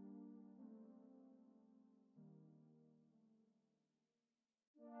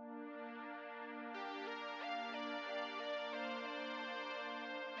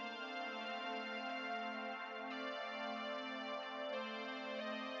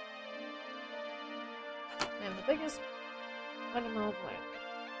 And the biggest animal of land.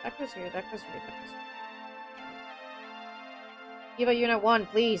 That goes here, that goes here, that goes here. Eva Unit 1,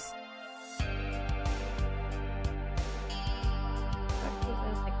 please. That goes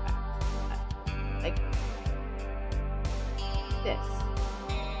in like that. Like this.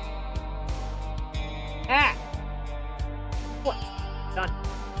 Ah! What? Done.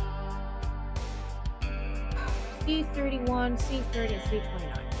 C31, C30, and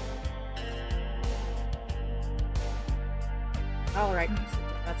C29. All right,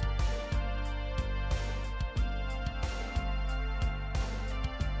 that's good.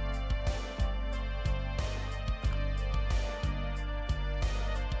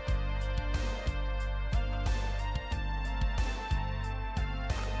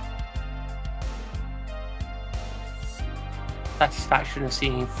 Satisfaction of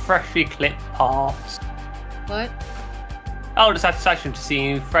seeing freshly clipped parts. What? Oh, the satisfaction to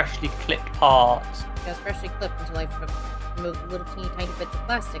seeing freshly clipped parts. Yes, freshly clipped until I remove little teeny tiny bits of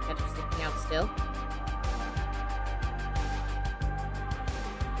plastic that are sticking out still.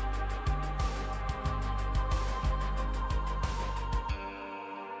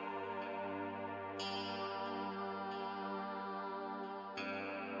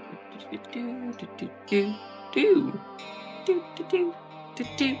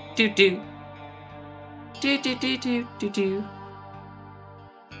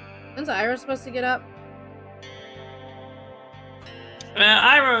 When's Ira supposed to get up?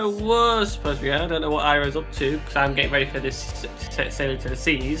 Ira was supposed to be. I don't know what Ira's up to because I'm getting ready for this sailing to the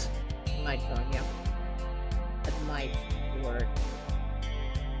seas. Might join, yeah. That might work.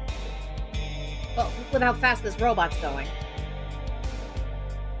 Well, look how fast this robot's going.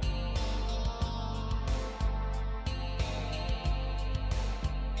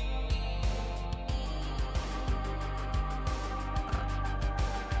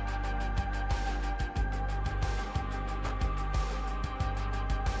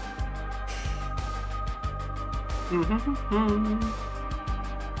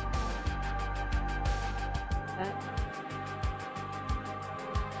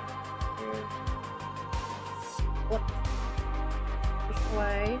 What? Push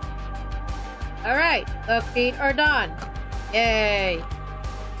away. Alright, the feet are done. Yay.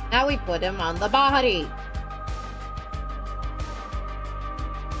 Now we put him on the body.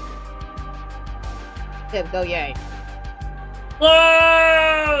 Fib, go yay.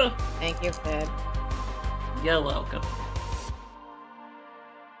 Whoa! Thank you, Fib. You're welcome.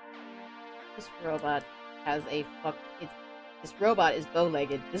 This robot has a fuck. This robot is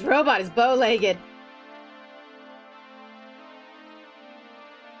bow-legged. This robot is bow-legged.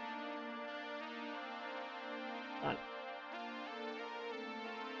 On.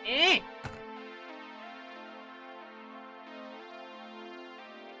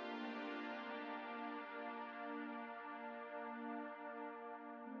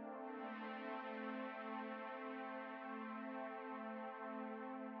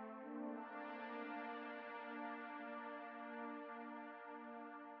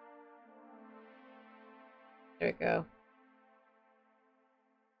 There we go.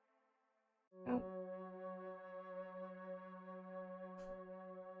 Oh.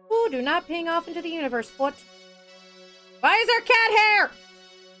 Ooh, do not ping off into the universe, foot. Why is there cat hair?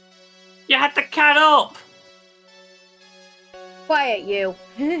 You had the cat up! Quiet, you.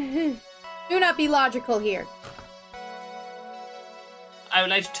 Do not be logical here. I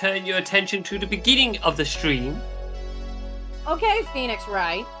would like to turn your attention to the beginning of the stream. Okay, Phoenix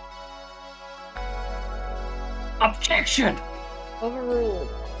Wright. Objection! Overruled.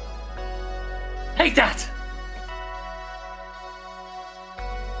 Take that!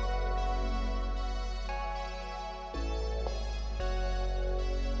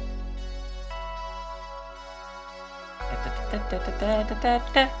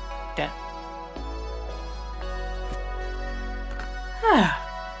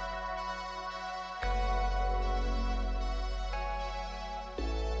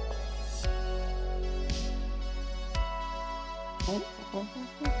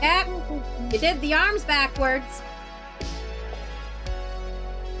 Cat, you did the arms backwards.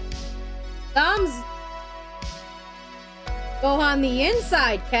 Thumbs go on the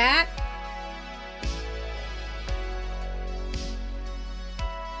inside, Cat.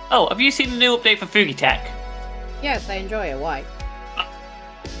 Oh, have you seen the new update for Fugi Tech? Yes, I enjoy it. Why?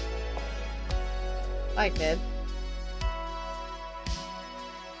 Bye, Fib.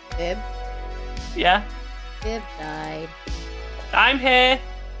 Fib? Yeah? Fib died. I'm here!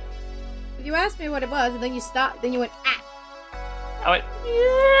 You asked me what it was, and then you stopped, then you went, ah! I went,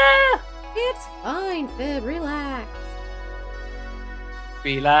 yeah! It's fine, Fib, relax.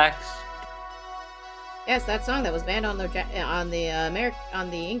 Relax. Yes, that song that was banned on the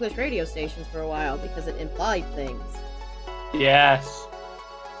English radio stations for a while because it implied things. Yes.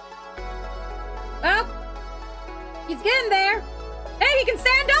 Well, he's getting there. Hey, he can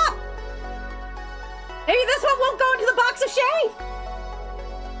stand up! Maybe this one won't go into the box of shame!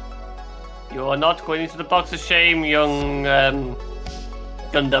 You are not going into the box of shame, young,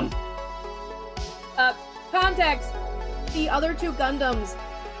 Gundam. Context. The other two Gundams.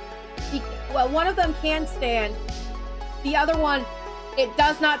 Well, one of them can stand. The other one, it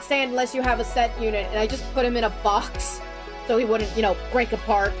does not stand unless you have a set unit, and I just put him in a box so he wouldn't, break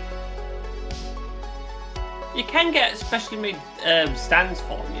apart. You can get specially made stands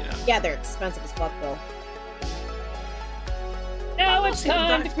for them, Yeah, they're expensive as fuck, though. Now it's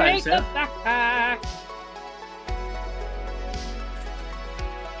time to make the backpack.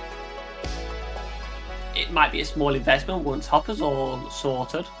 It might be a small investment once Hopper's all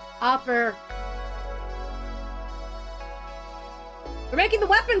sorted. Hopper. We're making the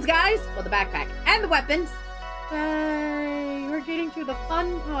weapons, guys! Well, the backpack. And the weapons. Yay! We're getting to the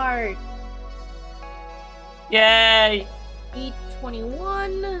fun part. Yay!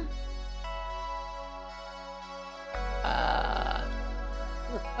 E21.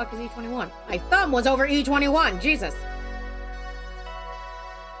 Who the fuck is E21? My thumb was over E21. Jesus.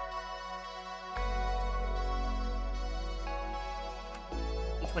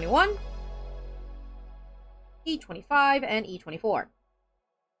 E21. E25 and E24.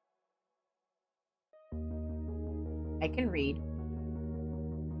 I can read.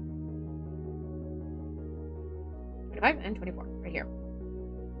 25 and 24, right here.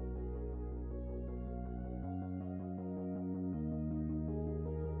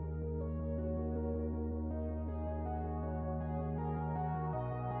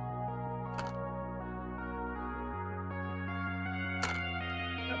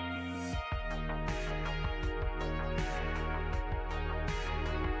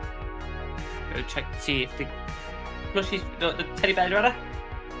 Go check to see if the plushies, the teddy bears rather.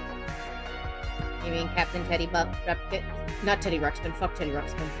 You mean Captain Teddy Ruxpin? Not Teddy Ruxpin, fuck Teddy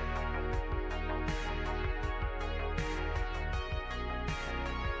Ruxpin.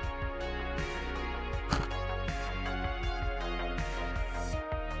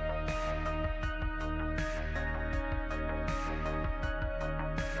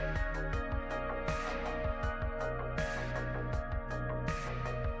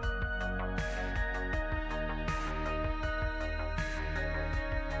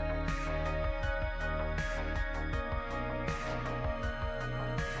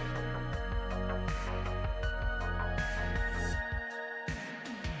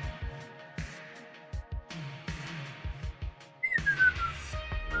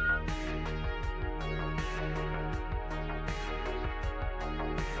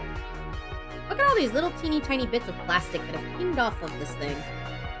 Look at all these little teeny tiny bits of plastic that have pinged off of this thing.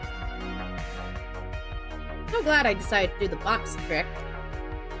 So glad I decided to do the box trick.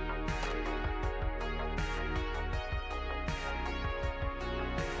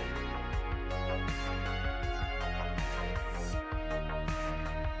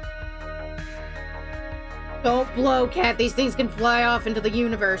 Don't blow, Cat. These things can fly off into the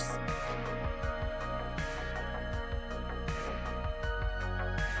universe.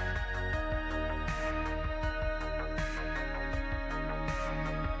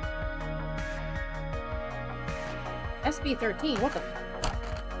 SB-13, what the f-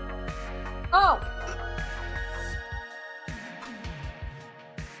 Oh!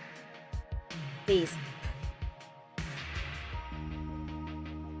 Please.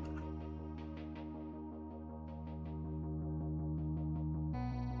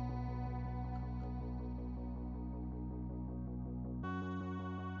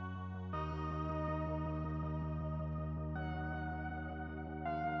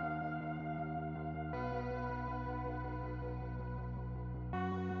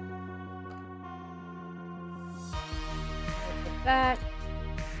 That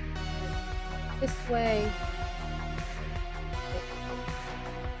this way.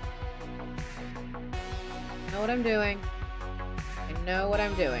 I know what I'm doing. I know what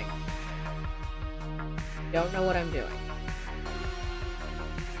I'm doing. Don't know what I'm doing.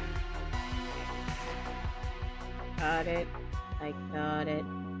 Got it. I got it.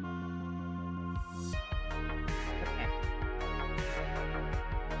 Okay.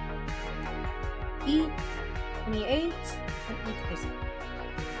 E28.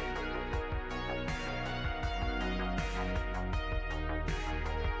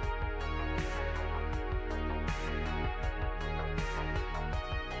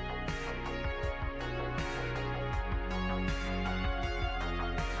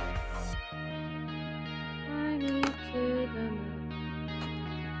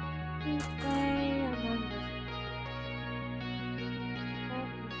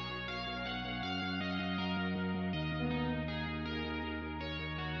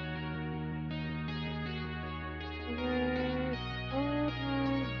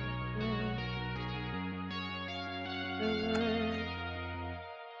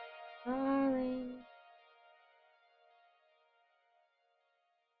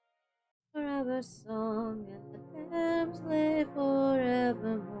 Forever song and the dams live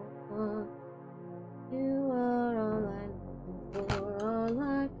forevermore. You are all I long for, all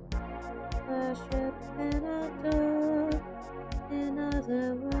I worship and adore. In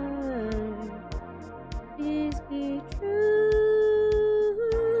other words, please be true.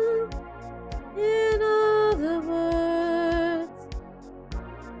 In other words,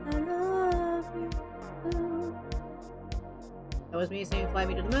 I love you. That was me saying "Fly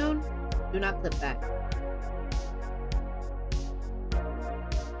Me to the Moon." Do not clip that.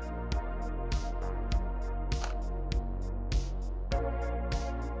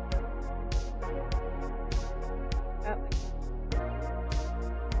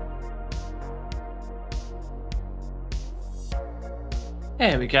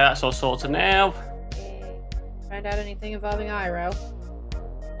 There we go, that's all sorted now. Okay. Find out anything involving Iroh?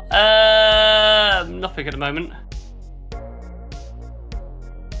 Nothing at the moment.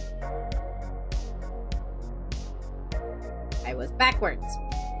 I was backwards.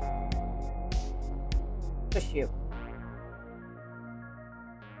 Push you.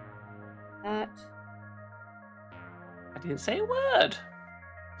 That. I didn't say a word.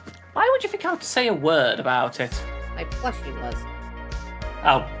 Why would you think I would say a word about it? My plushie was.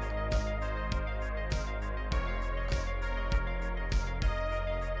 Oh.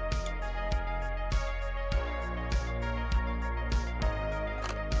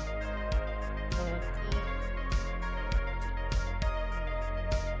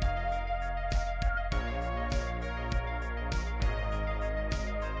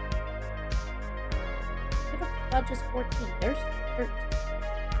 Just 14. There's 13.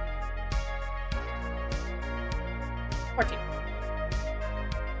 14.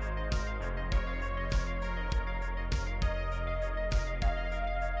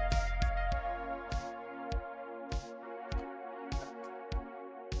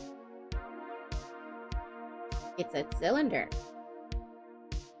 It's a cylinder.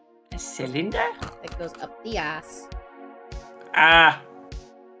 A cylinder? That goes up the ass. Ah.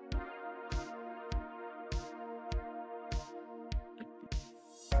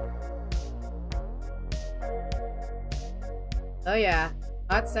 Oh yeah,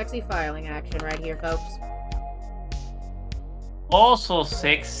 hot sexy filing action right here, folks. Also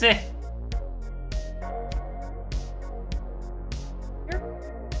sexy.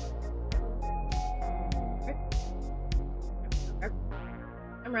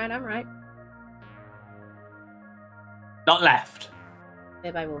 I'm right. Not left.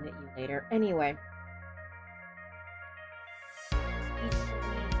 Maybe I will hit you later. Anyway.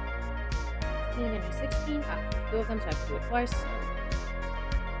 16 and a 16. Ah, 2 of them, so I have to do it twice.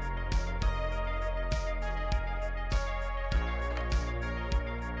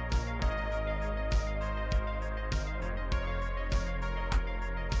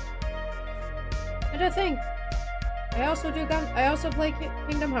 And a thing. I also play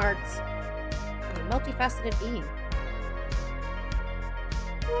Kingdom Hearts. I'm a multifaceted being.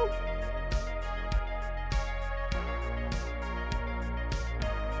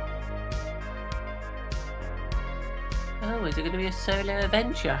 Oh, is it going to be a solo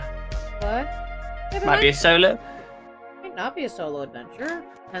adventure? What? Yeah, Might be a solo. Might not be a solo adventure.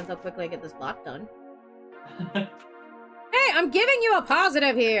 Depends how quickly I get this block done. Hey, I'm giving you a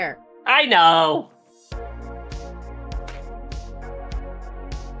positive here! I know!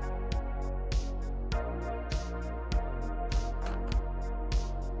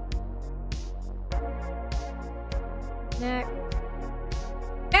 Next.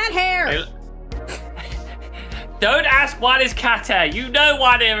 Cat hair! Don't ask what is cat hair. You know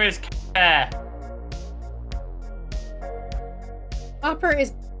what here is cat hair. Hopper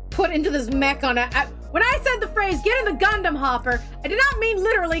is put into this mech on a... When I said the phrase, get in the Gundam, Hopper, I did not mean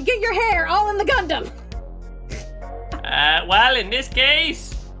literally get your hair all in the Gundam. Well, in this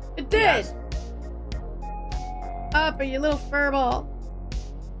case... It did. Yes. Hopper, you little furball.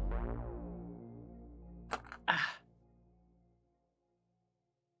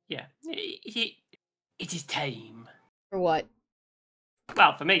 Yeah. It is time. For what?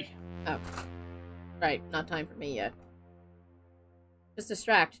 Well, for me. Oh. Right, not time for me yet. Just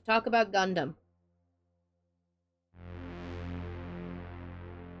distract. Talk about Gundam.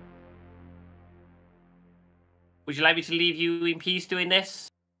 Would you like me to leave you in peace doing this?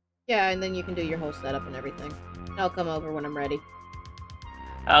 Yeah, and then you can do your whole setup and everything. I'll come over when I'm ready.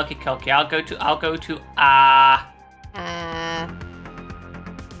 Okay. I'll go to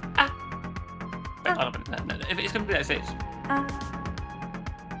Wait, hold on. No. If it's gonna be like this.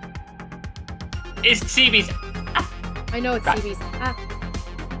 It's CB's. I know it's Right. CB's.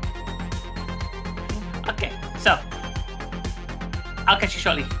 Okay, so I'll catch you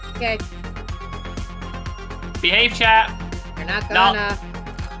shortly. Okay. Behave, chat. You're not No. gonna.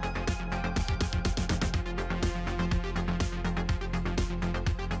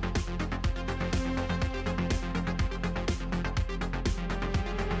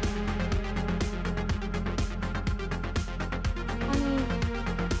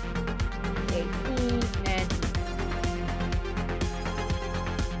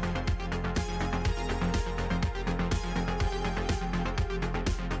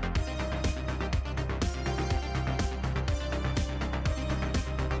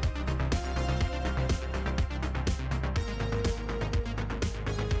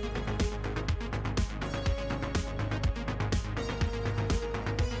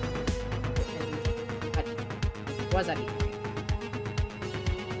 Was that E3?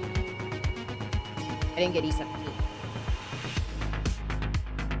 I didn't get E17.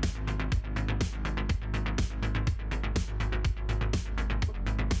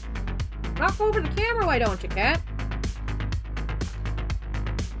 Knock over the camera, why don't you, Cat?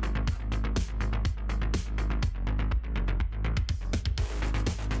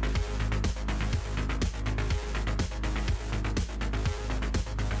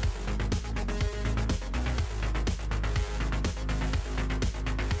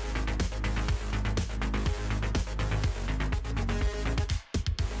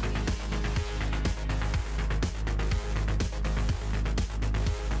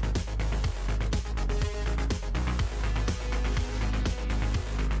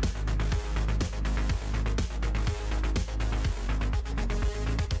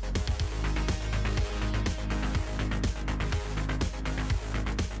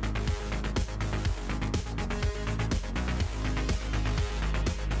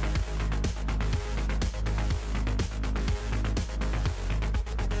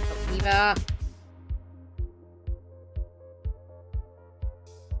 Eva.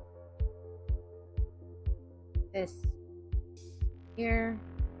 This. Here.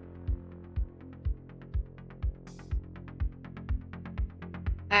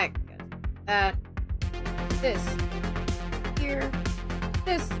 That. This. Here.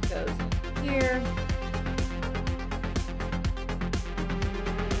 This goes here.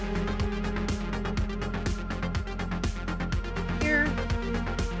 Here.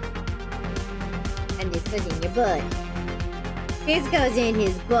 And this goes in your butt. This goes in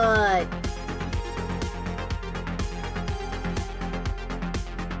his butt.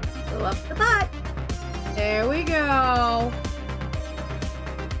 Fill up the pot. There we go.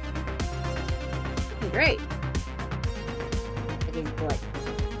 Great. Look at his butt.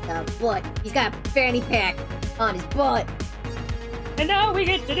 The butt. He's got a fanny pack on his butt. And now we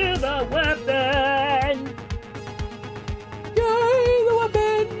get to do the weapon. Yay, the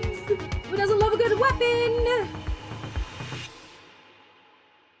weapons! Who doesn't love a good weapon?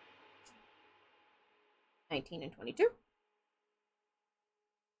 19 and 22.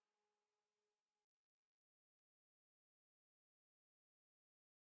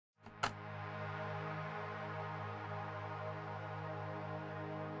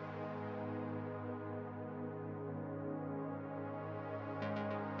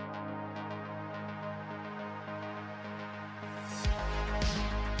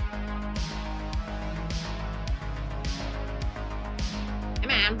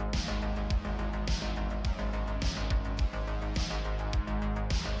 Come on.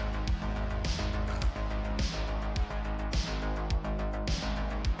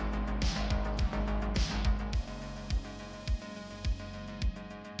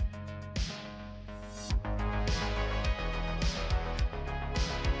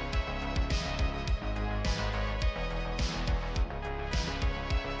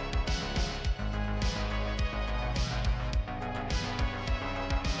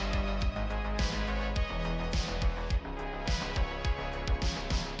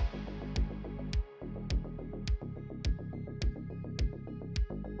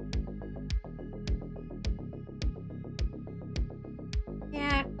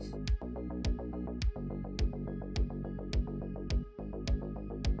 Yeah.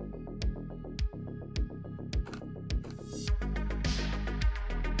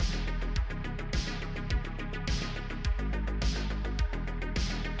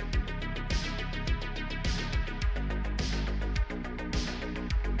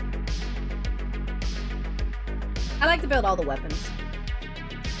 I like to build all the weapons.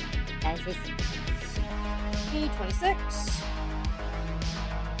 As this. E26.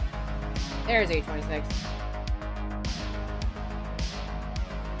 There's E26.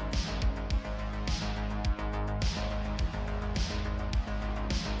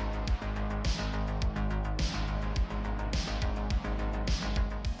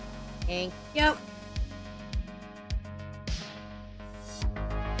 Thank you.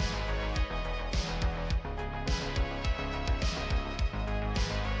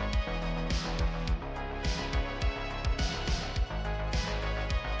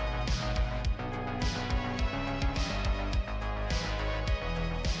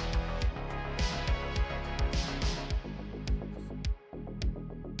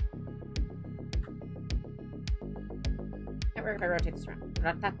 Can't work if I rotate this around.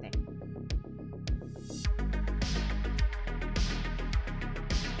 Rotate. Rotate.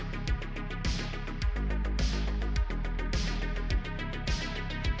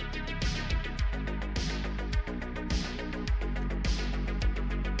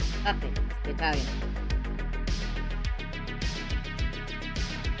 It's the Italian.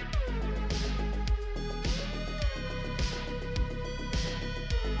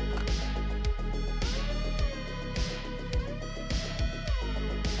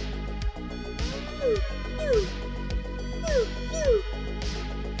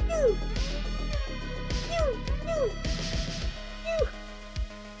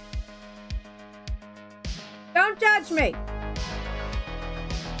 Don't judge me.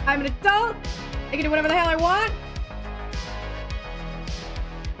 I'm an adult. I can do whatever the hell I want.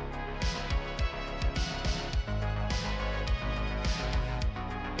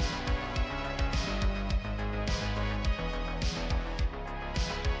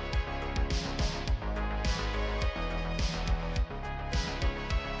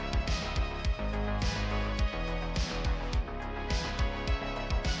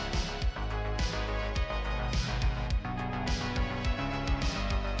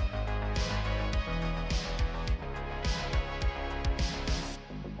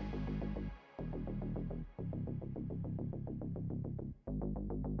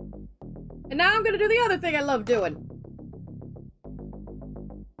 And now I'm gonna do the other thing I love doing.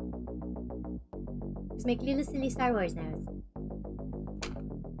 Just make little silly Star Wars noise.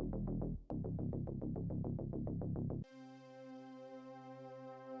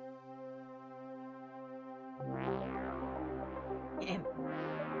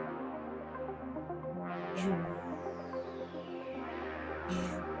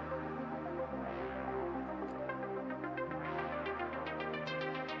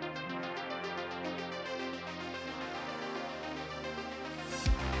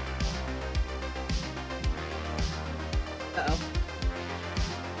 Uh-oh.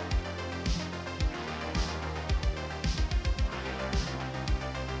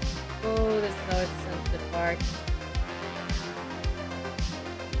 parts.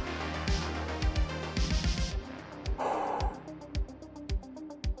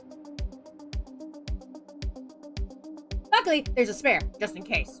 Luckily, there's a spare, just in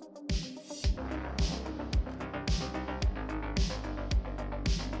case.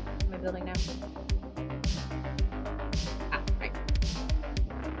 Am I building now? Ah, right.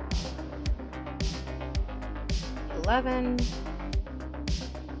 11.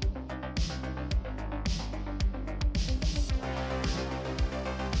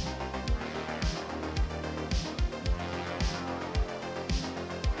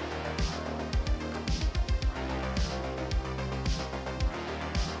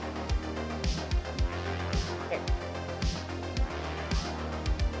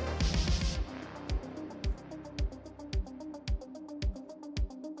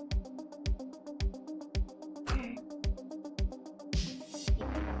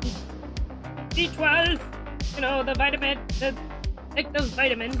 B12, you know, the vitamin, take those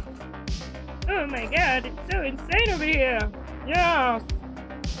vitamins. Oh my god, it's so insane over here. Yes.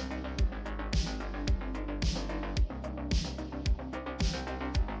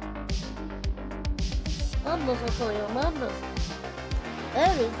 Madness, I'll call you madness.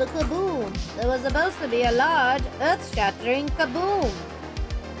 There is the kaboom. There was supposed to be a large, earth-shattering kaboom.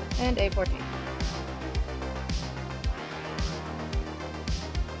 And A14.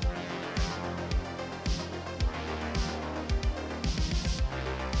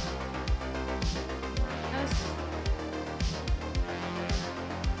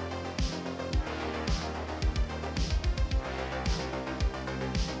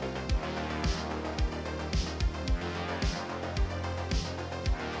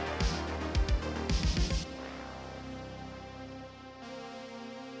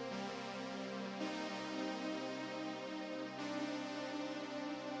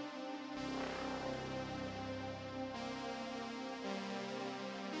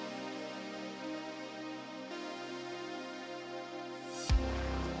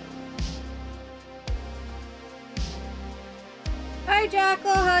 Hi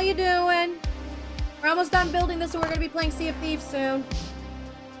Jackal, how you doing? We're almost done building this and we're gonna be playing Sea of Thieves soon.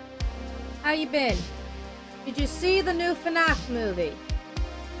 How you been? Did you see the new FNAF movie?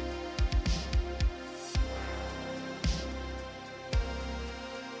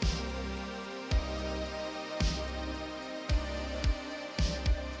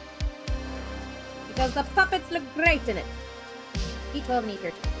 Because the puppets look great in it. E12 and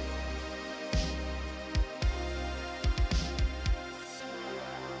E13.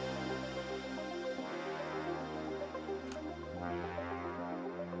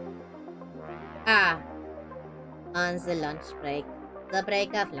 Ah, on the lunch break. The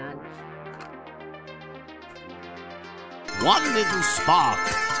break of lunch. One little spark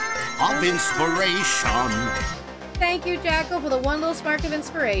of inspiration. Thank you, Jackal, for the one little spark of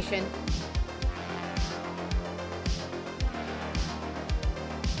inspiration.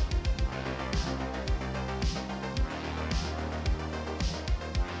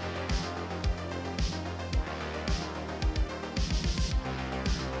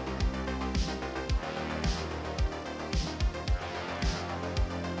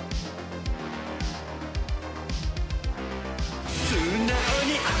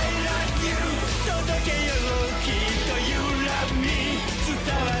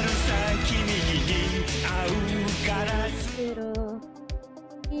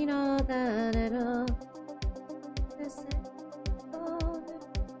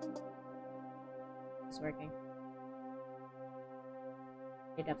 It's working.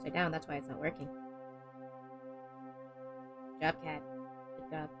 Did it upside down, that's why it's not working. Good job, cat.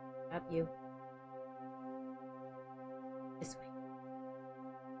 Good job. Good job, you. This way.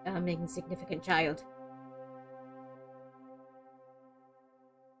 I'm an insignificant child.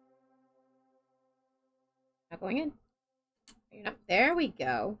 Not going in. There we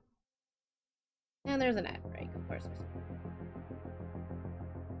go. And there's an ad break, of course.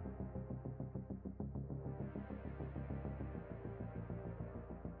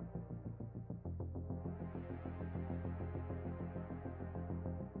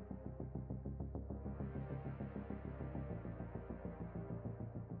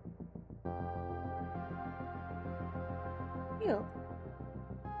 Ew.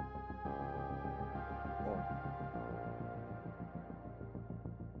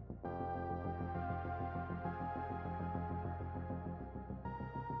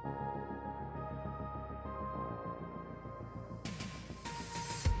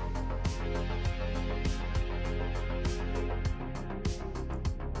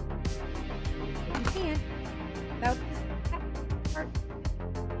 You can't. Without this part.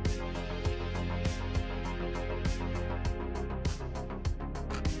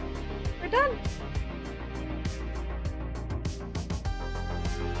 done.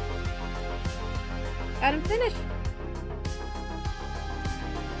 Got him finished.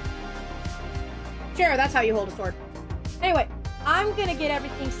 Sure, that's how you hold a sword. Anyway, I'm gonna get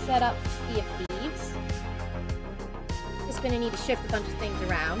everything set up for Sea of Thieves. Just gonna need to shift a bunch of things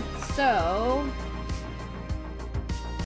around. So,